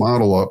throw this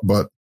model up,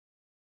 but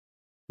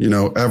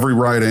every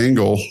right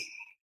angle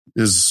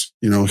is,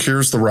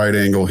 here's the right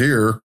angle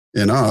here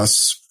in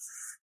us.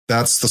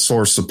 That's the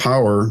source of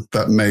power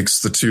that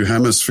makes the two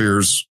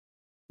hemispheres.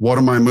 What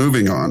am I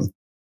moving on?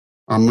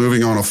 I'm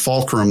moving on a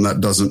fulcrum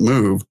that doesn't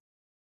move.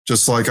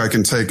 Just like I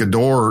can take a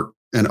door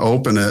and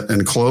open it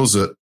and close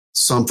it,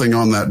 something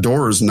on that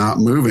door is not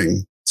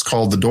moving. It's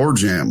called the door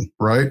jamb,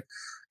 right?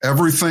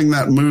 Everything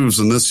that moves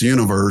in this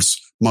universe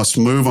must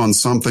move on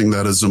something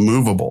that is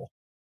immovable,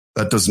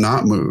 that does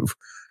not move.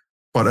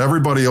 But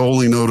everybody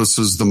only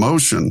notices the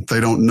motion. They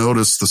don't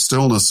notice the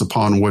stillness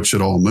upon which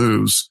it all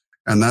moves.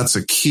 And that's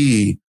a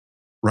key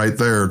right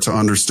there to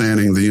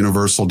understanding the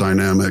universal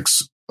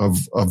dynamics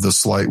of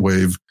this light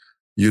wave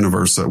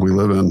universe that we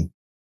live in,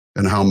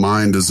 and how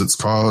mind is its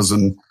cause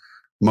and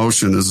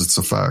motion is its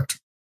effect.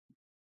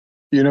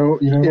 In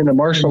the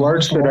martial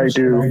arts that I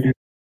do,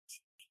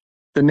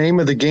 the name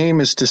of the game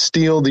is to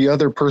steal the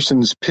other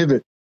person's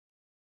pivot.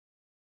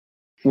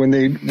 When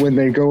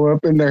they go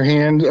up in their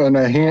hand on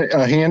a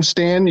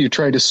handstand, you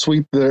try to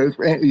sweep the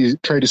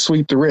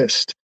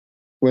wrist.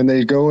 When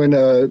they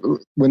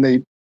when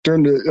they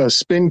turn to a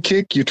spin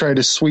kick, you try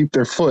to sweep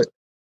their foot.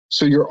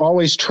 So you're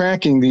always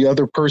tracking the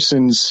other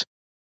person's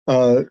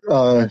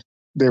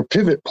their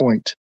pivot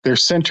point, their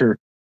center.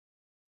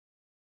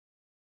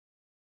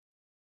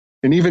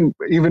 And even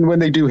when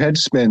they do head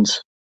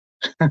spins,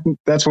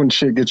 that's when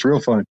shit gets real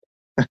fun.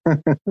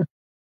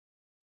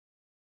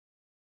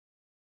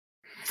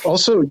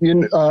 Also,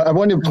 I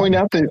wanted to point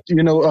out that,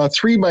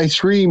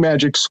 3x3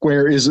 magic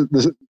square is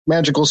the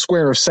magical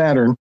square of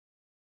Saturn,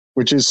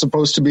 which is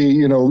supposed to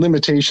be,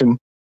 limitation.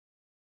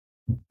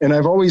 And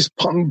I've always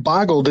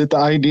boggled at the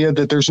idea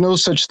that there's no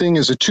such thing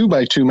as a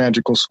 2x2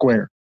 magical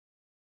square.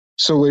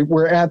 So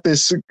we're at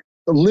this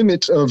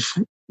limit of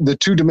the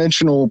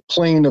two-dimensional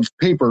plane of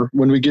paper.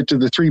 When we get to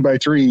the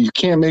 3x3, you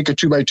can't make a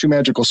 2x2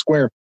 magical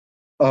square.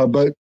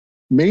 But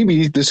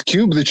maybe this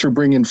cube that you're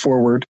bringing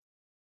forward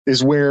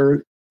is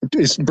where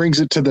it brings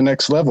it to the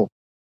next level.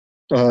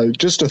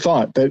 Just a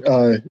thought that,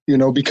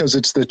 because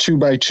it's the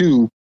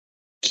 2x2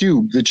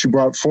 cube that you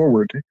brought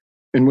forward.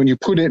 And when you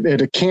put it at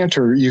a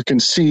canter, you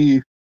can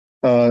see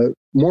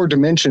more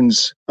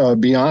dimensions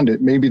beyond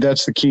it. Maybe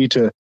that's the key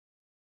to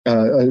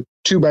a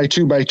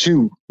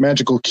 2x2x2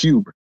 magical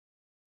cube.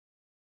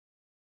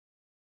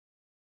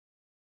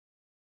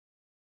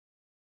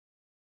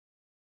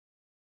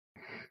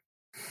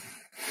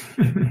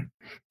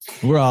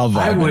 We're all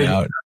vibing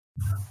out.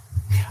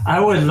 I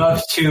would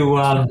love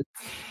to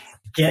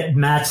get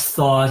Matt's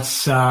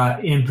thoughts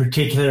in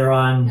particular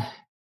on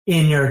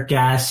inert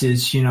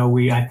gases.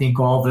 I think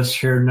all of us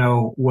here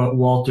know what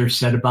Walter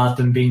said about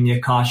them being the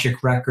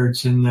Akashic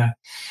records and that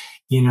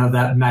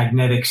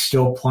magnetic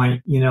still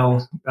point,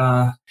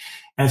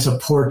 as a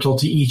portal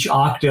to each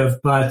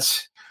octave.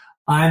 But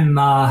I'm,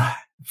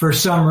 for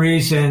some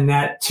reason,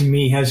 that to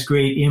me has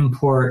great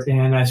import.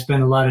 And I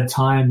spend a lot of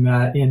time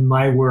in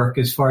my work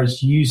as far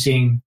as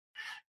using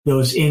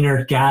those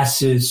inert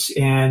gases.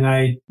 And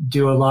I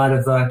do a lot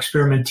of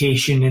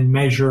experimentation and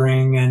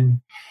measuring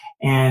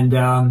and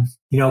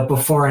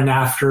before and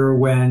after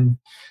when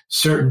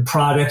certain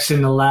products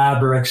in the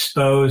lab are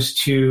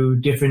exposed to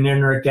different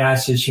inert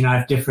gases. I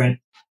have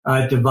different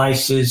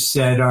devices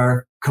that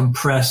are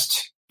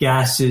compressed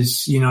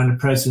gases, in the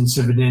presence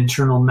of an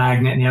internal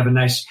magnet, and you have a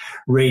nice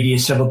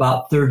radius of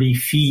about 30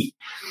 feet.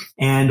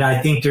 And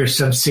I think there's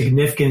some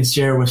significance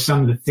there with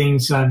some of the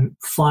things I'm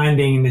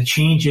finding and the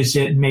changes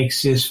it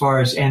makes as far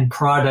as end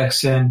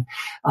products. And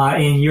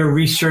in your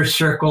research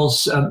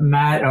circles,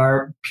 Matt,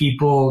 are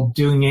people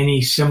doing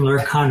any similar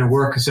kind of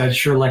work? Because I'd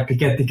sure like to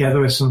get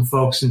together with some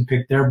folks and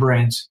pick their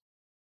brains.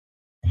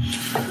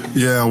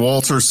 Yeah,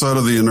 Walter said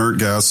of the inert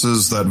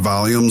gases that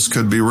volumes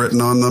could be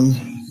written on them.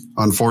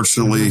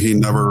 Unfortunately, he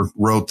never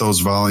wrote those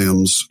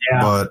volumes,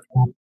 but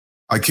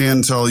I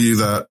can tell you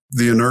that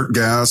the inert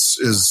gas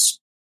is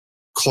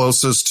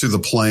closest to the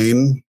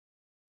plane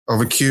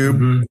of a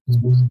cube.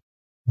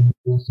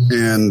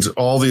 And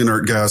all the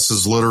inert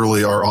gases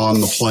literally are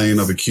on the plane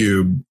of a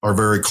cube, are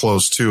very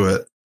close to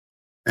it.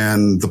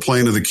 And the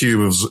plane of the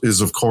cube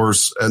is of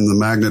course, in the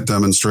magnet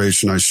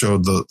demonstration, I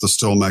showed the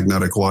still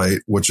magnetic light,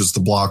 which is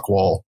the block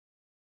wall.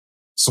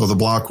 So the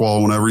block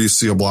wall, whenever you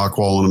see a block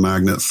wall in a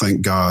magnet,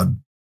 thank God,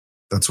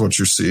 that's what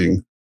you're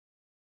seeing.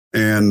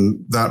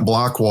 And that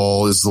block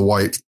wall is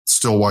the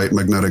still white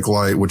magnetic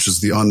light, which is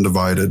the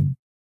undivided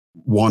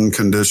one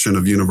condition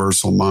of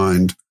universal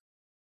mind.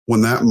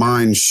 When that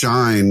mind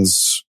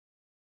shines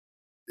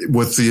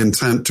with the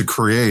intent to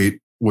create,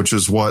 which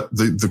is what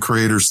the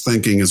creator's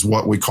thinking is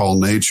what we call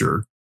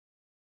nature.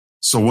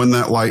 So when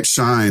that light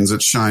shines,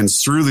 it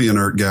shines through the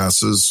inert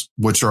gases,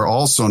 which are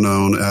also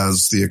known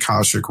as the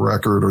Akashic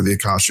record or the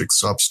Akashic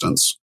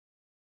substance.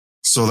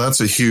 So that's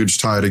a huge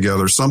tie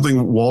together.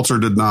 Something Walter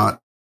did not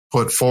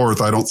put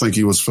forth. I don't think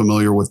he was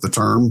familiar with the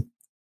term.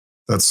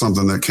 That's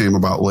something that came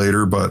about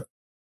later, but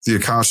the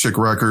Akashic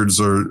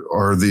records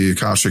are the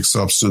Akashic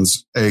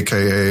substance,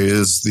 AKA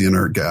is the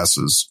inert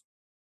gases.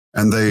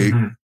 And they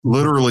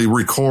literally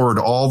record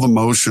all the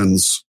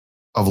motions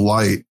of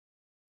light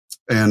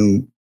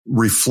and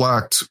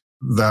reflect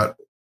that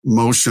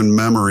motion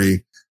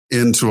memory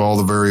into all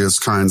the various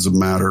kinds of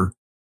matter.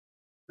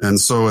 And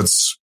so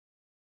it's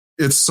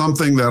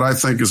something that I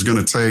think is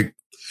going to take,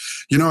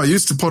 I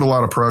used to put a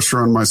lot of pressure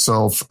on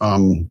myself.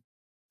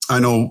 I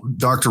know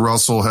Dr.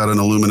 Russell had an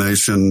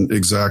illumination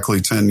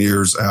exactly 10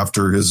 years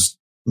after his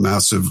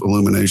massive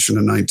illumination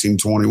in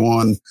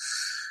 1921.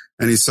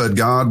 And he said,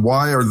 God,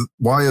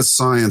 why is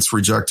science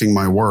rejecting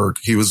my work?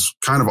 He was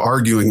kind of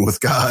arguing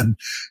with God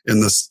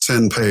in this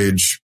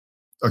 10-page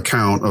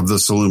account of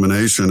this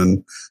illumination.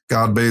 And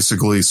God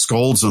basically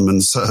scolds him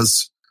and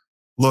says,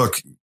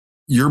 look,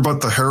 you're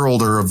but the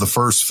heralder of the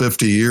first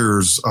 50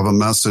 years of a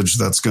message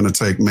that's going to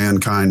take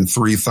mankind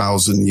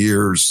 3,000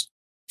 years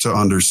to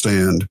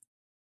understand.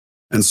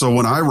 And so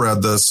when I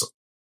read this,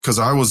 because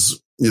I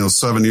was,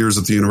 7 years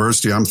at the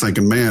university, I'm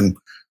thinking, man,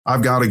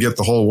 I've got to get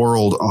the whole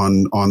world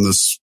on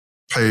this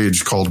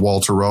page called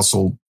Walter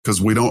Russell,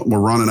 because we're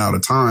running out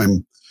of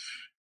time.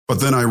 But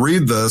then I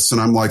read this and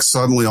I'm like,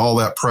 suddenly all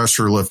that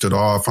pressure lifted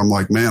off. I'm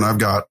like, man, I've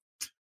got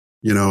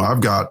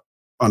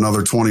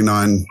another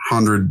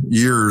 2,900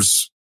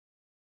 years.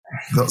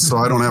 So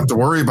I don't have to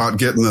worry about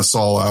getting this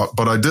all out,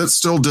 but I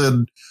still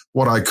did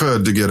what I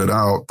could to get it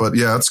out. But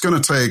yeah, it's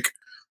going to take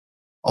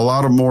a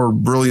lot of more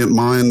brilliant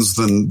minds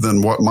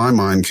than what my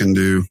mind can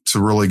do to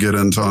really get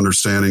into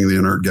understanding the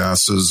inert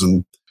gases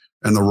and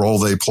the role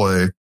they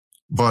play.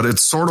 But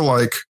it's sort of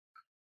like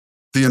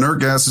the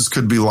inert gases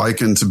could be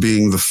likened to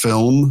being the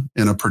film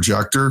in a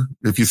projector.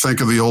 If you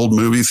think of the old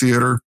movie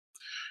theater,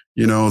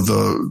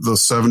 the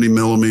 70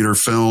 millimeter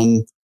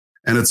film.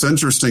 And it's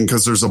interesting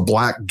because there's a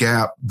black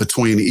gap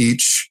between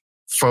each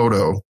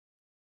photo.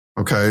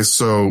 Okay.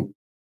 So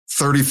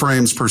 30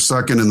 frames per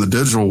second in the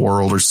digital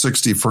world or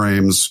 60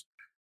 frames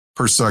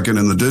per second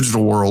in the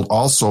digital world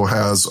also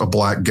has a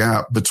black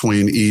gap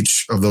between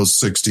each of those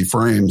 60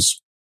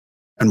 frames.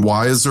 And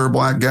why is there a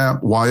black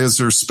gap? Why is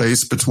there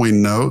space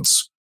between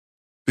notes?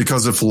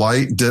 Because if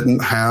light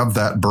didn't have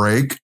that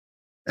break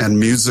and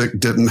music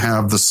didn't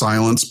have the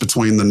silence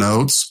between the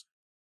notes,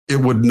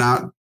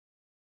 there'd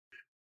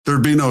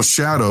be no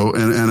shadow.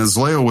 And as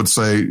Leo would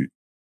say,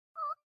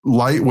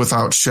 light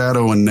without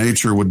shadow in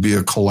nature would be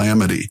a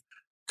calamity.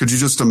 Could you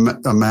just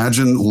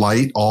imagine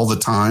light all the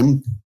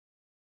time?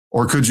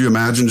 Or could you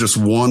imagine just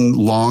one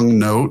long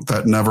note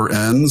that never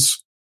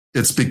ends?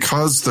 It's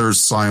because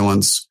there's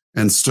silence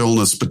and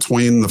stillness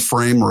between the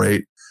frame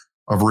rate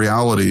of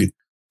reality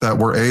that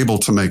we're able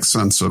to make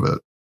sense of it.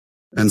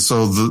 And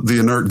so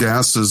the inert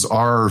gases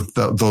are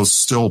those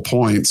still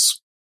points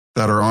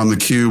that are on the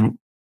cube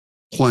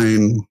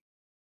plane,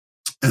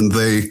 and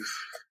they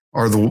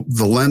are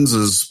the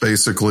lenses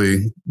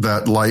basically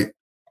that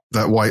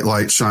white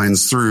light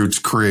shines through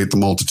to create the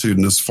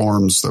multitudinous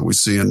forms that we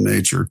see in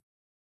nature.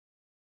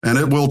 And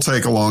it will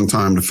take a long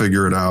time to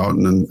figure it out.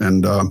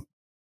 And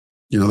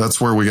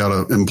that's where we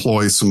got to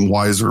employ some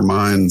wiser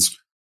minds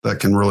that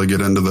can really get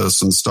into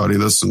this and study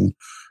this and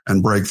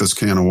break this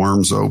can of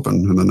worms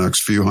open in the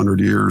next few hundred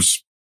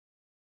years.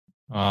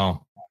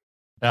 Oh,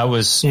 that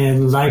was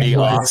pretty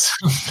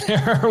awesome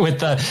there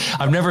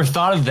I've never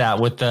thought of that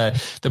with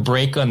the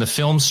break on the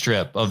film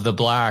strip of the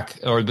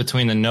black or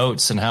between the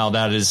notes and how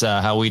that is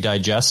how we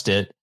digest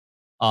it.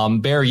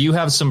 Bear, you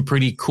have some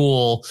pretty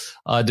cool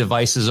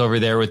devices over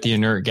there with the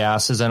inert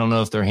gases. I don't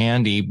know if they're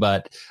handy,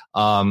 but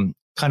kind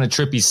of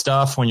trippy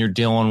stuff when you're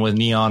dealing with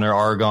neon or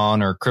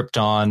argon or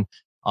krypton,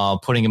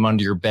 putting them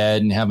under your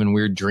bed and having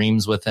weird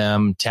dreams with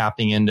them,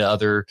 tapping into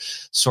other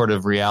sort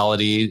of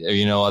reality,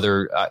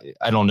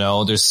 I don't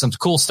know. There's some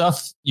cool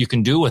stuff you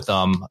can do with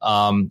them.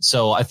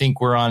 So I think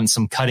we're on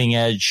some cutting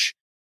edge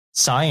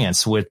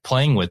science with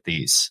playing with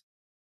these.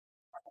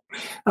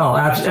 Oh,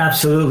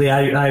 absolutely.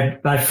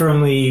 I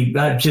firmly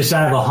just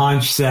have a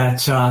hunch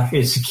that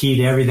it's the key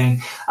to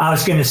everything. I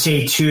was going to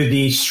say too,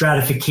 the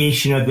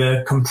stratification of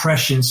the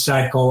compression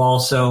cycle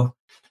also,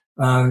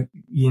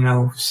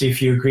 see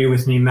if you agree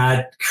with me,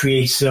 Matt,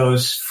 creates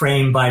those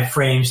frame by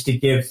frames to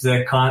give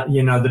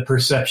the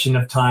perception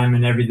of time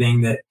and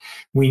everything that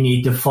we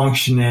need to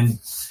function in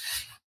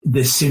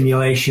this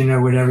simulation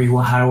or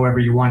however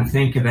you want to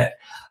think of it.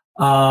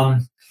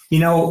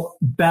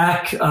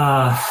 Back,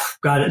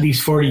 at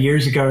least 40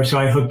 years ago or so,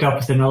 I hooked up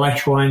with an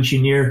electrical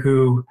engineer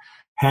who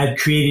had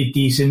created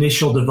these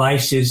initial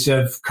devices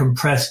of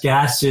compressed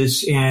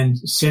gases. And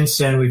since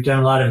then, we've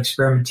done a lot of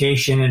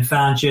experimentation and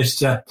found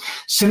just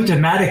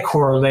symptomatic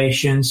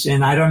correlations.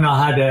 And I don't know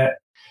how to,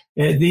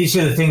 these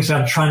are the things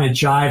I'm trying to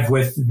jive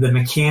with the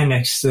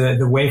mechanics, the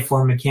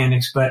waveform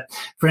mechanics. But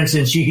for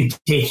instance, you can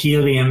take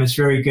helium. It's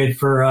very good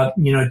for,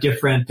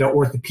 different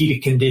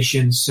orthopedic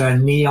conditions,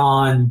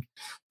 neon,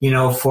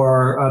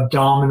 for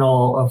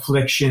abdominal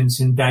afflictions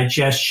and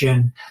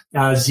digestion,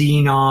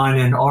 xenon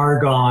and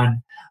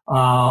argon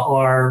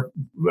are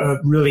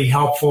really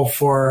helpful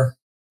for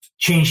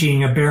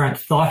changing aberrant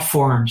thought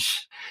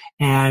forms.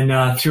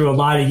 And through a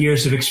lot of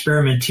years of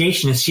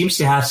experimentation, it seems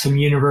to have some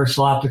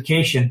universal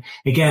application.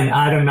 Again,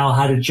 I don't know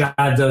how to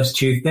jive those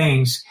two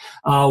things.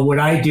 What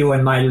I do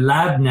in my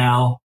lab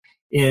now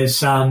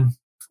is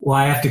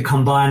I have to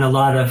combine a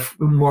lot of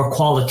more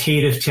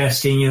qualitative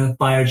testing,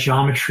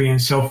 biogeometry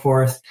and so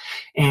forth,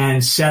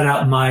 and set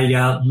up my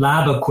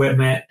lab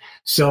equipment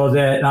so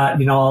that,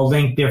 I'll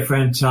link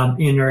different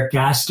inert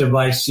gas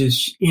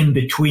devices in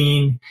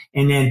between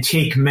and then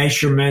take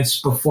measurements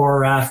before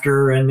or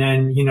after and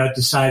then,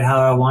 decide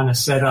how I want to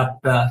set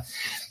up,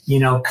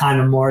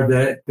 kind of more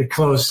the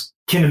closed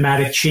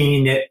kinematic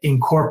chain that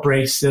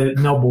incorporates the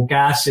noble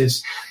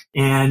gases.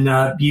 And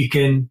you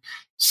can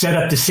set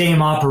up the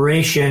same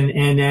operation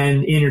and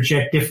then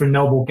interject different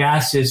noble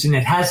gases, and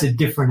it has a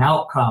different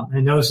outcome.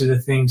 And those are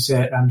the things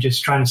that I'm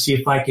just trying to see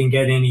if I can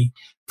get any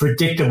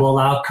predictable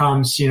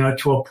outcomes,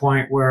 to a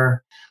point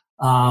where,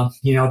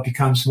 it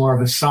becomes more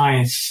of a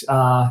science.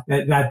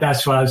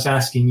 That's what I was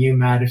asking you,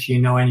 Matt, if you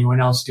know anyone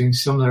else doing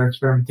similar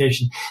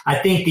experimentation. I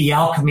think the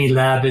Alchemy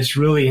Lab is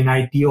really an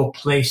ideal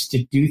place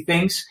to do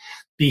things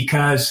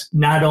because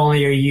not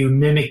only are you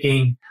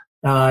mimicking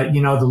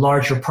the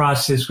larger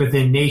process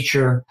within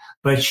nature,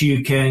 but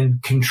you can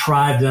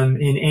contrive them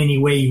in any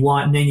way you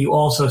want. And then you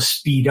also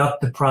speed up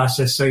the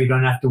process so you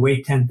don't have to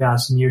wait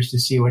 10,000 years to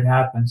see what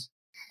happens.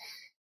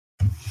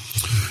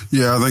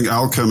 Yeah, I think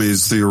alchemy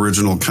is the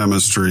original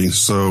chemistry.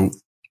 So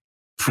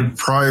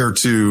prior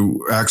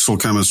to actual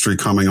chemistry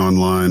coming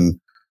online,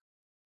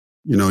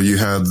 you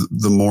had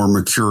the more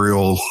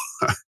mercurial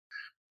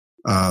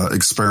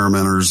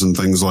experimenters and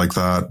things like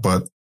that.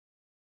 But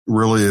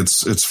really,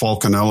 it's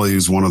Falconelli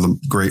who's one of the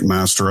great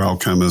master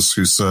alchemists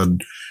who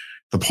said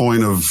the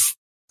point of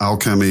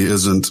alchemy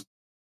isn't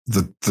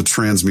the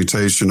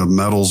transmutation of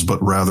metals,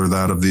 but rather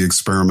that of the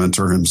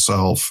experimenter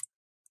himself,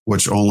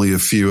 which only a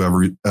few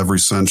every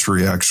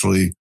century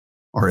actually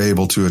are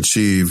able to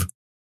achieve,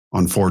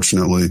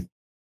 unfortunately.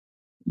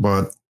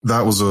 But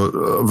that was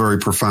a very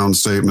profound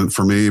statement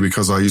for me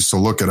because I used to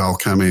look at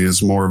alchemy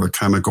as more of a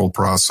chemical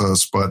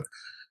process, but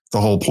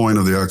the whole point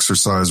of the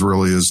exercise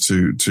really is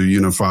to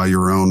unify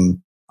your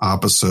own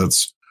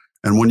opposites.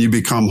 And when you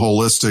become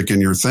holistic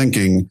in your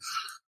thinking,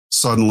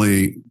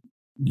 suddenly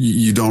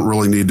you don't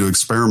really need to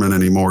experiment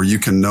anymore. You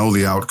can know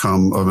the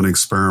outcome of an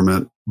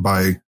experiment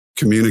by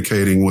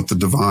communicating with the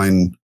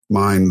divine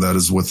mind that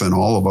is within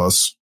all of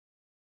us.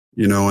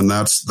 And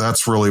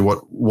that's really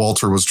what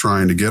Walter was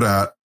trying to get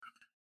at,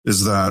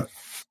 is that,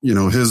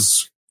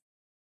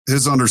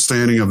 his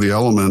understanding of the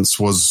elements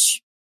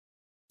was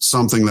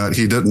something that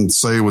he didn't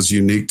say was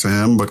unique to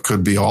him, but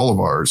could be all of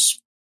ours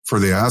for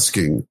the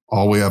asking.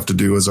 All we have to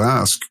do is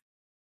ask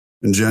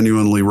and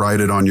genuinely write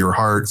it on your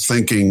heart,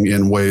 thinking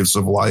in waves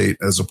of light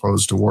as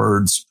opposed to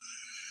words.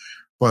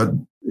 But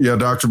yeah,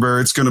 Dr.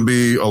 Barry, it's going to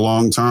be a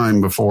long time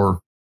before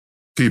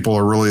people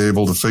are really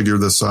able to figure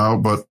this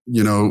out. But,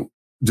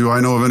 do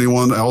I know of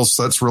anyone else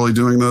that's really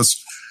doing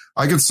this?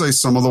 I could say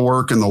some of the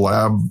work in the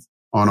lab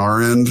on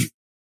our end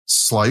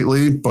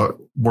slightly, but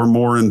we're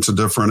more into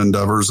different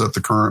endeavors at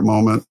the current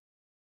moment,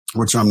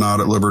 which I'm not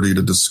at liberty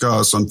to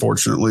discuss,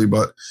 unfortunately,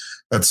 but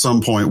at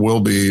some point will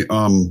be.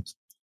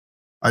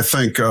 I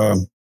think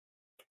the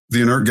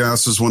inert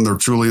gases, when they're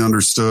truly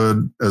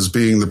understood as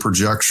being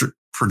the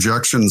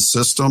projection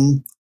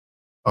system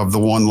of the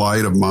one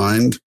light of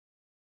mind,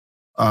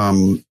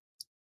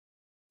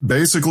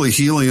 basically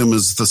helium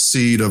is the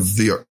seed of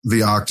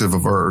the octave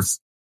of Earth.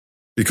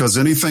 Because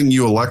anything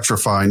you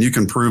electrify, and you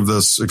can prove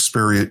this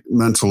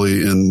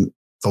experimentally in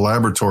the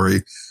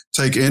laboratory,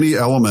 take any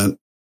element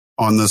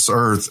on this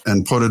earth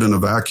and put it in a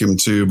vacuum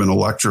tube and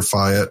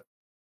electrify it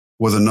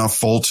with enough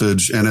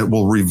voltage, and it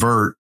will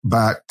revert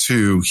back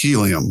to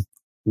helium,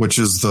 which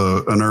is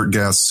the inert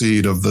gas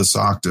seed of this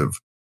octave,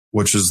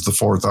 which is the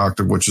fourth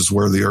octave, which is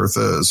where the earth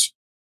is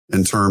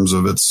in terms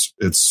of its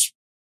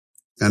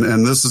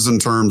and this is in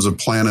terms of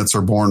planets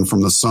are born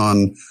from the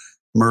sun.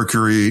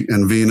 Mercury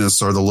and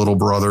Venus are the little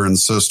brother and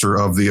sister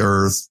of the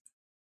Earth.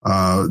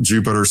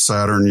 Jupiter,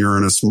 Saturn,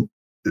 Uranus,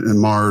 and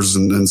Mars,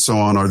 and so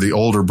on are the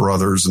older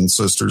brothers and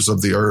sisters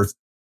of the Earth.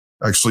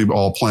 Actually,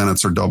 all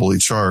planets are doubly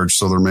charged,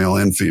 so they're male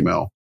and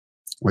female.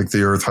 Like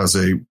the Earth has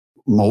a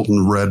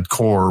molten red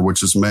core,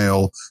 which is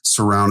male,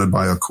 surrounded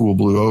by a cool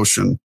blue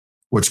ocean,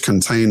 which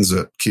contains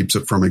it, keeps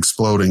it from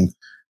exploding,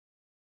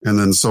 and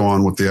then so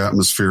on with the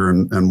atmosphere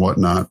and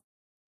whatnot.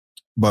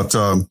 But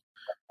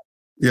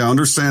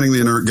understanding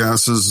the inert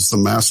gases is the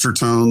master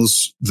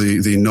tones,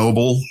 the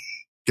noble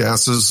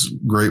gases,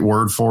 great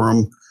word for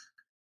them.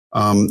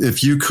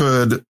 If you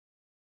could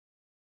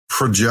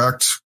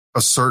project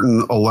a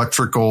certain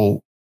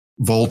electrical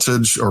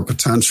voltage or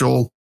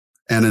potential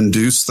and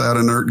induce that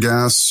inert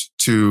gas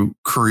to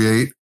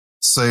create,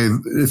 say,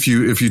 if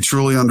you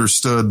truly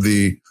understood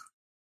the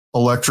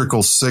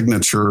electrical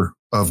signature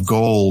of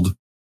gold,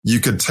 you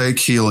could take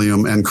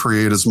helium and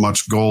create as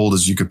much gold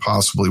as you could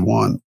possibly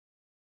want.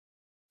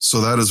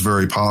 So that is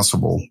very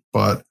possible.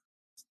 But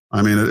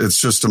I mean, it's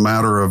just a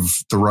matter of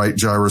the right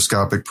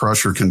gyroscopic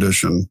pressure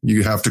condition.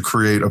 You have to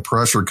create a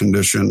pressure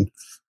condition.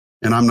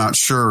 And I'm not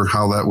sure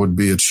how that would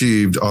be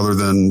achieved other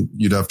than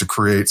you'd have to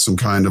create some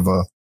kind of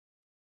a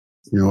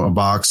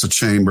box, a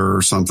chamber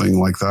or something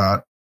like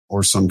that,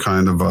 or some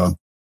kind of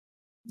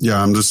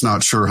I'm just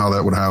not sure how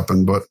that would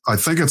happen. But I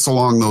think it's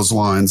along those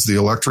lines. The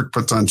electric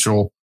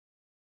potential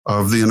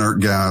of the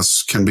inert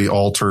gas can be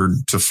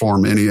altered to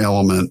form any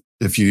element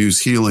if you use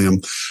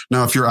helium.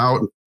 Now, if you're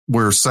out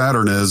where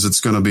Saturn is,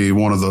 it's going to be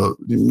one of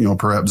the,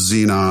 perhaps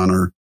xenon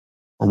or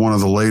one of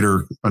the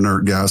later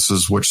inert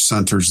gases, which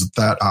centers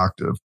that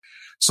octave.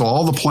 So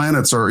all the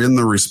planets are in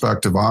their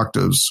respective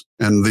octaves.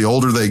 And the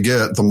older they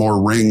get, the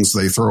more rings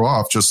they throw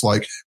off, just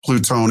like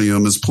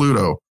plutonium is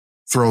Pluto,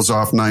 throws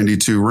off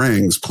 92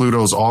 rings.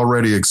 Pluto's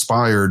already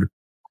expired,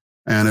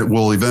 and it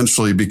will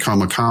eventually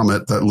become a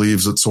comet that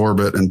leaves its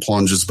orbit and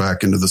plunges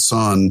back into the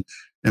sun,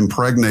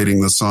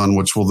 impregnating the sun,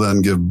 which will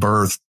then give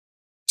birth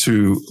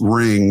to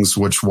rings,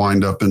 which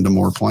wind up into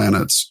more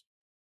planets.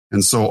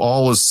 And so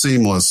all is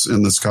seamless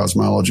in this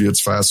cosmology.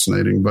 It's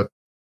fascinating. But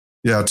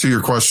yeah, to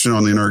your question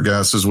on the inert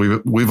gases,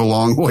 we've a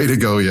long way to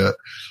go yet.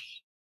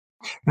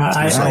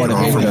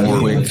 Let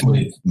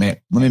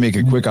me make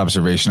a quick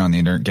observation on the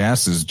inert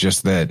gases.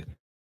 Just that,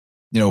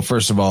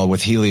 first of all,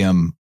 with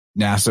helium,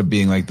 NASA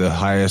being like the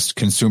highest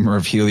consumer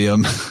of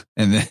helium,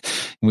 and then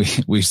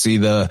we see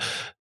the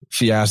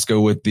fiasco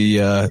with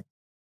the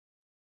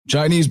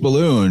Chinese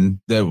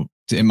balloon that,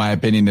 in my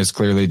opinion, is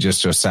clearly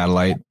just a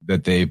satellite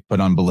that they put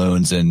on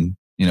balloons. And,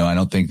 I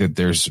don't think that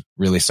there's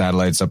really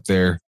satellites up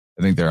there.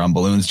 I think they're on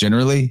balloons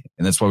generally,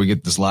 and that's why we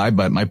get this lie.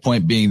 But my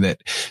point being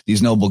that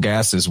these noble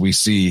gases, we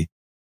see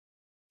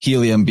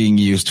helium being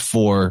used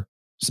for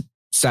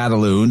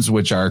satelloons,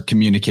 which are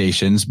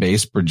communications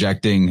based,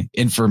 projecting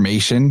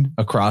information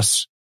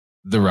across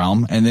the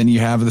realm. And then you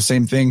have the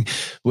same thing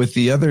with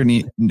the other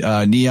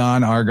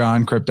neon,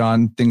 argon,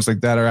 krypton, things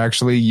like that are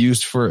actually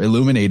used for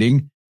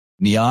illuminating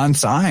neon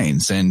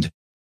signs. And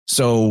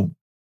so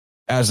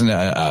as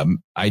an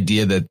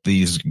idea that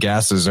these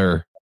gases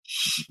are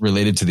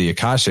related to the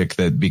Akashic,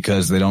 that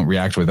because they don't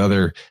react with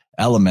other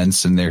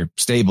elements and they're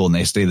stable and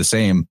they stay the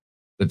same,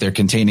 that they're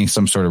containing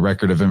some sort of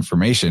record of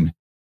information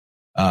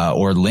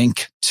or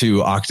link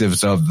to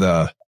octaves of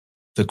the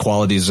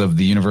qualities of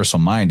the universal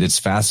mind. It's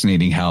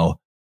fascinating how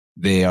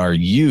they are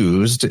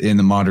used in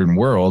the modern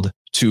world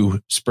to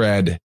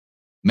spread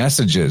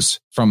messages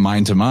from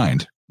mind to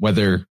mind,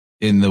 whether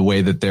in the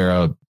way that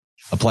they're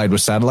applied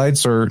with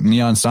satellites or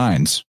neon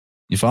signs.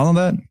 You follow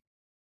that?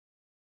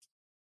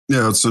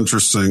 Yeah, it's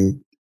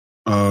interesting.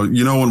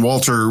 When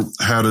Walter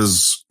had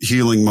his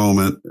healing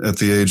moment at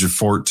the age of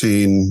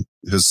 14,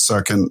 his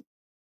second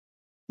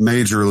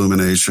major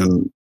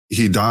illumination,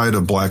 he died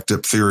of black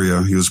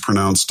diphtheria. He was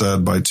pronounced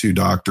dead by 2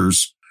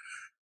 doctors.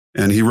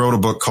 And he wrote a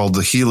book called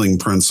The Healing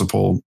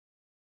Principle,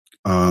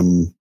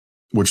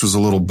 which was a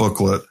little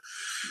booklet.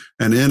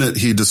 And in it,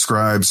 he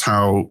describes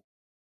how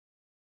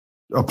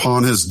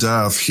upon his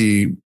death,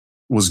 he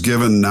was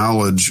given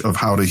knowledge of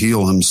how to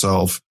heal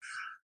himself.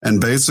 And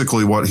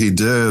basically what he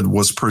did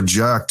was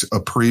project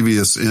a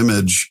previous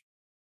image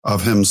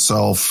of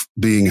himself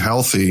being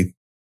healthy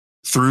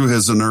through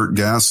his inert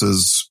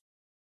gases,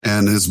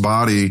 and his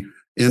body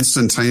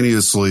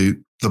instantaneously,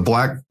 the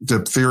black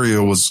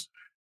diphtheria was,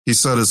 he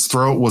said his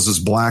throat was as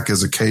black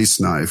as a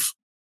case knife,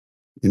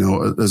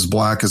 as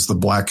black as the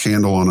black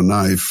handle on a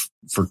knife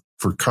for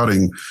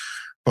cutting.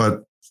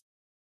 But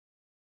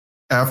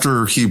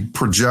after he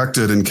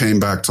projected and came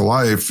back to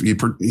life,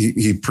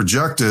 he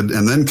projected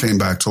and then came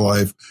back to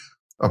life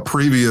a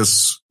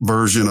previous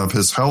version of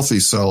his healthy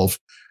self,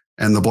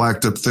 and the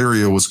black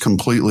diphtheria was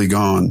completely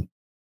gone.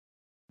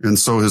 And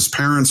so his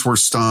parents were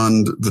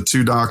stunned. The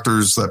 2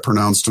 doctors that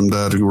pronounced him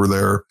dead who were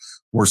there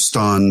were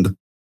stunned,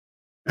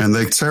 and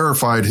they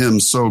terrified him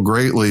so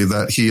greatly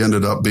that he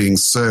ended up being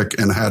sick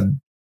and had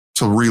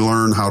to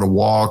relearn how to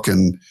walk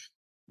and,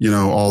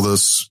 all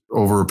this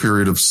over a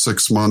period of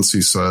 6 months,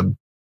 he said.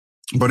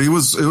 But it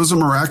was a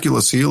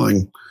miraculous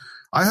healing.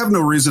 I have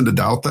no reason to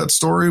doubt that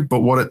story,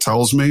 but what it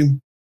tells me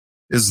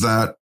is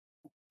that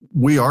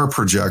we are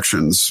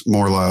projections,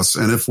 more or less.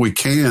 And if we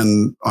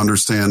can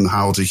understand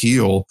how to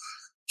heal,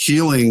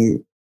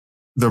 healing,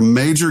 the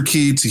major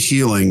key to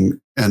healing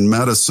and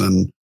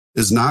medicine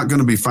is not going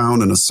to be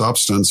found in a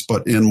substance,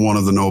 but in one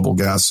of the noble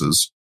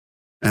gases.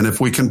 And if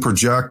we can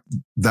project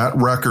that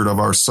record of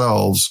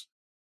ourselves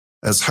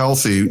as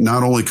healthy,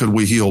 not only could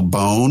we heal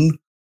bone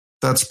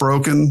that's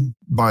broken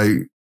by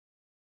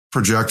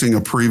projecting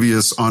a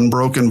previous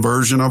unbroken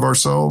version of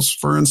ourselves,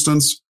 for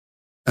instance,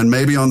 and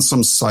maybe on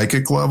some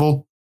psychic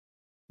level,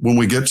 when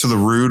we get to the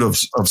root of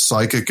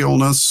psychic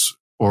illness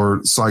or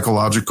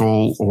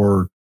psychological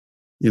or,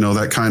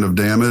 that kind of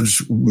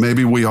damage,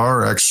 maybe we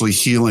are actually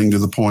healing to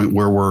the point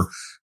where we're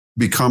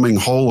becoming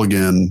whole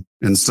again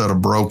instead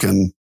of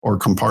broken or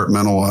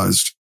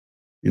compartmentalized,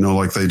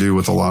 like they do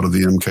with a lot of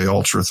the MK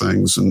Ultra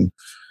things.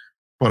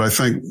 But I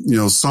think,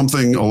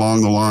 something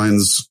along the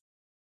lines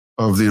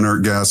of the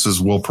inert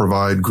gases will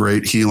provide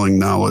great healing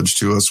knowledge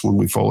to us when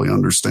we fully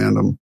understand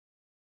them.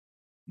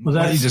 Well,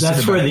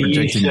 that's where the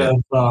use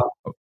of,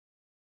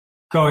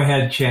 go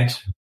ahead,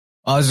 Chance.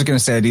 I was just going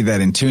to say, I do that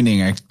in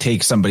tuning. I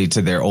take somebody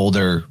to their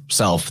older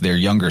self, their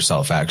younger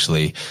self,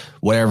 actually,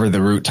 whatever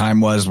the root time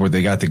was where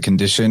they got the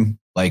condition,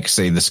 like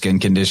say the skin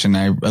condition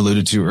I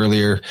alluded to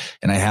earlier,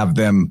 and I have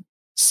them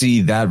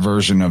see that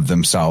version of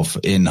themselves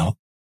in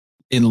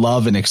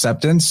love and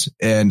acceptance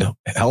and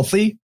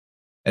healthy.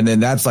 And then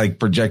that's like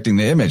projecting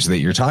the image that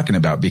you're talking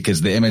about,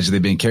 because the image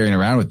they've been carrying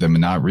around with them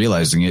and not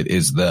realizing it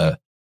is the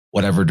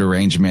whatever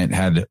derangement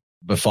had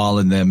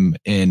befallen them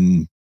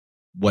in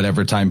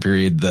whatever time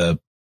period the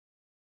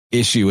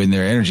issue in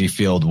their energy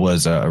field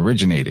was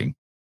originating.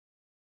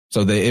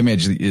 So the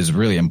image is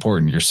really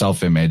important, your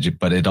self-image,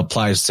 but it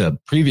applies to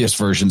previous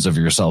versions of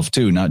yourself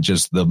too, not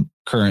just the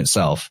current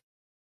self.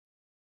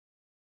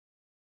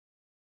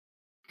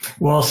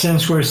 Well,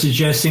 since we're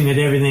suggesting that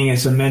everything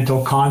is a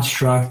mental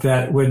construct,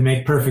 that would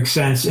make perfect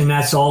sense. And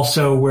that's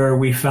also where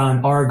we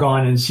found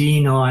argon and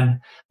xenon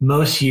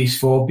most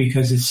useful,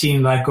 because it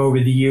seemed like over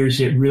the years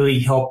it really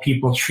helped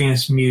people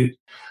transmute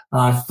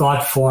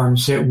thought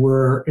forms that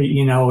were,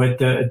 at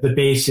the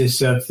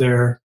basis of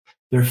their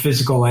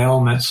physical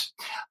ailments.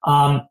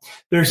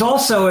 There's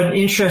also an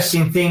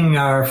interesting thing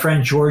our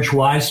friend George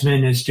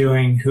Wiseman is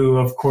doing, who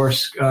of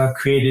course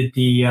created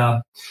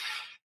the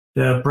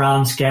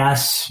Brown's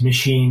gas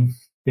machine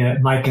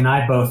that Mike and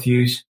I both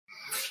use.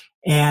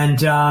 And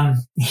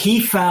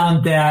he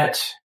found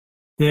that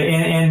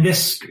and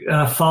this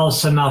follows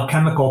some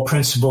alchemical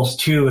principles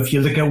too. If you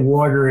look at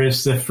water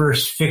as the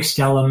first fixed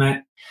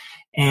element,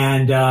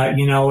 and,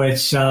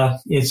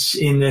 it's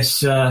in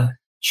this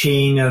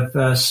chain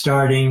of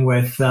starting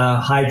with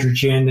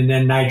hydrogen and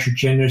then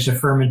nitrogen. There's a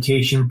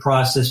fermentation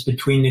process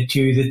between the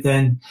two that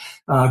then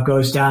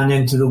goes down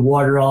into the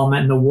water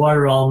element. And the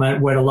water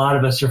element, what a lot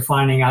of us are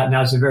finding out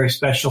now, is a very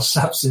special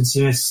substance,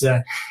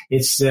 and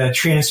it's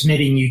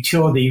transmitting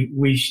utility.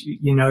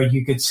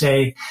 You could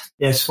say,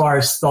 as far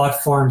as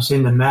thought forms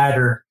in the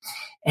matter.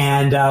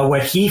 And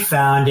what he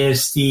found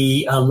is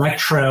the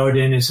electrode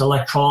and his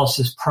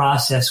electrolysis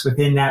process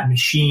within that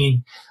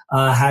machine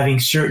having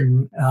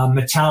certain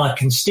metallic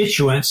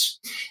constituents,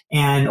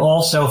 and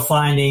also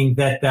finding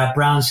that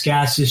Brown's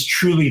gas is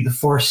truly the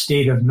fourth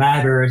state of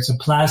matter. It's a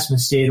plasma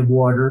state of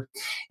water.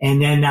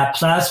 And then that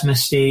plasma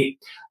state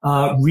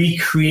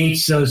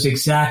recreates those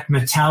exact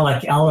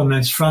metallic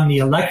elements from the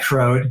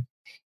electrode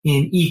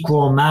in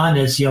equal amount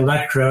as the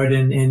electrode,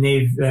 and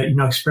they've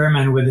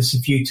experimented with this a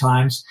few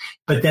times.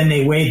 But then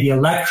they weigh the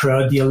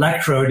electrode. The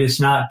electrode is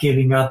not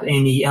giving up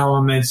any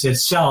elements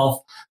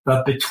itself,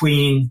 but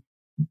between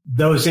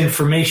those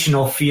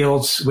informational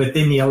fields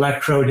within the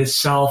electrode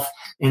itself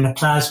and the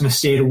plasma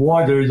state of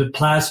water, the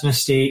plasma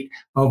state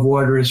of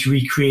water is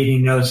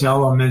recreating those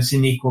elements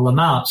in equal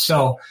amounts.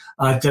 So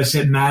does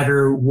it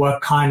matter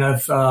what kind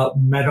of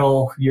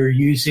metal you're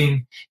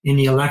using in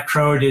the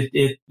electrode?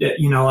 I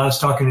was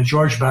talking to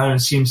George about it,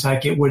 and it seems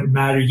like it wouldn't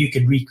matter. You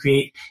could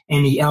recreate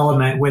any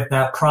element with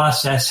that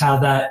process. How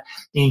that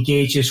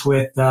engages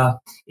with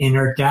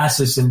inert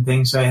gases and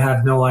things, I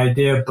have no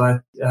idea,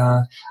 but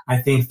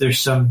I think there's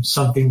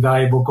something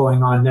valuable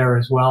going on there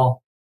as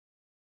well.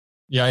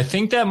 Yeah, I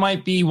think that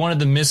might be one of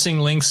the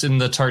missing links in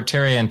the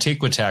Tartaria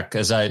Antiquitech.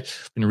 As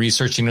I've been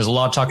researching, there's a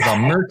lot of talk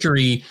about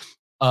mercury,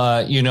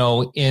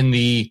 in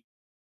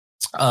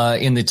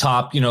the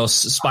top,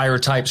 spire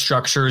type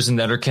structures and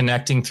that are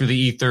connecting through the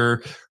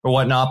ether or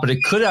whatnot. But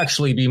it could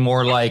actually be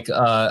more like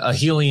a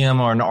helium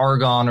or an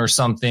argon or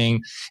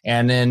something.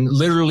 And then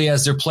literally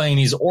as they're playing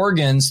these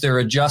organs, they're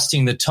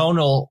adjusting the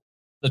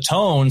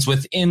tones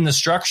within the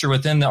structure,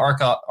 within the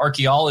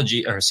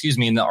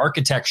in the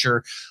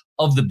architecture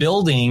of the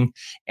building.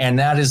 And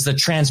that is the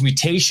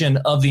transmutation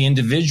of the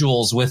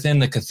individuals within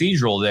the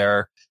cathedral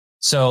there.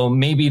 So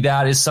maybe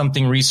that is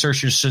something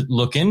researchers should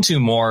look into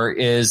more,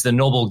 is the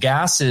noble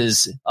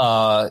gases,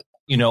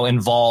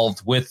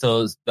 involved with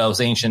those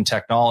ancient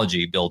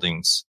technology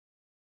buildings.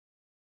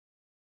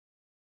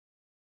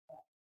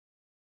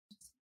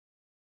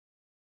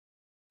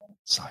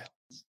 Silence.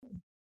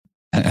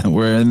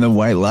 We're in the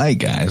white light,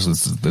 guys.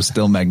 There's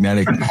still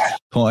magnetic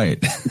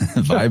point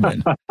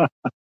vibing.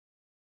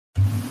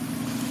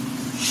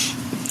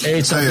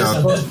 Hey, so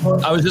this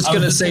book, I was just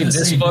going to say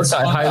this book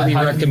I highly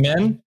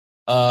recommend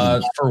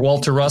for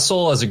Walter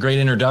Russell as a great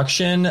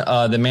introduction.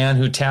 The Man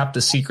Who Tapped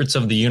the Secrets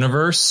of the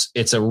Universe.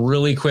 It's a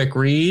really quick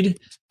read.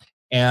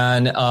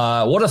 And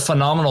what a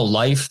phenomenal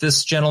life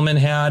this gentleman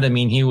had. I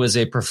mean, he was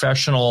a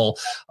professional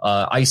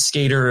ice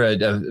skater,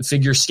 a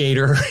figure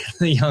skater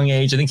at a young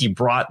age. I think he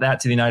brought that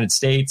to the United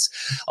States,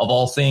 of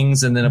all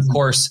things. And then, of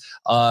course,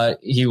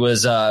 he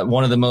was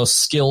one of the most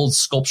skilled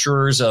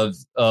sculpturers of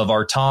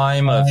our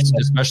time,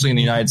 especially in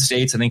the United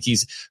States. I think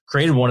he's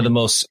created one of the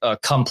most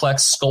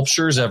complex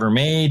sculptures ever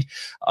made.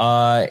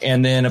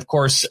 And then, of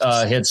course,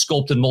 he had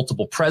sculpted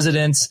multiple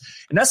presidents.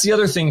 And that's the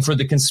other thing for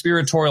the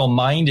conspiratorial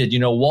minded. You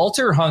know,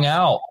 Walter hung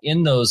out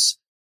in those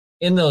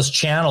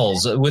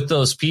channels with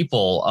those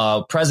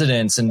people,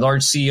 presidents and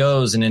large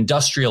CEOs and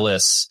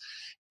industrialists.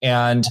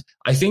 And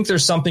I think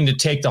there's something to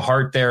take to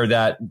heart there,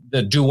 that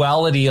the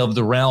duality of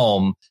the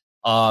realm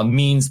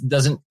means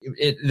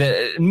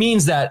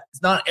that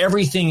not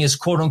everything is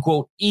quote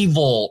unquote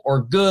evil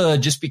or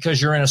good just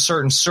because you're in a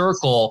certain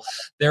circle.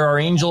 There are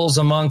angels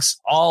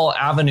amongst all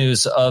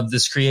avenues of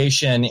this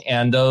creation,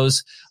 and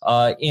those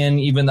in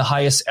even the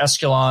highest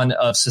echelon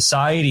of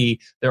society,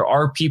 there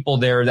are people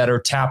there that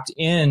are tapped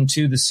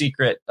into the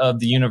secret of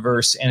the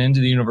universe and into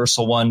the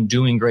universal one,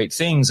 doing great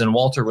things. And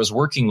Walter was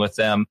working with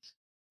them,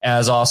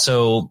 as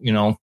also, you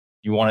know,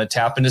 you want to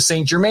tap into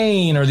Saint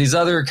Germain or these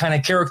other kind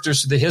of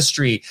characters of the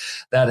history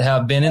that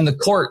have been in the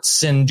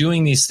courts and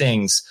doing these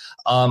things.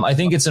 I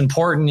think it's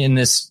important in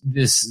this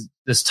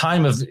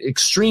time of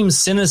extreme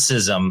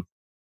cynicism,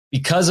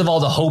 because of all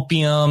the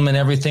hopium and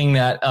everything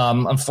that,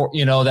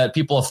 that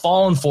people have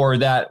fallen for,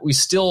 that we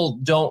still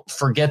don't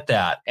forget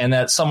that. And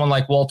that someone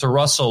like Walter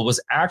Russell was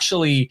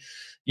actually,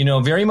 you know,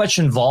 very much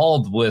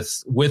involved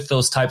with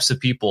those types of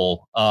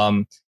people.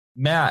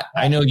 Matt,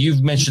 I know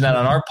you've mentioned that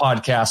on our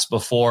podcast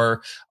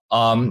before.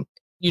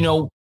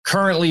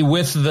 Currently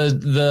with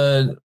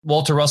the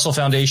Walter Russell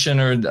Foundation,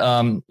 or,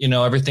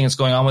 everything that's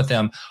going on with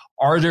them,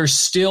 are there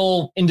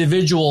still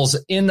individuals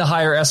in the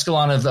higher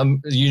echelon of the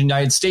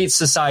United States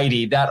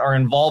society that are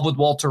involved with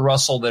Walter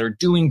Russell, that are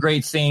doing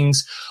great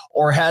things,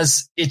 or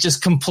has it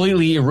just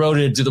completely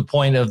eroded to the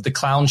point of the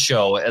clown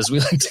show, as we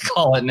like to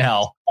call it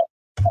now?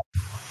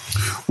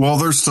 Well,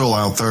 they're still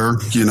out there.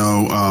 You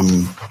know,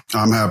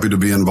 I'm happy to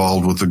be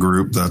involved with the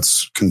group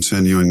that's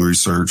continuing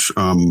research.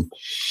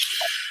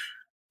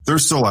 They're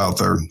still out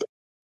there.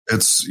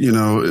 It's,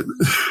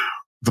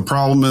 the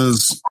problem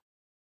is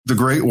the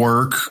great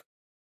work,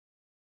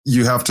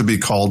 you have to be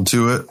called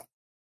to it.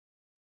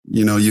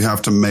 You know, you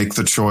have to make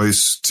the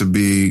choice to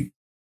be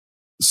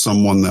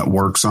someone that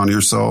works on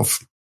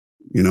yourself,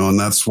 and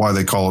that's why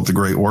they call it the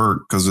great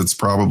work, because it's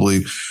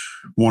probably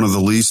one of the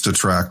least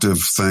attractive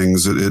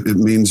things. It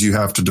means you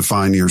have to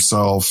define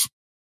yourself.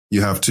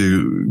 You have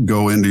to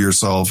go into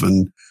yourself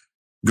and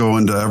go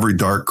into every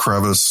dark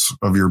crevice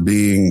of your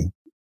being,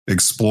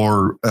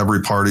 explore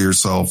every part of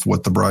yourself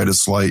with the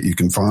brightest light you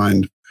can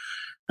find.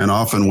 And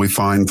often we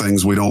find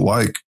things we don't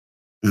like.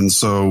 And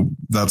so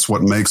that's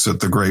what makes it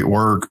the great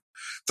work.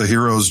 The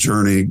hero's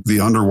journey,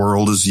 the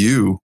underworld is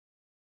you.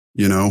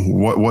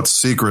 What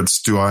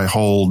secrets do I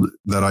hold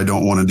that I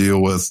don't want to deal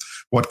with?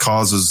 What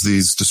causes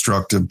these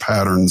destructive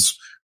patterns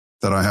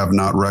that I have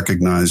not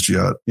recognized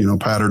yet?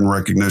 Pattern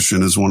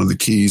recognition is one of the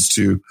keys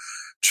to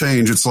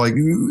change. It's like,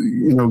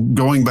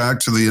 going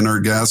back to the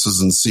inert gases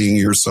and seeing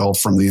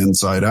yourself from the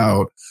inside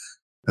out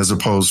as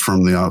opposed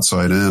from the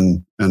outside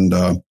in.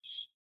 And,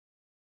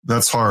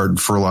 that's hard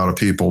for a lot of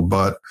people,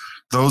 but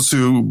those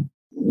who,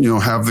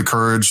 have the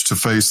courage to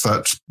face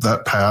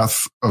that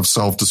path of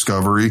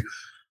self-discovery,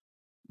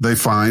 they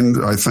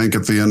find, I think,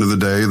 at the end of the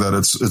day, that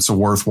it's a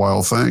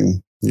worthwhile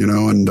thing,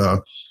 and,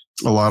 a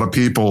lot of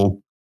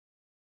people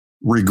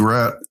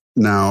regret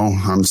now.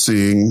 I'm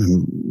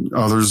seeing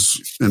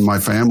others in my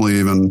family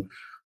even,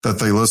 that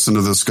they listen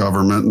to this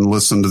government and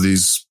listen to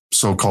these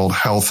so-called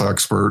health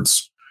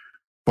experts.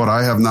 But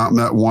I have not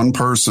met one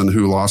person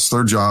who lost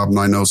their job, and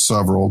I know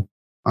several.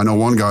 I know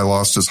one guy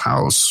lost his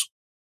house,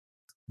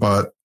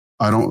 but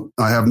I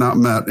have not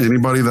met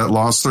anybody that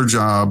lost their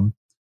job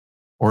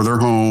or their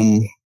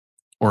home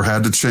or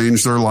had to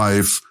change their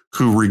life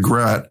who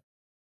regret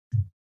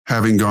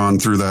having gone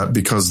through that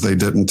because they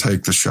didn't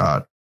take the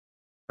shot.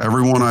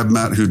 Everyone I've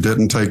met who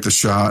didn't take the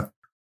shot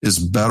is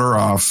better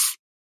off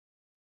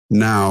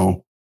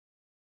now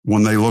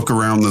when they look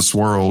around this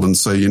world and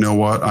say, you know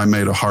what? I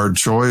made a hard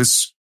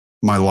choice.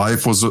 My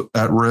life was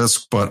at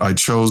risk, but I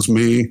chose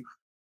me.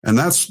 And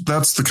that's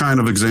the kind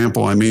of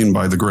example I mean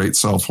by the great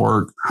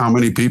self-work. How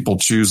many people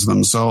choose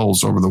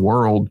themselves over the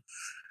world?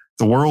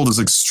 The world is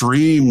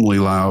extremely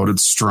loud.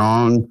 It's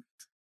strong.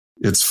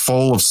 It's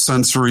full of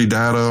sensory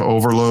data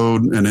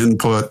overload and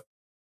input.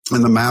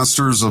 And the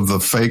masters of the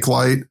fake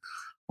light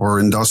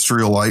or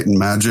industrial light and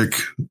magic,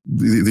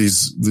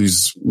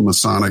 these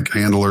Masonic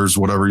handlers,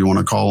 whatever you want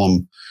to call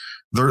them,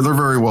 they're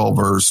very well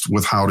versed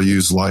with how to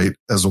use light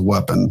as a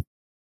weapon.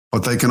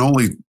 But they can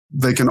only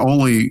they can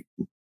only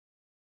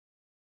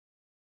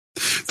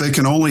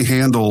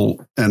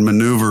handle and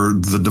maneuver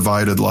the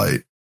divided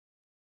light.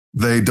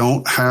 They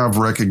don't have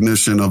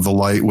recognition of the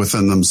light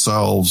within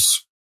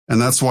themselves.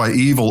 And that's why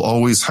evil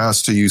always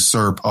has to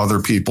usurp other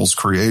people's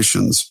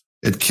creations.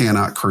 It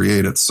cannot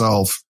create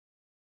itself.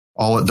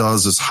 All it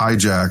does is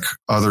hijack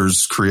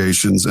others'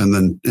 creations and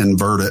then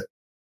invert it.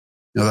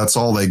 That's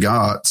all they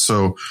got.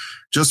 So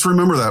just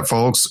remember that,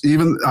 folks.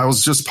 Even I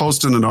was just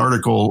posting an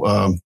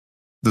article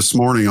this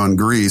morning on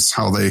Greece,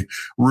 how they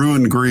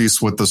ruined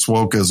Greece with this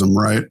wokeism,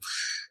 right?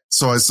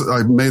 So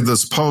I made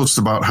this post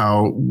about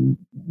how,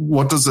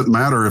 what does it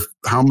matter if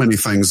how many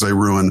things they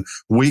ruin?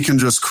 We can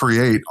just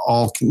create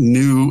all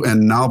new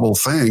and novel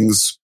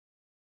things.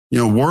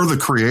 We're the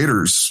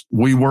creators.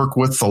 We work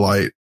with the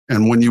light.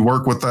 And when you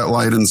work with that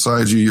light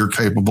inside you, you're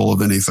capable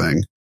of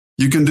anything.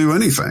 You can do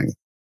anything.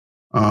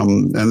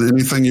 And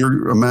anything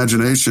your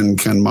imagination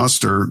can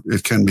muster,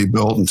 it can be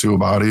built into a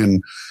body.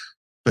 And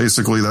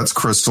basically that's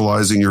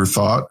crystallizing your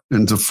thought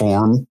into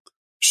form,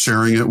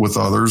 sharing it with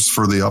others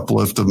for the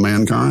uplift of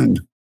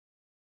mankind.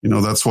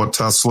 That's what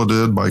Tesla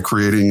did by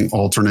creating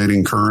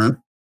alternating current.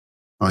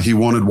 He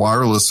wanted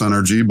wireless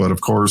energy, but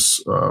of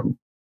course,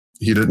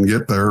 he didn't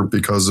get there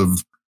because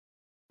of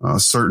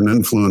certain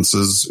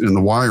influences in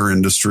the wire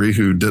industry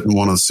who didn't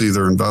want to see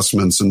their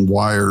investments in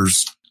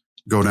wires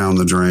go down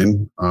the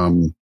drain.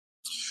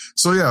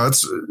 So yeah,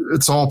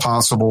 it's all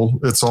possible.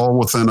 It's all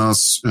within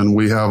us, and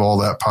we have all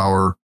that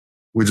power.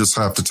 We just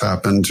have to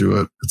tap into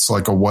it. It's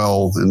like a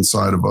well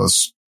inside of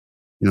us,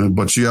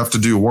 but you have to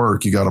do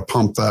work. You got to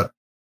pump that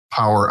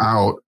power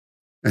out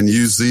and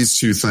use these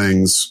two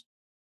things,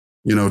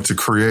 to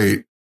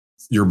create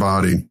your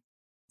body.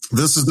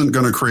 This isn't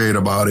going to create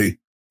a body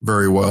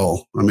very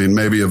well. I mean,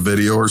 maybe a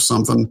video or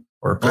something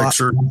or a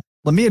picture.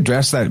 Let me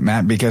address that,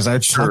 Matt, because I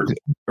talked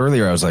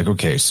earlier. I was like,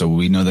 okay, so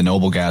we know the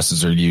noble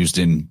gases are used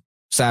in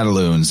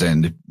Satelloons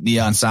and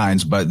neon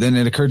signs, but then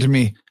it occurred to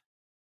me,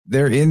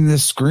 they're in the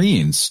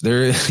screens.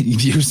 They're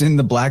used in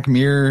the Black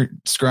Mirror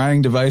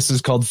scrying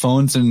devices called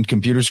phones and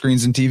computer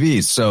screens and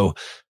TVs. So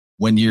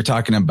when you're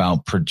talking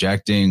about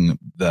projecting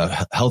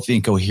the healthy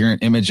and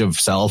coherent image of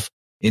self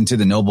into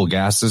the noble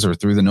gases or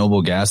through the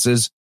noble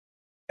gases,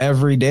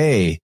 every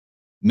day,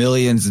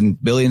 millions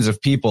and billions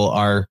of people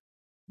are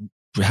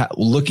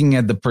looking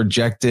at the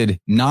projected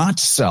not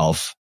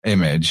self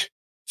image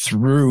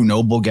through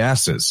noble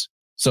gases.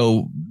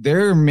 So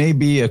there may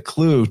be a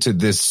clue to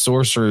this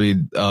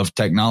sorcery of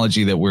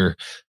technology that we're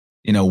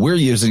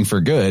using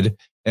for good.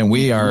 And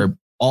we are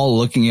all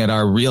looking at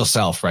our real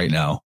self right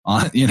now.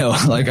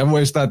 Like I've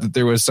always thought that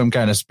there was some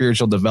kind of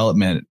spiritual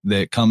development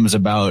that comes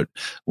about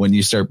when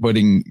you start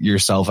putting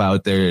yourself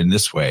out there in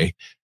this way,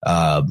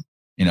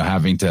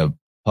 having to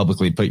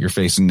publicly put your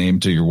face and name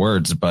to your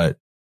words, but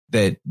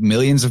that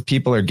millions of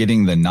people are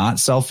getting the not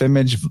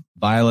self-image,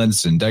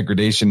 violence and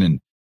degradation and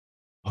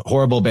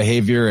horrible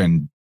behavior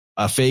and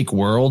a fake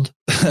world,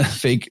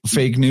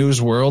 fake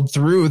news world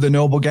through the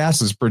noble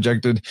gases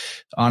projected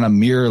on a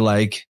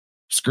mirror-like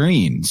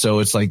screen. So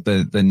it's like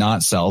the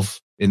not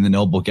self in the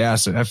noble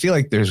gas. I feel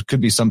like there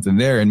could be something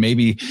there, and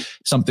maybe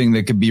something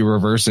that could be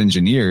reverse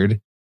engineered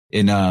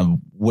in a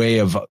way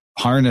of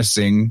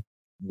harnessing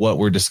what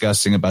we're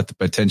discussing about the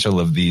potential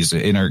of these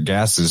inert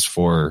gases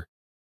for,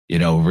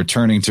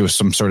 returning to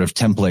some sort of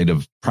template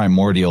of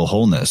primordial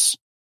wholeness.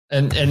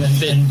 And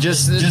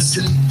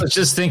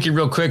just thinking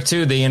real quick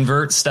too, they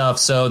invert stuff.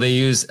 So they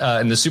use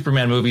in the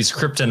Superman movies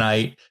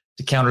kryptonite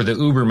to counter the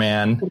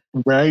Uberman.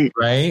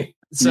 Right.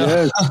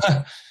 So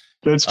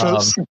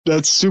yes.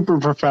 That's super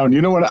profound.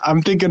 You know what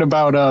I'm thinking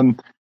about?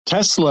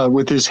 Tesla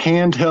with his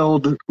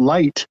handheld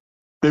light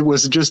that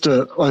was just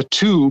a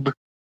tube.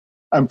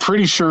 I'm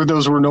pretty sure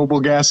those were noble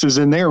gases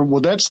in there.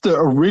 Well, that's the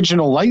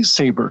original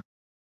lightsaber.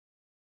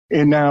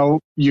 And now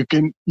you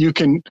can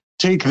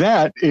take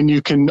that and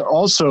you can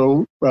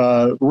also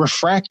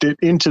refract it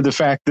into the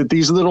fact that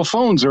these little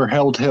phones are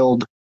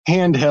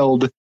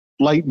handheld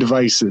light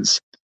devices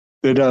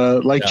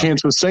that,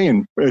 Chance was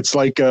saying, it's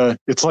like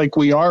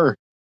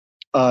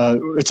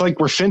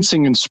we're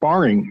fencing and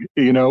sparring,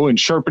 and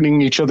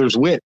sharpening each other's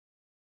wit,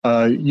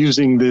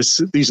 using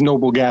these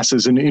noble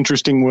gases in an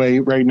interesting way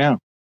right now.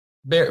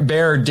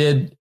 Bear,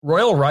 did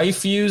Royal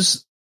Rife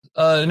use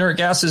inert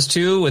gases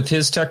too with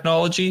his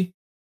technology?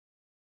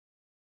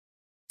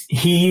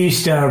 He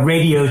used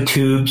radio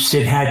tubes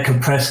that had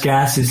compressed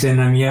gases in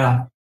them.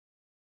 Yeah.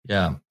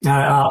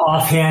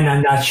 Offhand,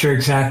 I'm not sure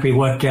exactly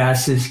what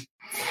gases.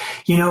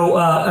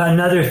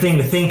 Another thing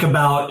to think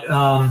about,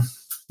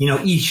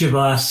 each of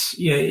us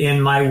in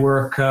my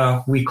work,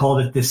 we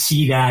called it the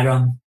seed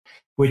atom,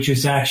 which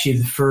is actually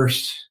the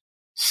first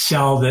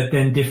cell that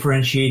then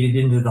differentiated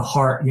into the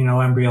heart,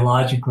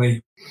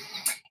 embryologically.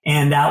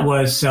 And that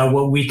was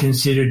what we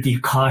considered the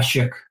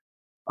Akashic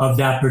of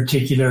that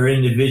particular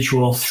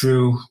individual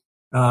through,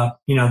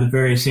 the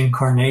various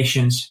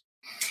incarnations.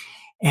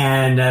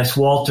 And as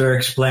Walter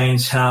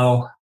explains,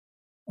 how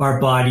our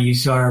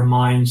bodies, our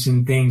minds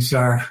and things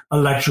are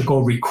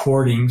electrical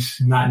recordings,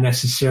 not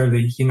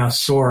necessarily,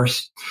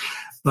 source.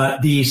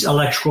 but these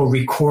electrical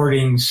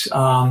recordings,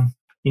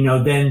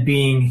 then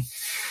being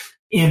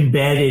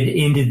embedded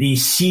into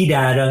these seed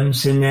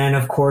atoms. And then,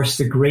 of course,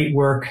 the great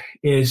work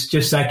is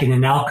just like in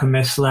an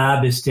alchemist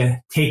lab is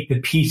to take the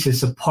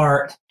pieces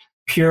apart,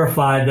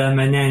 purify them,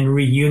 and then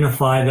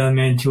reunify them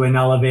into an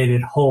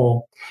elevated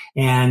whole.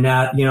 And,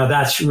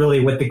 that's really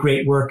what the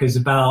great work is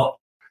about.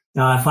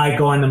 If I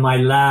go into my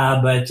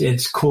lab,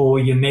 it's cool.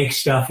 You make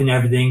stuff and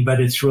everything, but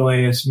it's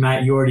really, as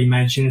Matt, you already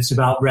mentioned, it's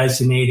about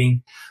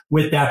resonating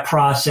with that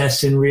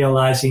process and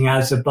realizing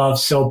as above,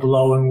 so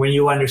below. And when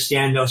you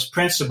understand those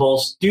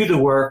principles, do the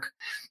work,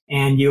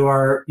 and you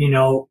are,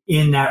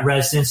 in that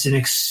resonance, and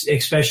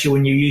especially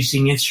when you're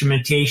using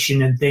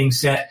instrumentation and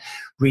things that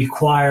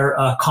require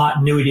a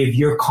continuity of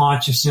your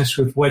consciousness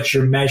with what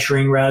you're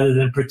measuring rather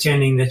than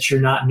pretending that you're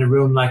not in the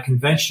room like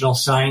conventional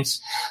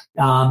science.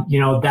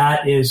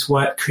 That is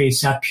what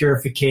creates that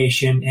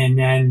purification. And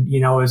then,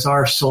 as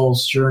our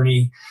soul's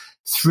journey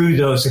through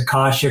those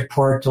Akashic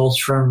portals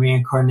from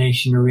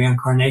reincarnation to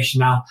reincarnation.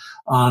 Now,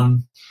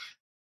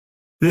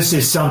 this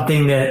is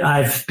something that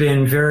I've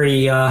been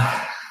very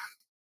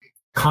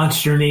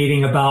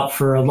consternating about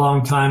for a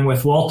long time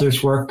with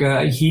Walter's work.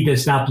 He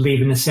does not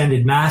believe in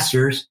ascended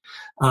masters.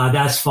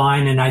 That's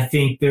fine. And I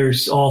think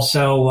there's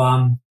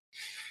also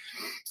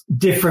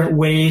different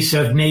ways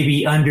of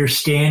maybe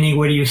understanding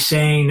what he was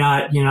saying.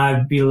 Not,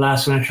 I'd be the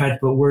last one to try to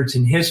put words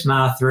in his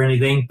mouth or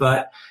anything,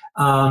 but,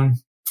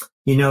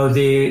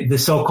 the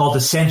so-called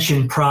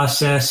ascension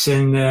process,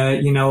 and,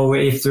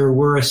 if there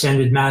were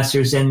ascended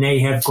masters, then they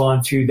have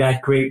gone through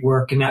that great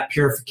work and that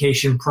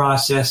purification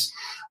process,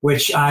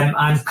 which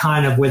I'm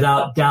kind of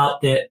without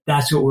doubt that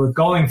that's what we're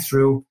going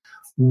through.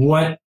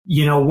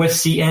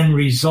 What's the end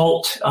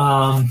result?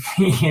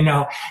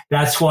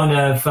 That's one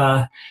of,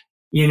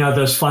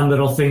 those fun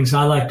little things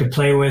I like to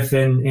play with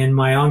in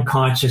my own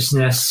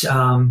consciousness.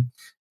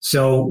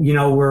 So,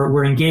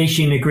 we're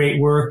engaging in a great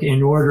work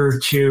in order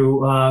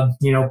to,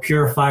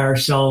 purify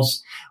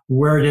ourselves.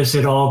 Where does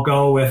it all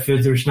go if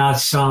there's not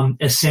some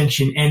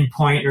ascension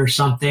endpoint or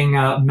something?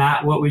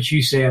 Matt, what would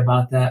you say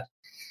about that?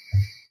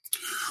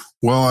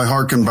 Well, I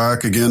hearken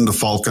back again to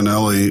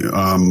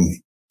Falconelli.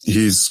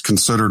 He's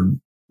considered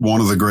one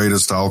of the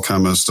greatest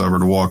alchemists ever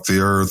to walk the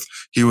earth.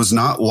 He was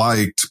not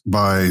liked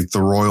by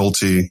the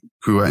royalty,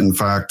 who in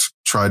fact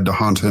tried to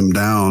hunt him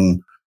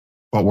down,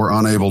 but were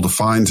unable to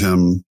find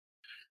him,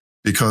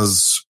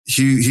 because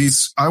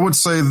I would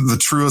say the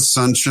true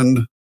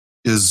ascension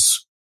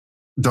is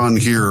done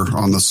here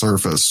on the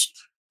surface.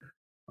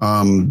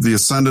 The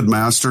ascended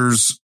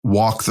masters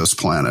walk this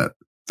planet.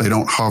 They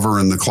don't hover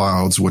in the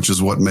clouds, which is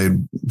what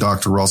made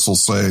Dr. Russell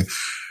say,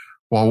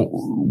 well,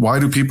 why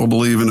do people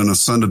believe in an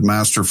ascended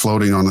master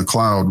floating on the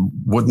cloud?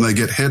 Wouldn't they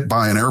get hit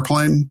by an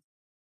airplane?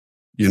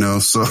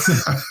 So,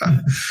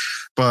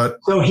 but.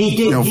 So he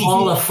did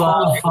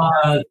qualify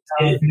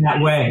in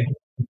that way.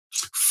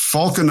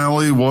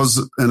 Falconelli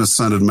was an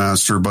ascended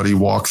master, but he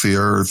walked the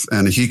earth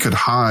and he could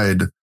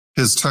hide.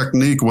 His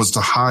technique was to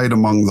hide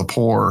among the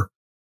poor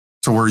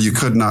to where you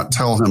could not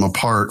tell him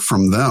apart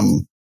from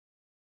them.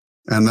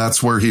 And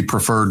that's where he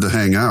preferred to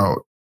hang out.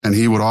 And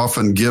he would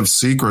often give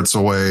secrets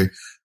away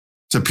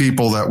to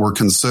people that were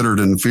considered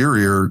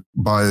inferior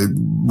by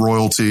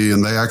royalty.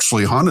 And they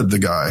actually hunted the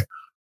guy,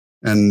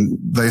 and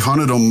they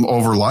hunted him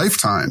over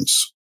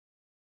lifetimes,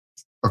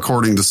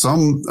 according to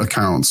some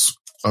accounts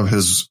of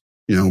his,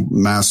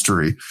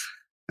 mastery.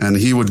 And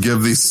he would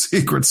give these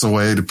secrets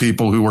away to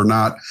people who were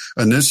not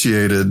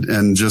initiated,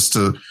 and just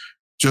to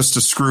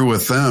screw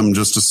with them,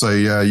 just to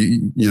say, yeah,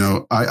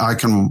 I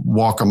can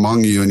walk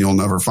among you and you'll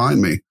never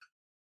find me.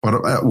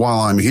 But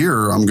while I'm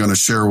here, I'm going to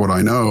share what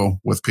I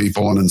know with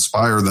people and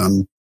inspire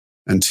them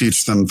and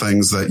teach them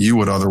things that you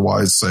would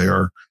otherwise say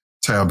are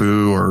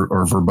taboo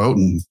or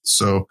verboten.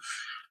 So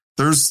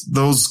there's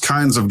those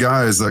kinds of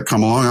guys that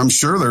come along. I'm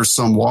sure there's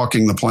some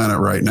walking the planet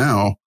right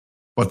now,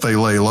 but they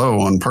lay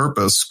low on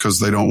purpose because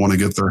they don't want to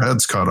get their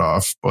heads cut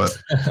off. But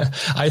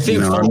I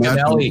think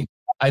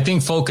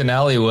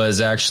Falconelli was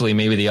actually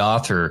maybe the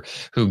author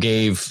who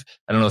gave,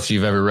 I don't know if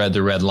you've ever read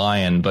The Red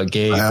Lion, but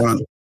gave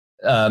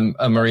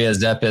Maria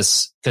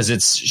Zepes,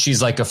 because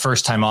she's like a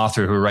first time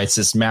author who writes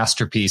this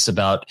masterpiece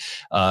about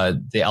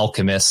the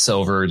alchemists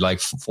over like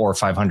 400 or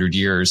 500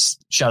 years.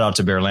 Shout out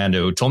to Berlando,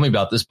 who told me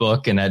about this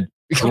book, and I'd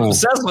become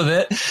obsessed with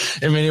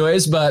it in many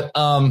ways. But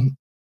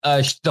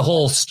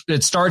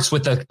it starts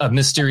with a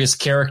mysterious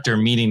character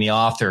meeting the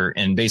author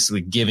and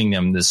basically giving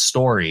them this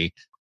story.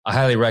 I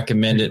highly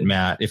recommend it,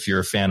 Matt, if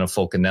you're a fan of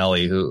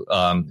Falconelli,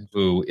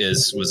 who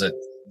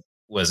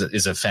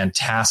is a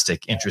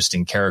fantastic,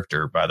 interesting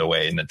character, by the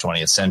way, in the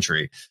 20th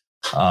century.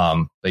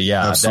 But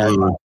yeah,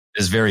 absolutely. That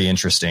is very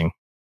interesting.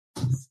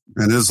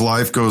 And his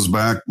life goes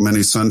back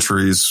many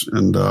centuries.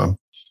 And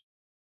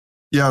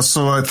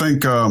so I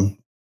think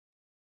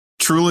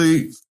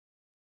truly,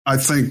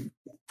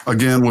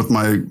 again, with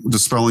my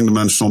Dispelling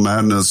Dimensional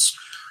Madness,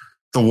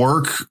 the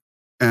work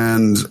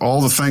and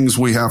all the things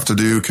we have to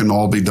do can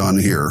all be done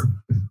here.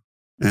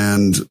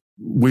 And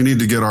we need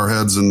to get our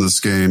heads in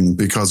this game,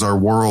 because our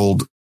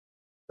world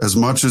as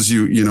much as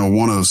you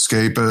want to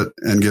escape it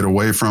and get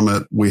away from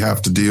it, we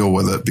have to deal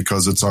with it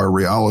because it's our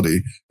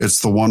reality.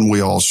 It's the one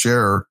we all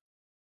share.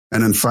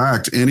 And in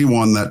fact,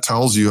 anyone that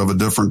tells you of a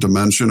different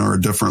dimension or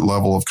a different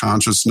level of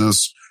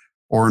consciousness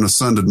or an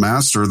ascended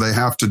master, they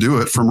have to do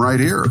it from right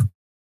here.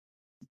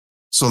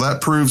 So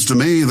that proves to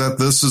me that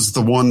this is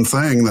the one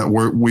thing that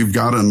we've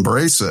got to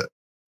embrace it.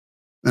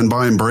 And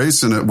by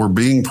embracing it, we're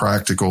being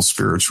practical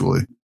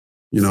spiritually.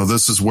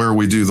 This is where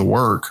we do the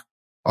work.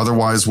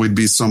 Otherwise, we'd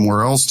be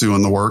somewhere else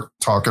doing the work,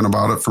 talking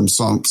about it from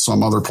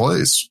some other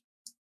place.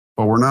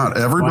 But we're not.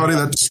 Everybody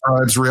that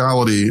describes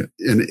reality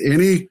in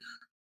any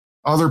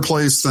other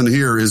place than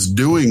here is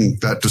doing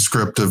that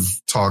descriptive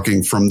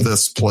talking from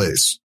this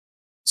place.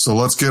 So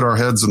let's get our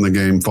heads in the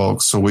game,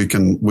 folks, so we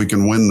can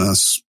win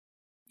this.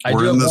 I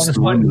do have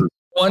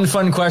one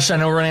fun question. I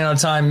know we're running out of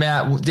time.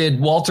 Matt, did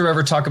Walter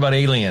ever talk about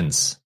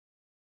aliens?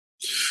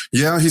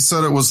 Yeah, he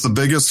said it was the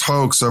biggest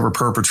hoax ever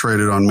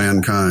perpetrated on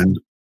mankind.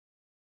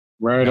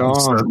 Right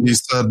on. He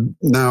said,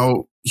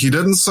 now, he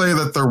didn't say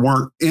that there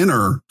weren't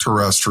inner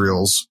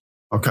terrestrials,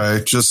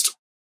 okay? Just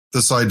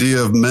this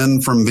idea of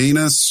men from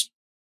Venus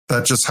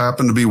that just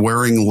happen to be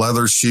wearing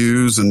leather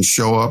shoes and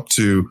show up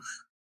to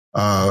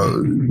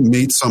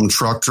meet some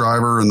truck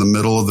driver in the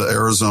middle of the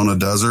Arizona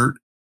desert.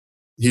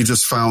 He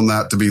just found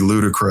that to be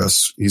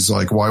ludicrous. He's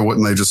like, why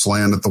wouldn't they just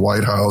land at the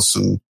White House?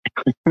 And,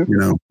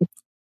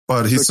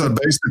 but he said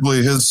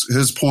basically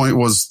his point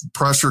was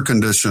pressure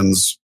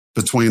conditions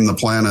between the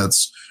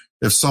planets.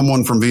 If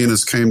someone from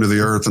Venus came to the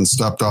Earth and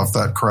stepped off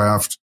that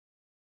craft,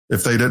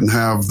 if they didn't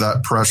have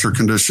that pressure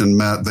condition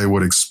met, they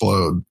would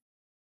explode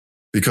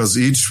because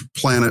each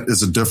planet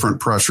is a different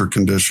pressure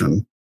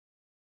condition.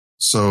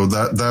 So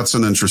that's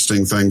an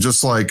interesting thing.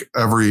 Just like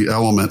every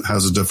element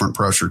has a different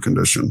pressure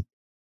condition.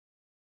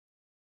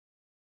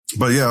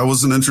 But yeah, it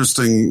was an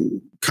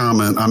interesting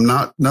comment. I'm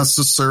not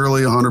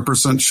necessarily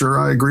 100% sure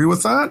I agree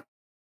with that,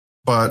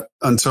 but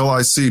until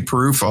I see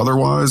proof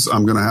otherwise,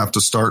 I'm going to have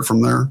to start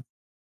from there.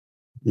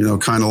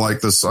 Kind of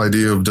like this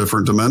idea of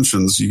different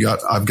dimensions.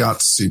 I've got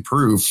to see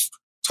proof.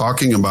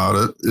 Talking about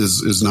it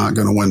is not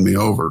going to win me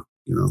over,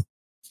 And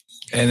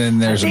then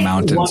there's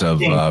mountains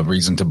of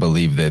reason to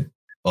believe that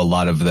a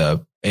lot of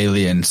the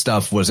alien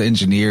stuff was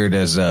engineered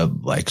as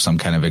some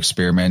kind of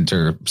experiment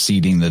or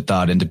seeding the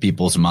thought into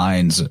people's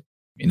minds,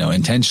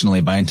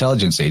 intentionally by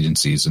intelligence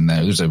agencies. And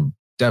there's a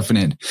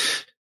definite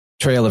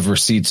trail of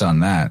receipts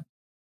on that.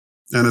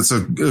 And it's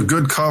a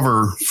good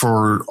cover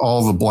for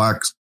all the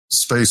black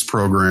space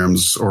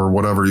programs or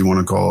whatever you want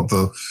to call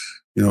it,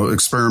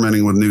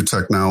 experimenting with new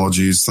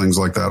technologies, things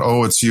like that.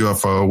 Oh, it's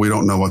UFO. We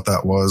don't know what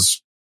that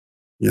was.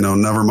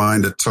 Never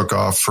mind. It took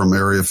off from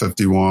Area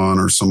 51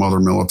 or some other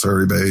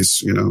military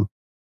base,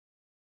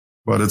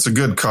 but it's a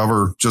good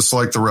cover, just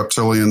like the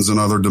reptilians and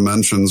other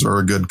dimensions are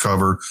a good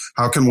cover.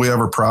 How can we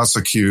ever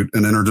prosecute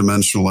an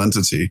interdimensional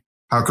entity?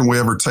 How can we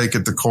ever take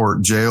it to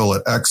court, jail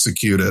it,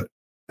 execute it,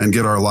 and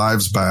get our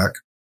lives back?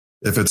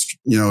 If it's,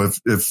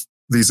 if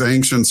these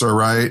ancients are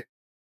right,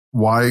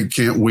 why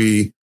can't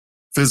we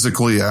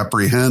physically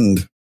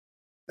apprehend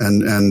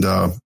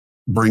and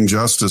bring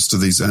justice to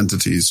these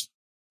entities?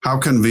 How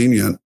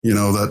convenient,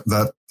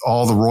 that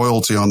all the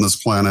royalty on this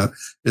planet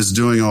is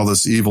doing all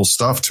this evil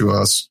stuff to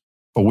us,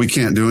 but we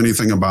can't do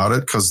anything about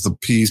it because the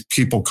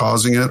people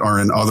causing it are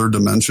in other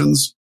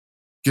dimensions.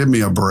 Give me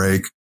a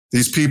break.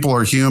 These people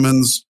are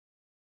humans.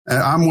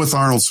 I'm with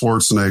Arnold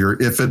Schwarzenegger.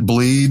 If it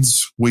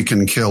bleeds, we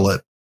can kill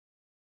it.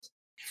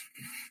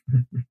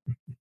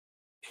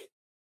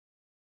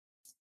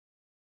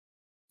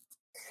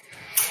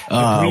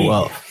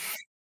 Well,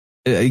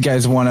 you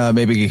guys want to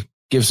maybe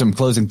give some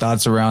closing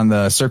thoughts around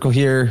the circle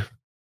here,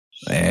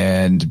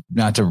 and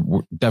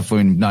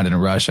definitely not in a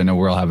rush. I know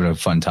we're all having a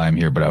fun time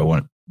here, but I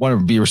want to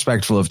be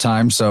respectful of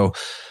time. So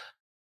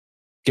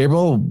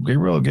Gabriel,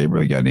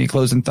 you got any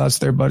closing thoughts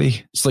there,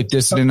 buddy? Slick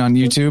Dissident on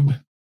YouTube.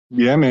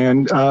 Yeah,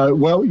 man.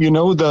 Well,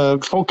 the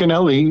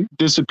Fulcanelli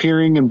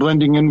disappearing and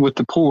blending in with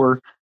the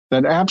poor,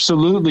 that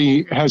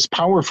absolutely has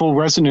powerful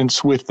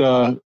resonance with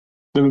the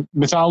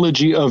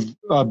mythology of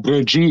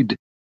Brigid.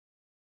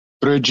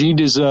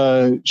 Brigid is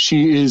the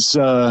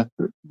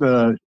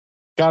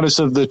goddess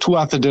of the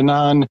Tuatha De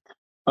Danann.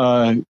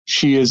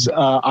 She is,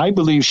 I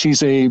believe,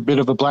 she's a bit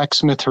of a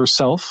blacksmith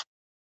herself.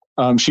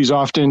 She's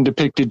often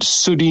depicted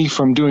sooty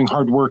from doing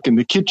hard work in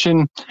the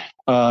kitchen.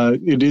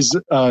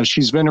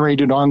 She's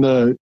venerated on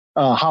the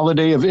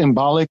holiday of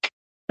Imbolc.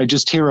 I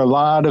just hear a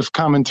lot of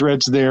common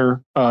threads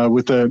there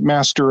with the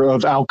master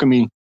of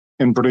alchemy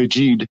and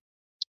Brigid.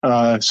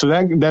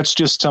 So that's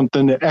just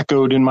something that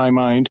echoed in my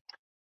mind.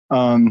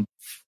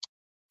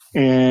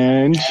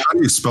 And how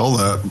do you spell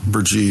that,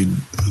 Brigid?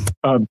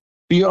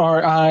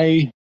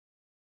 Brigid.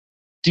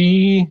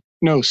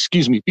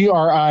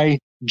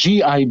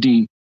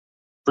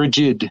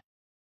 Brigid.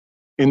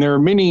 And there are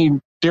many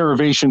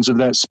derivations of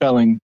that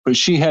spelling, but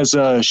she has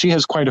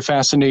quite a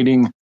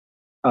fascinating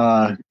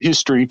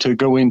history to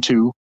go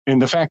into.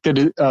 And the fact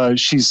that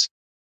she's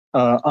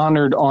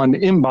honored on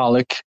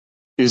Imbolc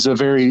is a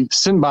very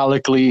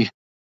symbolically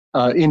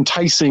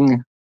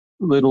enticing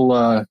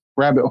little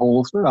rabbit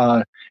hole.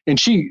 And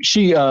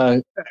she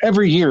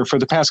every year for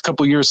the past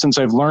couple of years since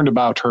I've learned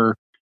about her,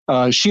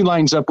 she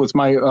lines up with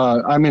my,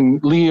 I'm in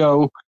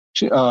Leo.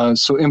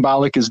 So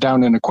Imbolic is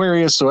down in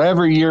Aquarius. So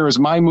every year as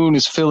my moon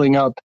is filling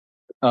up,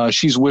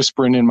 she's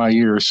whispering in my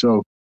ear.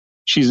 So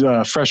she's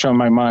fresh on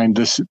my mind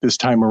this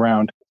time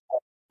around.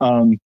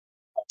 And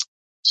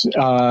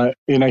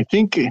I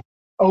think,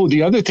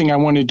 the other thing I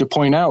wanted to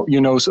point out,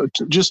 so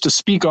just to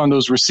speak on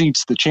those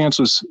receipts that Chance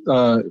was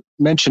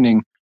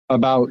mentioning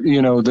about,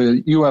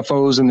 the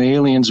UFOs and the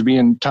aliens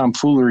being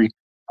tomfoolery.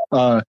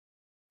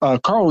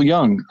 Carl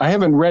Jung, I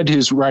haven't read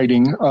his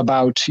writing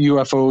about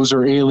UFOs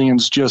or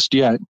aliens just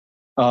yet.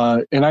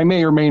 And I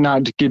may or may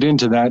not get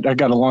into that. I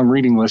got a long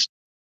reading list.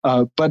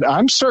 But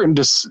I'm starting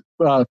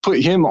to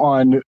put him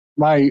on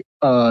my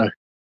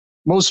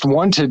most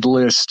wanted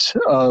list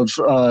of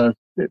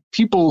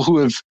people who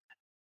have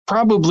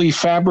probably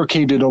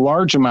fabricated a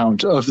large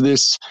amount of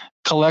this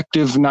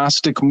collective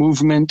Gnostic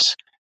movement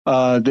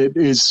that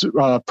is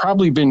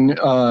probably been,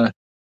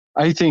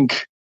 I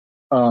think,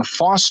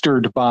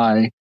 fostered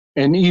by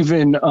and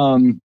even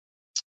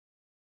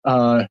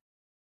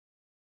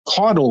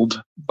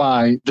coddled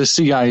by the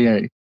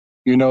CIA.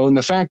 And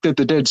the fact that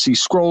the Dead Sea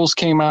Scrolls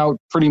came out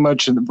pretty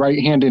much right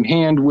hand in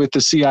hand with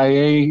the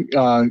CIA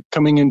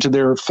coming into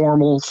their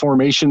formal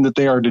formation that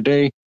they are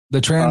today.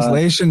 The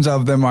translations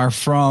of them are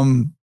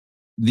from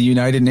the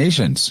United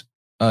Nations,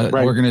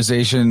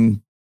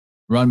 organization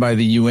run by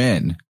the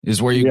UN,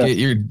 is where you get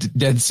your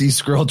Dead Sea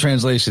Scroll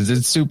translations.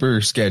 It's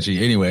super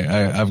sketchy. Anyway,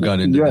 I've got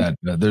into that.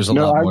 There's a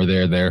lot more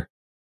there.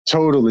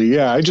 Totally.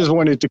 Yeah. I just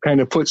wanted to kind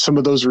of put some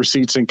of those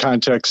receipts in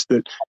context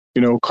that,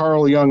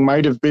 Carl Jung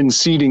might have been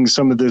seeding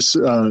some of this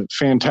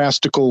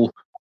fantastical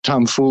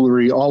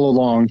tomfoolery all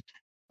along.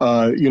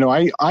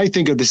 I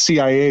think of the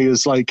CIA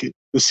as like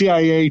the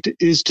CIA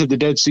is to the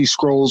Dead Sea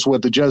Scrolls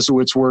what the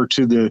Jesuits were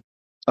to the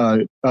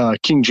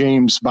King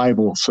James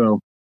Bible. So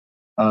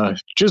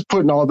just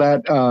putting all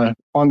that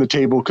on the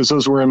table because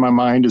those were in my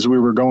mind as we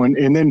were going.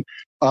 And then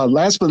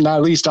last but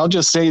not least, I'll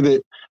just say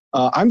that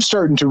I'm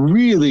starting to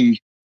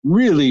really,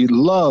 really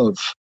love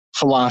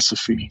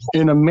philosophy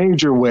in a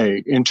major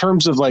way in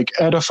terms of like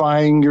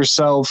edifying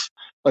yourself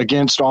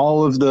against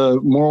all of the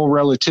moral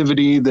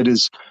relativity that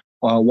is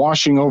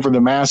washing over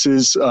the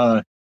masses.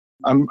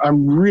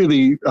 I'm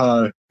really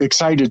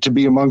excited to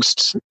be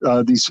amongst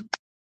these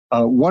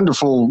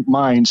wonderful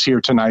minds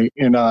here tonight.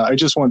 And I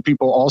just want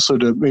people also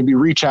to maybe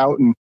reach out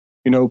and,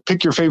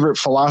 pick your favorite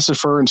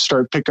philosopher and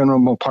start picking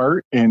them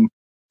apart and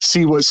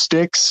see what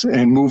sticks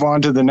and move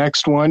on to the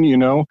next one,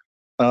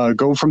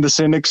 go from the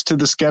cynics to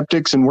the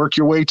skeptics and work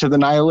your way to the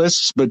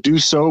nihilists, but do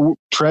so,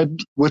 tread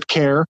with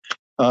care,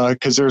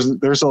 because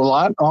there's a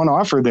lot on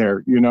offer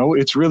there.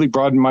 It's really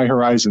broadened my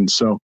horizons.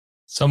 So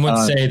some would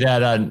say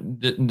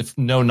that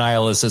no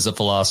nihilist is a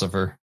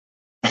philosopher.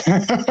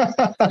 Good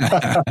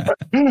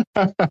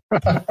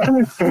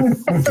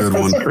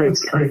one. Great.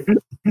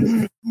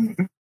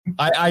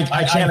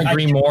 I can't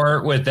agree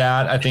more with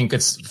that. I think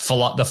it's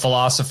the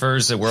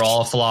philosophers that we're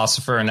all a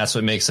philosopher, and that's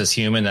what makes us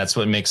human. That's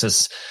what makes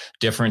us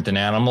different than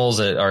animals.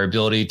 Our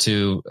ability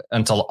to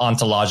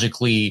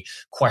ontologically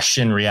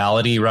question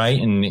reality,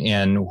 right,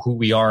 and who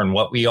we are and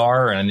what we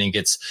are. And I think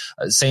it's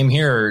same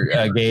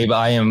here, Gabe.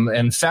 I am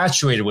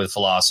infatuated with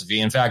philosophy.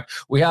 In fact,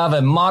 we have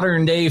a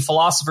modern day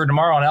philosopher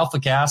tomorrow on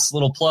AlphaCast.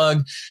 Little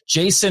plug,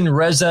 Jason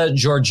Reza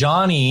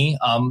Georgiani,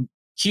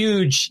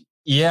 huge.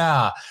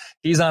 Yeah.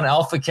 He's on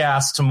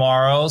AlphaCast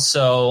tomorrow.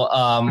 So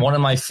one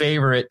of my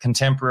favorite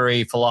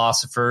contemporary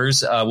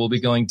philosophers will be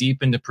going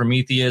deep into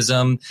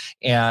Prometheism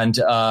and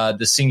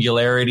the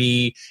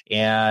singularity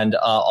and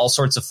all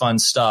sorts of fun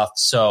stuff.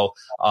 So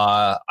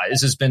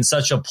this has been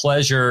such a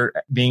pleasure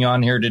being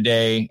on here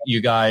today. You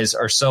guys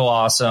are so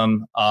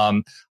awesome.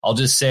 I'll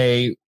just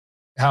say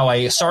how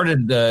I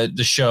started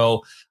the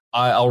show.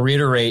 I'll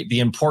reiterate the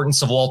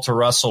importance of Walter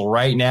Russell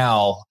right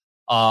now.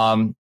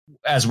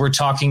 As we're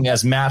talking,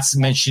 as Matt's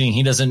mentioning,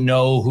 he doesn't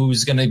know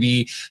who's going to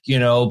be,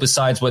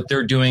 besides what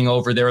they're doing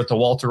over there at the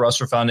Walter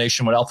Russell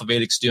Foundation, what Alpha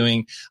Vedic's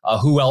doing,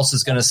 who else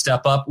is going to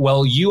step up?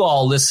 Well, you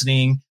all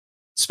listening,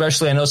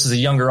 especially I know this is a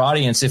younger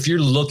audience, if you're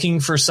looking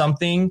for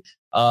something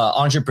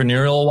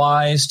entrepreneurial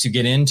wise to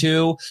get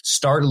into,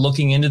 start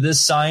looking into this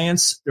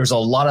science. There's a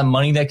lot of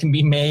money that can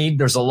be made.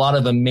 There's a lot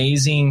of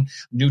amazing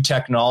new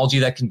technology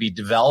that can be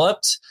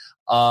developed.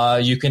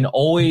 You can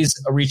always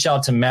reach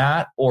out to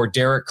Matt or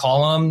Derek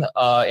Collum,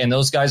 and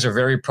those guys are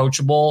very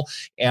approachable.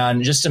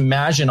 And just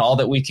imagine all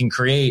that we can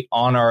create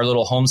on our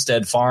little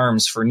homestead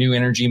farms for new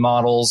energy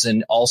models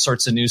and all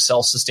sorts of new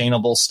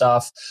self-sustainable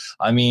stuff.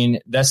 I mean,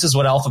 this is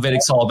what Alpha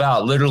Vedic's all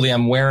about. Literally,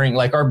 I'm wearing,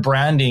 like, our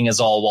branding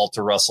is all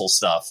Walter Russell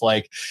stuff.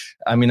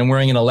 I'm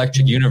wearing an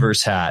Electric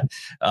Universe hat,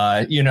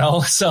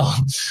 so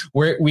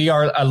we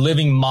are a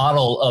living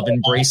model of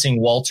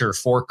embracing Walter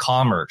for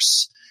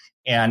commerce.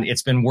 And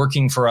it's been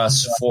working for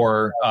us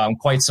for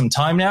quite some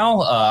time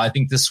now. I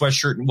think this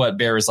sweatshirt,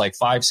 Bear, is like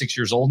 5-6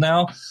 years old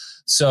now.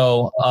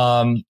 So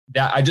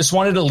that I just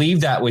wanted to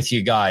leave that with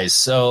you guys.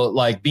 So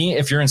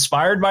if you're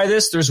inspired by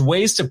this, there's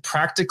ways to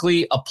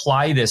practically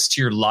apply this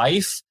to your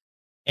life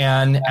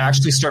and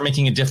actually start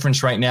making a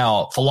difference right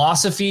now.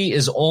 Philosophy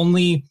is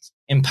only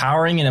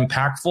empowering and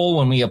impactful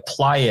when we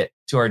apply it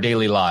to our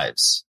daily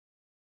lives.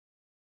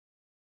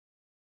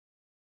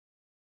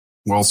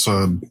 Well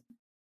said.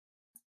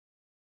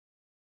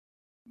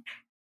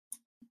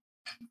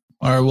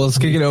 All right, well, let's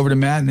kick it over to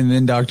Matt and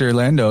then Dr.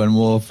 Orlando, and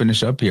we'll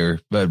finish up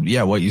here. But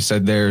yeah, what you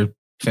said there,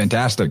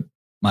 fantastic,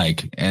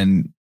 Mike.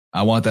 And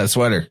I want that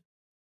sweater.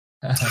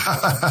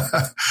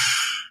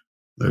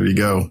 There you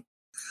go.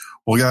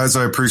 Well, guys,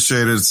 I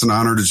appreciate it. It's an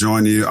honor to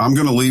join you. I'm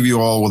going to leave you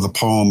all with a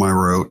poem I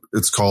wrote.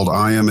 It's called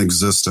I Am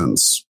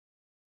Existence.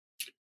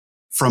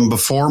 From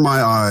before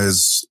my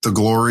eyes, the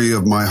glory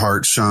of my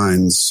heart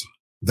shines.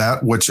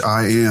 That which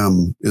I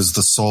am is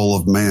the soul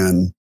of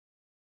man.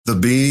 The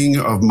being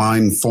of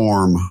mine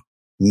form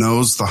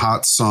knows the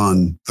hot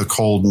sun, the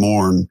cold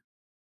morn.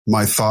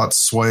 My thoughts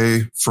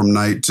sway from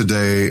night to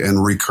day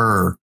and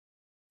recur.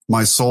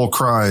 My soul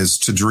cries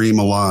to dream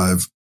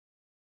alive.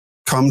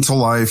 Come to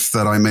life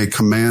that I may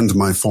command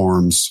my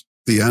forms.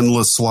 The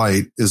endless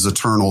light is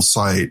eternal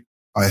sight.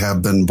 I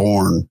have been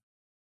born.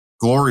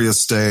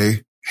 Glorious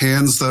day,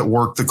 hands that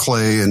work the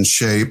clay and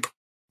shape.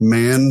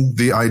 Man,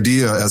 the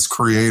idea as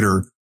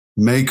creator,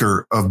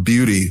 maker of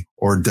beauty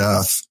or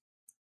death.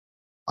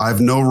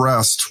 I've no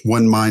rest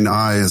when mine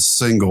eye is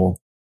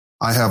single.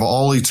 I have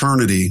all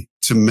eternity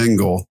to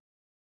mingle.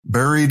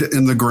 Buried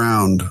in the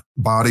ground,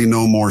 body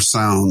no more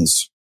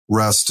sounds.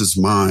 Rest is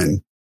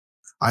mine.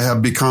 I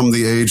have become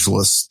the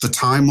ageless, the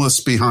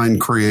timeless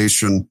behind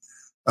creation,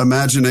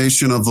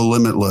 imagination of the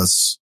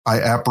limitless. I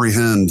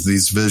apprehend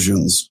these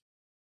visions.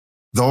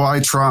 Though I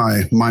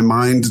try, my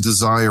mind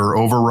desire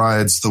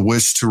overrides the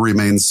wish to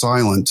remain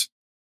silent.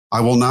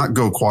 I will not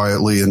go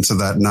quietly into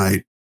that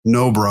night.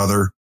 No,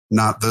 brother,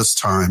 not this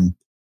time.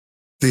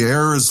 The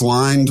air is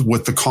lined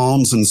with the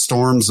calms and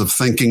storms of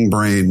thinking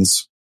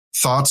brains,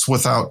 thoughts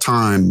without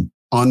time,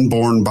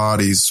 unborn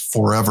bodies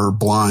forever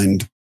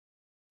blind.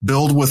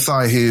 Build with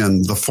thy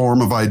hand the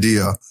form of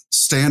idea,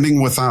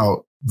 standing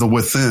without, the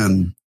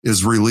within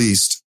is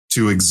released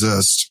to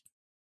exist.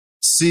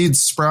 Seeds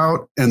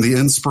sprout and the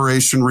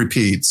inspiration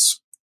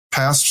repeats,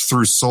 passed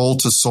through soul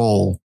to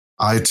soul,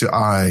 eye to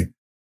eye,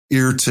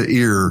 ear to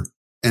ear,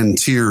 and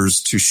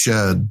tears to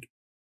shed.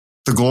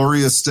 The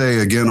glorious day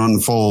again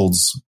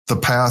unfolds. The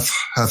path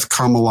hath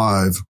come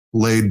alive,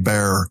 laid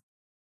bare.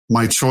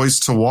 My choice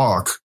to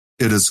walk,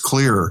 it is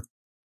clear,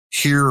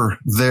 here,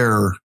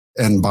 there,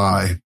 and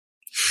by.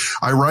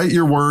 I write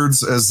your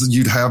words as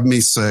you'd have me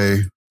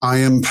say. I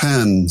am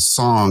pen,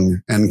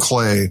 song, and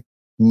clay.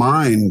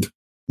 Mind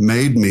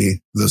made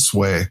me this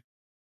way.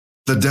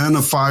 The den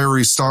of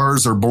fiery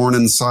stars are born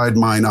inside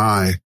mine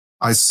eye.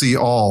 I see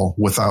all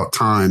without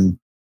time.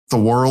 The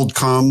world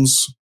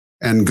comes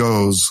and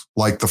goes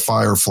like the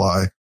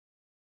firefly.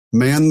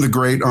 Man, the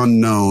great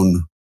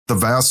unknown, the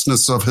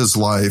vastness of his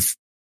life,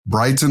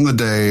 bright in the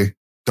day,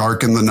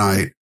 dark in the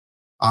night.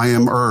 I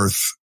am earth.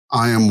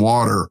 I am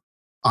water.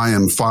 I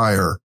am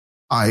fire.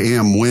 I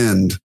am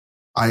wind.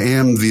 I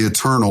am the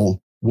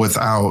eternal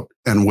without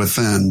and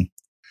within.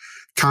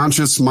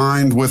 Conscious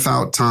mind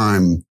without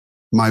time.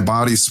 My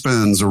body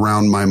spins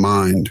around my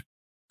mind.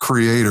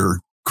 Creator,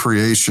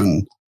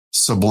 creation,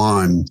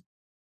 sublime.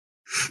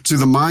 To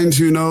the mind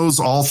who knows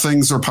all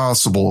things are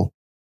possible,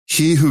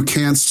 he who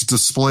canst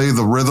display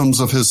the rhythms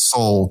of his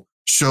soul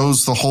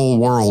shows the whole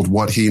world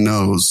what he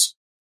knows.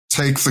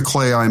 Take the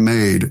clay I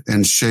made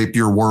and shape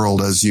your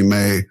world as you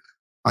may.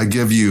 I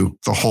give you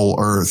the whole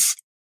earth.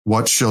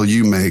 What shall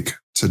you make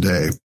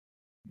today?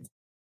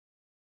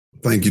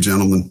 Thank you,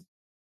 gentlemen.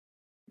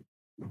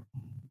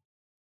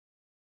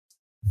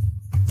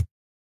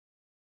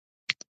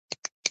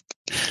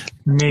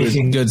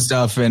 Amazing. Good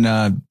stuff.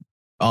 And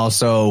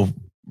also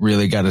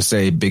really got to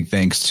say big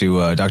thanks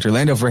to Dr.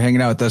 Orlando for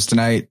hanging out with us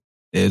tonight.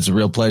 It's a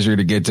real pleasure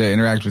to get to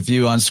interact with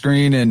you on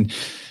screen. And,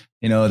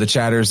 you know, the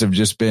chatters have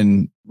just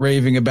been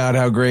raving about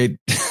how great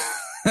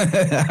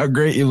how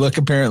great you look.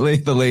 Apparently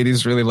the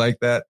ladies really like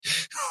that.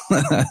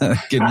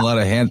 Getting a lot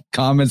of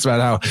comments about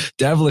how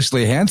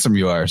devilishly handsome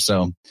you are.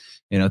 So,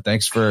 you know,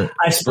 thanks for.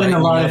 I spend a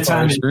lot of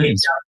time in makeup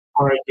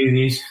before I do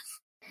these.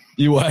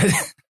 You what?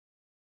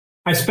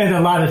 I spend a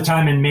lot of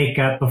time in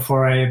makeup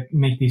before I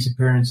make these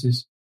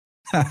appearances.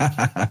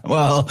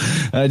 Well,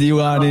 do you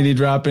want to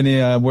drop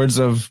any words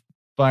of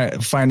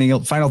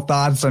final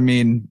thoughts? I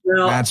mean,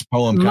 Matt's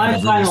poem kind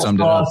of really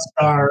summed it up. My final thoughts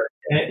are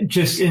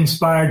just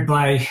inspired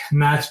by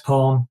Matt's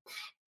poem.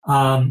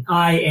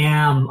 I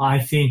am, I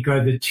think,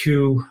 are the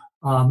two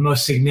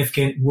most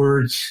significant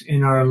words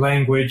in our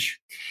language.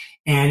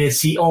 And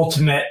it's the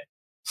ultimate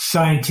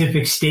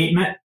scientific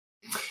statement.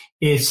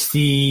 It's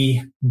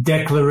the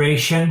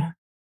declaration,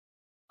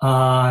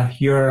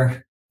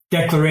 your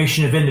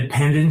Declaration of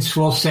Independence,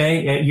 we'll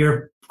say, at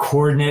your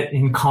coordinate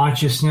in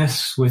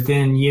consciousness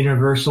within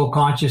universal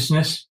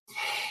consciousness.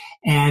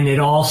 And it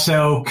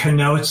also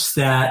connotes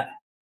that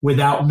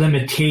without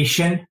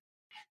limitation,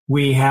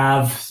 we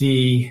have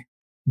the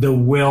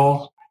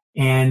will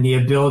and the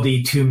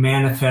ability to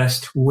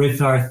manifest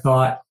with our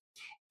thought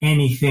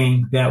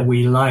anything that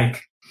we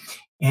like.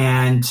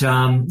 And,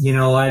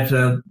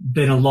 I've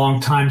been a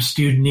long time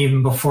student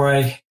even before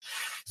I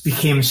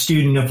became a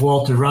student of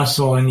Walter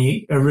Russell and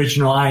the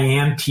original I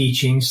Am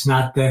teachings,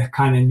 not the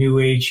kind of new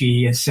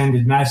agey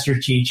ascended master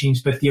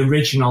teachings, but the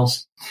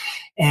originals.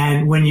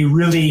 And when you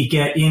really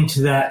get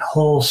into that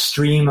whole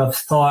stream of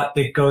thought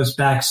that goes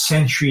back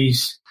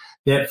centuries,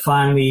 that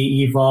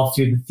finally evolved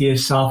through the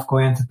Theosophical,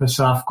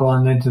 Anthroposophical,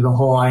 and then to the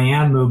whole I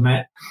Am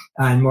movement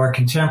in more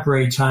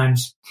contemporary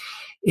times,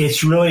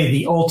 it's really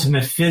the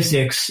ultimate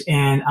physics.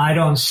 And I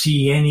don't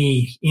see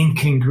any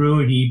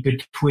incongruity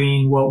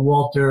between what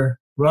Walter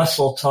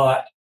Russell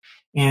taught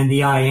and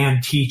the I Am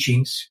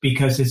teachings,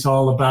 because it's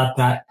all about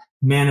that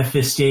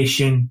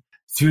manifestation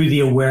through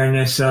the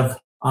awareness of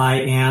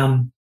I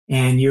Am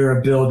and your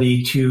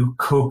ability to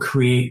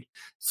co-create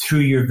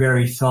through your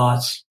very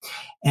thoughts.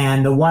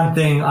 And the one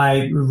thing,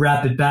 I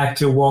wrap it back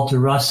to Walter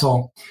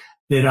Russell,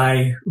 that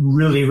I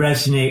really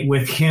resonate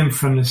with him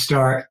from the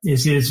start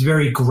is it is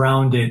very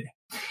grounded.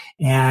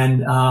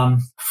 And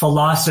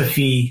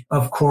philosophy,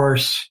 of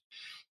course,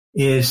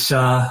 is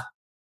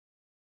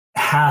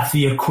half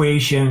the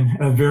equation,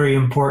 a very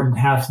important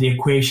half of the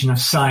equation of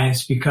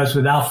science, because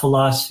without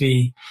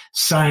philosophy,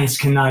 science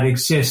cannot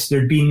exist.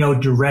 There'd be no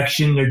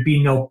direction. There'd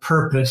be no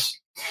purpose.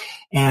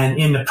 And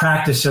in the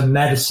practice of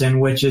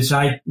medicine, which is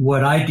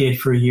what I did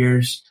for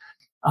years,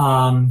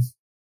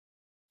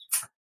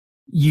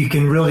 you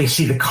can really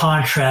see the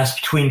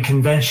contrast between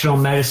conventional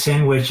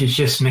medicine, which is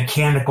just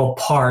mechanical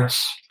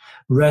parts,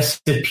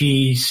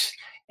 recipes,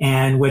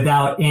 and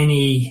without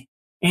any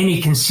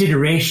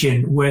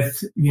consideration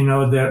with,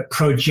 the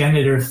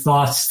progenitor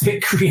thoughts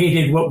that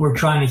created what we're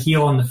trying to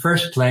heal in the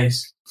first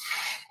place.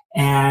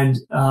 And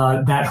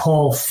that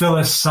whole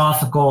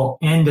philosophical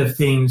end of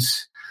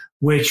things,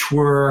 which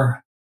were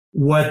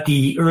what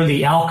the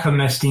early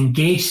alchemists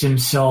engaged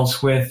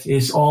themselves with,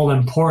 is all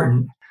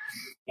important.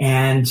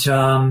 And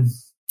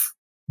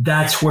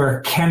that's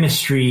where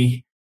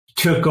chemistry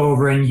took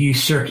over and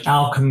usurped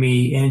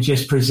alchemy and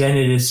just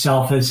presented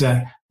itself as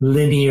a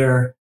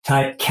linear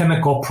type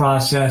chemical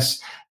process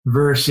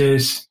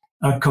versus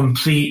a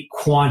complete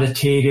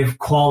quantitative,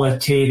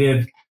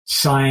 qualitative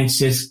science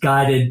that's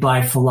guided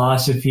by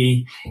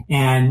philosophy.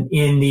 And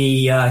in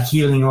the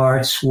healing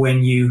arts,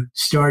 when you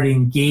start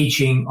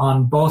engaging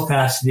on both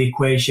halves of the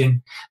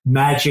equation,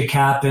 magic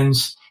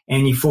happens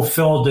and you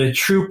fulfill the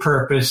true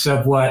purpose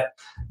of what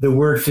the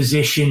word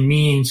physician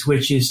means,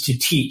 which is to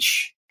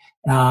teach.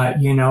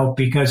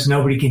 Because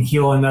nobody can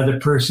heal another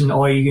person.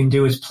 All you can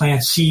do is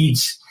plant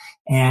seeds,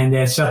 and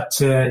it's up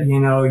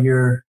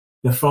to,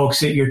 the folks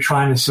that you're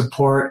trying to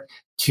support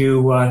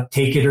to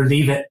take it or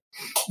leave it,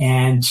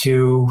 and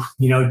to,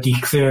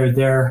 declare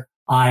their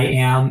I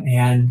Am.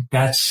 And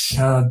that's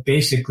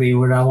basically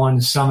what I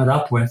wanted to sum it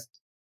up with.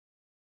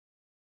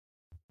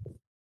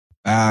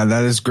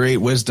 That is great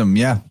wisdom.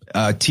 Yeah.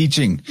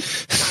 Teaching.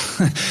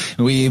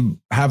 We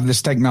have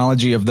this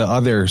technology of the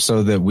other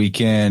so that we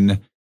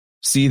can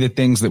see the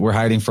things that we're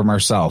hiding from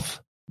ourselves,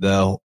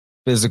 the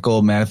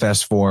physical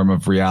manifest form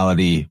of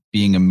reality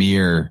being a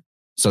mirror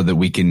so that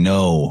we can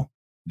know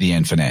the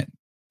infinite,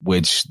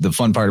 which the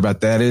fun part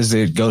about that is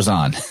it goes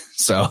on.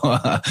 So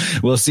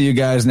we'll see you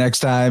guys next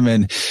time,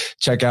 and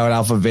check out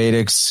Alpha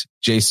Vedics,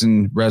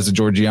 Jason Reza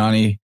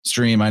Georgiani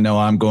stream. I know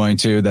I'm going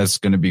to. That's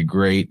going to be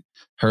great.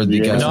 Heard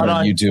the guys on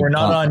YouTube. We're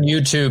not on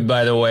YouTube,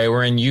 by the way.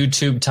 We're in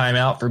YouTube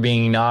timeout for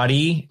being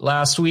naughty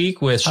last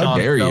week with Sean. How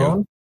dare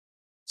you?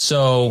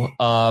 So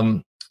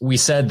we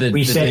said that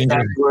we said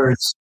bad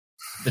words,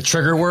 the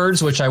trigger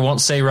words, which I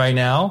won't say right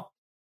now,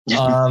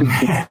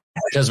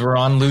 because we're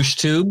on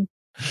LooshTube.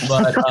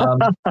 But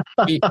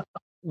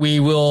we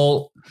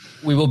will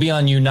be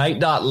on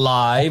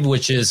Unite.live,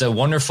 which is a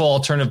wonderful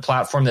alternative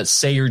platform that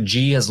Sayer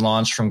G has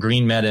launched from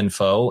Green Med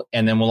Info,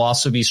 and then we'll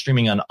also be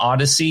streaming on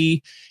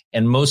Odyssey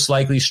and most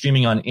likely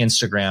streaming on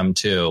Instagram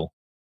too,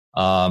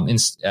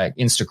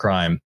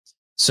 Instacrime.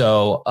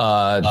 So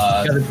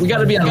we got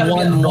to be on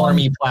one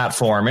normie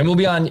platform, and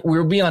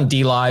we'll be on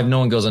D Live. No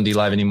one goes on D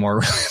Live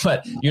anymore,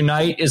 but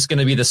Unite is going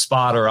to be the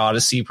spot, or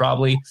Odyssey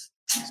probably.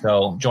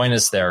 So join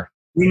us there.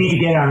 We need to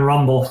get on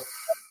Rumble.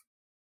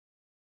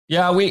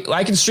 Yeah,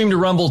 I can stream to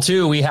Rumble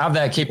too. We have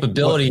that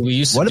capability. We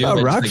used to. What do about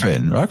it.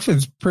 Rockfin?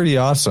 Rockfin's pretty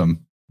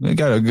awesome. They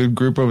got a good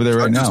group over there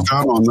right now.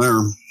 Got on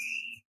there.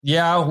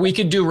 Yeah, we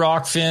could do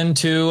Rockfin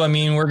too. I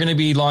mean, we're going to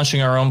be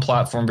launching our own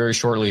platform very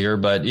shortly here,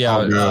 but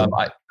yeah,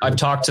 I've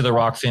talked to the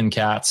Rockfin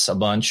cats a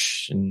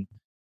bunch, and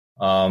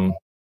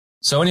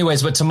so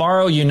anyways, but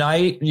tomorrow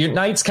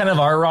Unite's kind of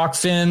our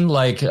Rockfin,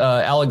 like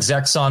Alex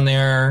Zek's on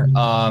there,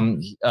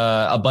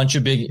 a bunch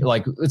of big,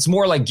 like it's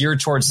more like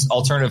geared towards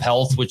alternative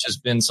health, which has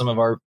been some of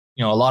our,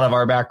 a lot of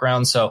our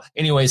background. So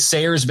anyways,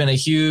 Sayer's been a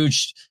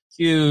huge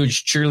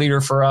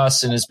cheerleader for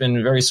us and has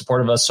been very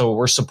supportive of us. So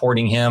we're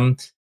supporting him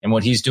and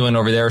what he's doing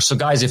over there. So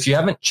guys, if you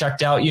haven't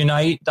checked out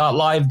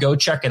Unite.live, go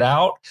check it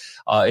out.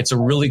 It's a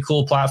really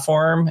cool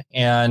platform,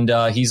 and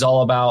he's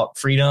all about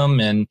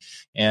freedom and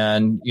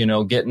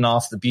getting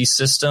off the beast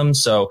system.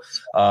 So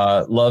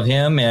love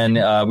him, and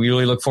we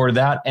really look forward to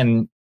that.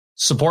 And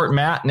support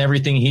Matt and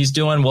everything he's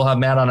doing. We'll have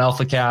Matt on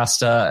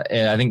AlphaCast,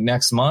 I think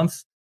next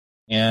month.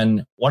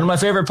 And one of my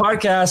favorite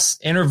podcasts,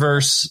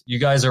 Interverse. You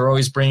guys are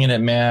always bringing it,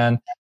 man.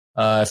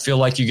 I feel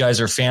like you guys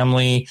are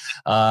family.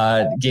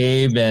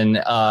 Gabe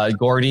and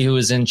Gordy, who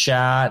is in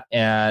chat,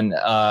 and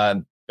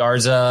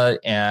Garza,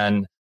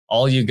 and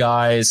all you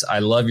guys. I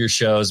love your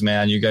shows,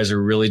 man. You guys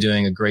are really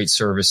doing a great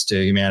service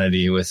to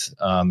humanity with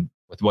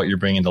what you're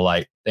bringing to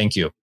light. Thank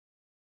you.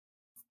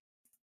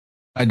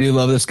 I do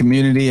love this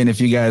community. And if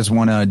you guys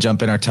want to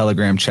jump in our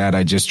Telegram chat,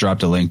 I just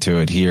dropped a link to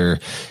it here.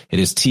 It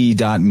is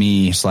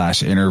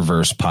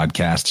t.me/Interverse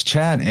podcast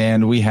chat.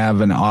 And we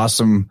have an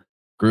awesome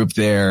group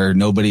there.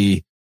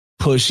 Nobody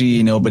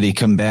pushy, nobody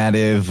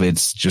combative.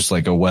 It's just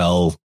like a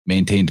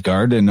well-maintained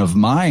garden of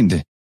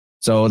mind.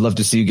 So I'd love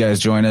to see you guys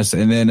join us.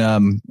 And then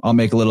I'll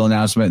make a little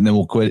announcement and then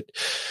we'll quit.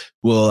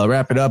 We'll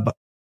wrap it up.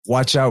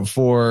 Watch out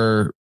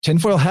for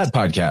Tinfoil Hat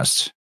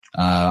Podcast.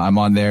 I'm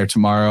on there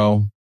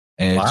tomorrow.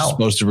 And it's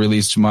supposed to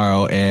release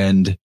tomorrow.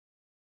 And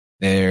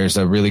there's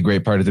a really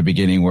great part at the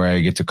beginning where I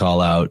get to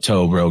call out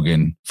Toe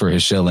Rogan for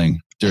his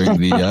shilling during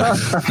the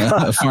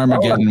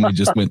Farmageddon we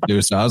just went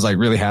through. So I was like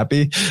really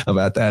happy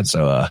about that.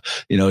 So,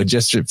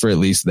 just for at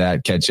least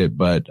that, catch it.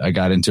 But I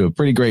got into a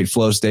pretty great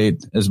flow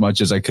state as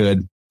much as I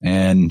could.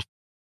 And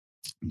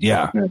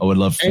yeah, I would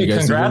love for you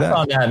guys to do that. Congrats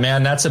on that,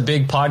 man. That's a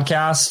big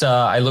podcast.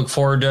 I look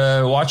forward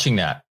to watching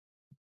that.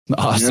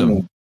 Awesome.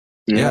 Yeah.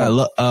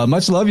 Yeah,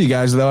 much love, you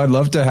guys, though. I'd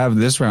love to have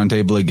this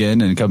roundtable again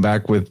and come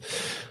back with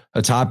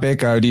a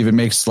topic. I would even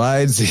make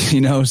slides,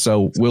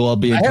 so we'll all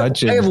be in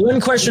touch. I have one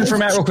question for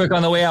Matt real quick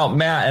on the way out.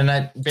 Matt, and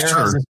Bear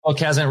has this book,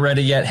 hasn't read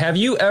it yet. Have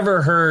you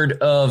ever heard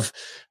of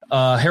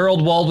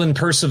Harold Waldman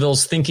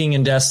Percival's Thinking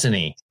in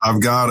Destiny?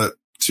 I've got it.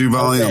 2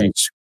 volumes.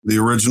 Okay.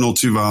 The original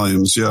 2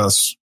 volumes,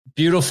 yes.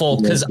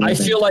 Beautiful, because I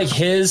feel like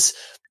his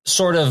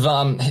sort of,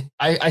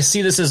 I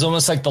see this as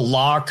almost like the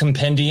law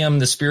compendium,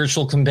 the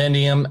spiritual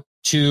compendium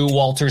to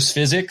Walter's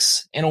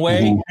physics in a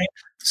way. Mm-hmm.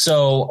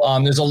 So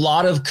there's a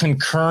lot of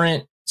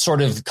concurrent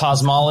sort of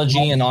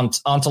cosmology and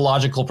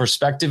ontological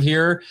perspective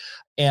here.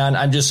 And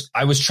I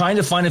was trying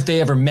to find if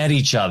they ever met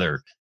each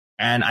other,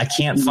 and I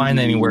can't find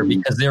anywhere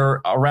because they're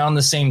around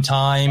the same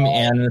time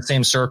and in the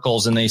same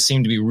circles, and they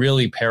seem to be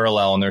really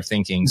parallel in their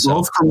thinking. So.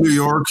 Both from New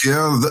York.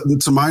 Yeah.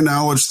 To my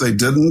knowledge, they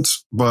didn't,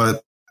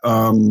 but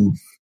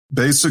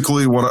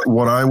basically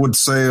what I would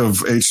say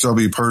of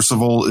H.W.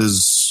 Percival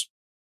is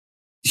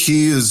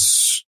he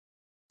is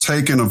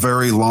taken a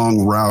very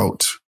long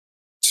route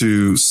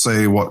to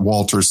say what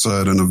Walter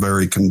said in a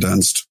very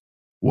condensed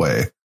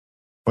way.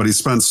 But he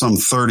spent some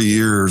 30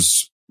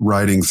 years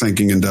writing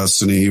Thinking in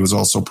Destiny. He was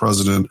also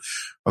president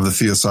of the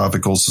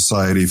Theosophical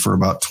Society for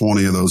about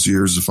 20 of those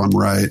years, if I'm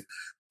right,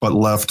 but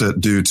left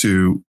it due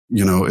to,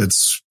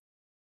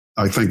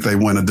 I think they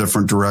went a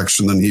different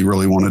direction than he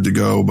really wanted to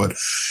go. But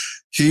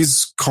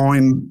he's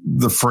coined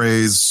the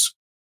phrase,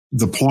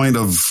 the point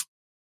of,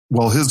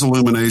 his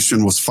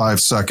illumination was 5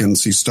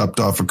 seconds. He stepped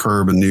off a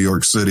curb in New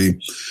York City.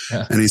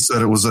 Yeah. And he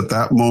said it was at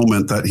that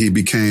moment that he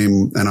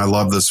became, and I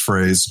love this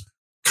phrase,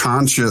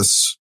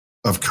 conscious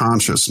of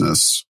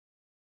consciousness.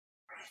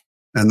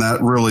 And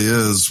that really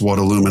is what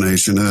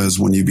illumination is,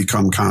 when you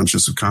become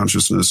conscious of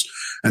consciousness.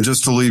 And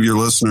just to leave your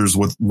listeners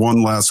with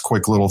one last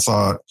quick little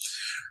thought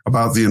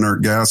about the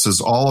inert gases,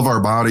 all of our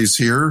bodies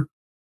here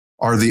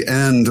are the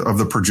end of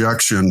the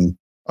projection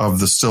of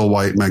the still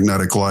white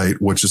magnetic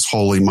light, which is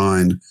holy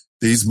mind.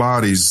 These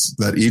bodies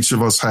that each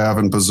of us have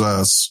and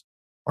possess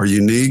are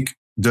unique,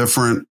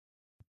 different,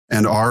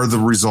 and are the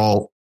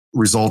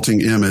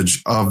resulting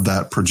image of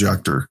that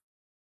projector.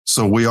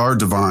 So we are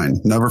divine.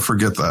 Never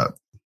forget that.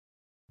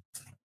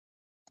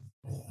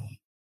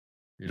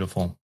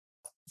 Beautiful.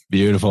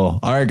 Beautiful.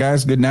 All right,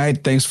 guys. Good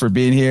night. Thanks for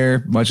being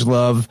here. Much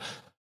love.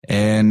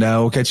 And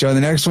we'll catch you on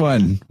the next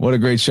one. What a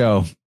great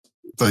show.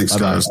 Thanks,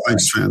 guys.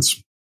 Thanks,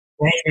 Chance.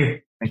 Thank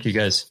you. Thank you,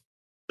 guys.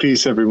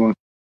 Peace, everyone.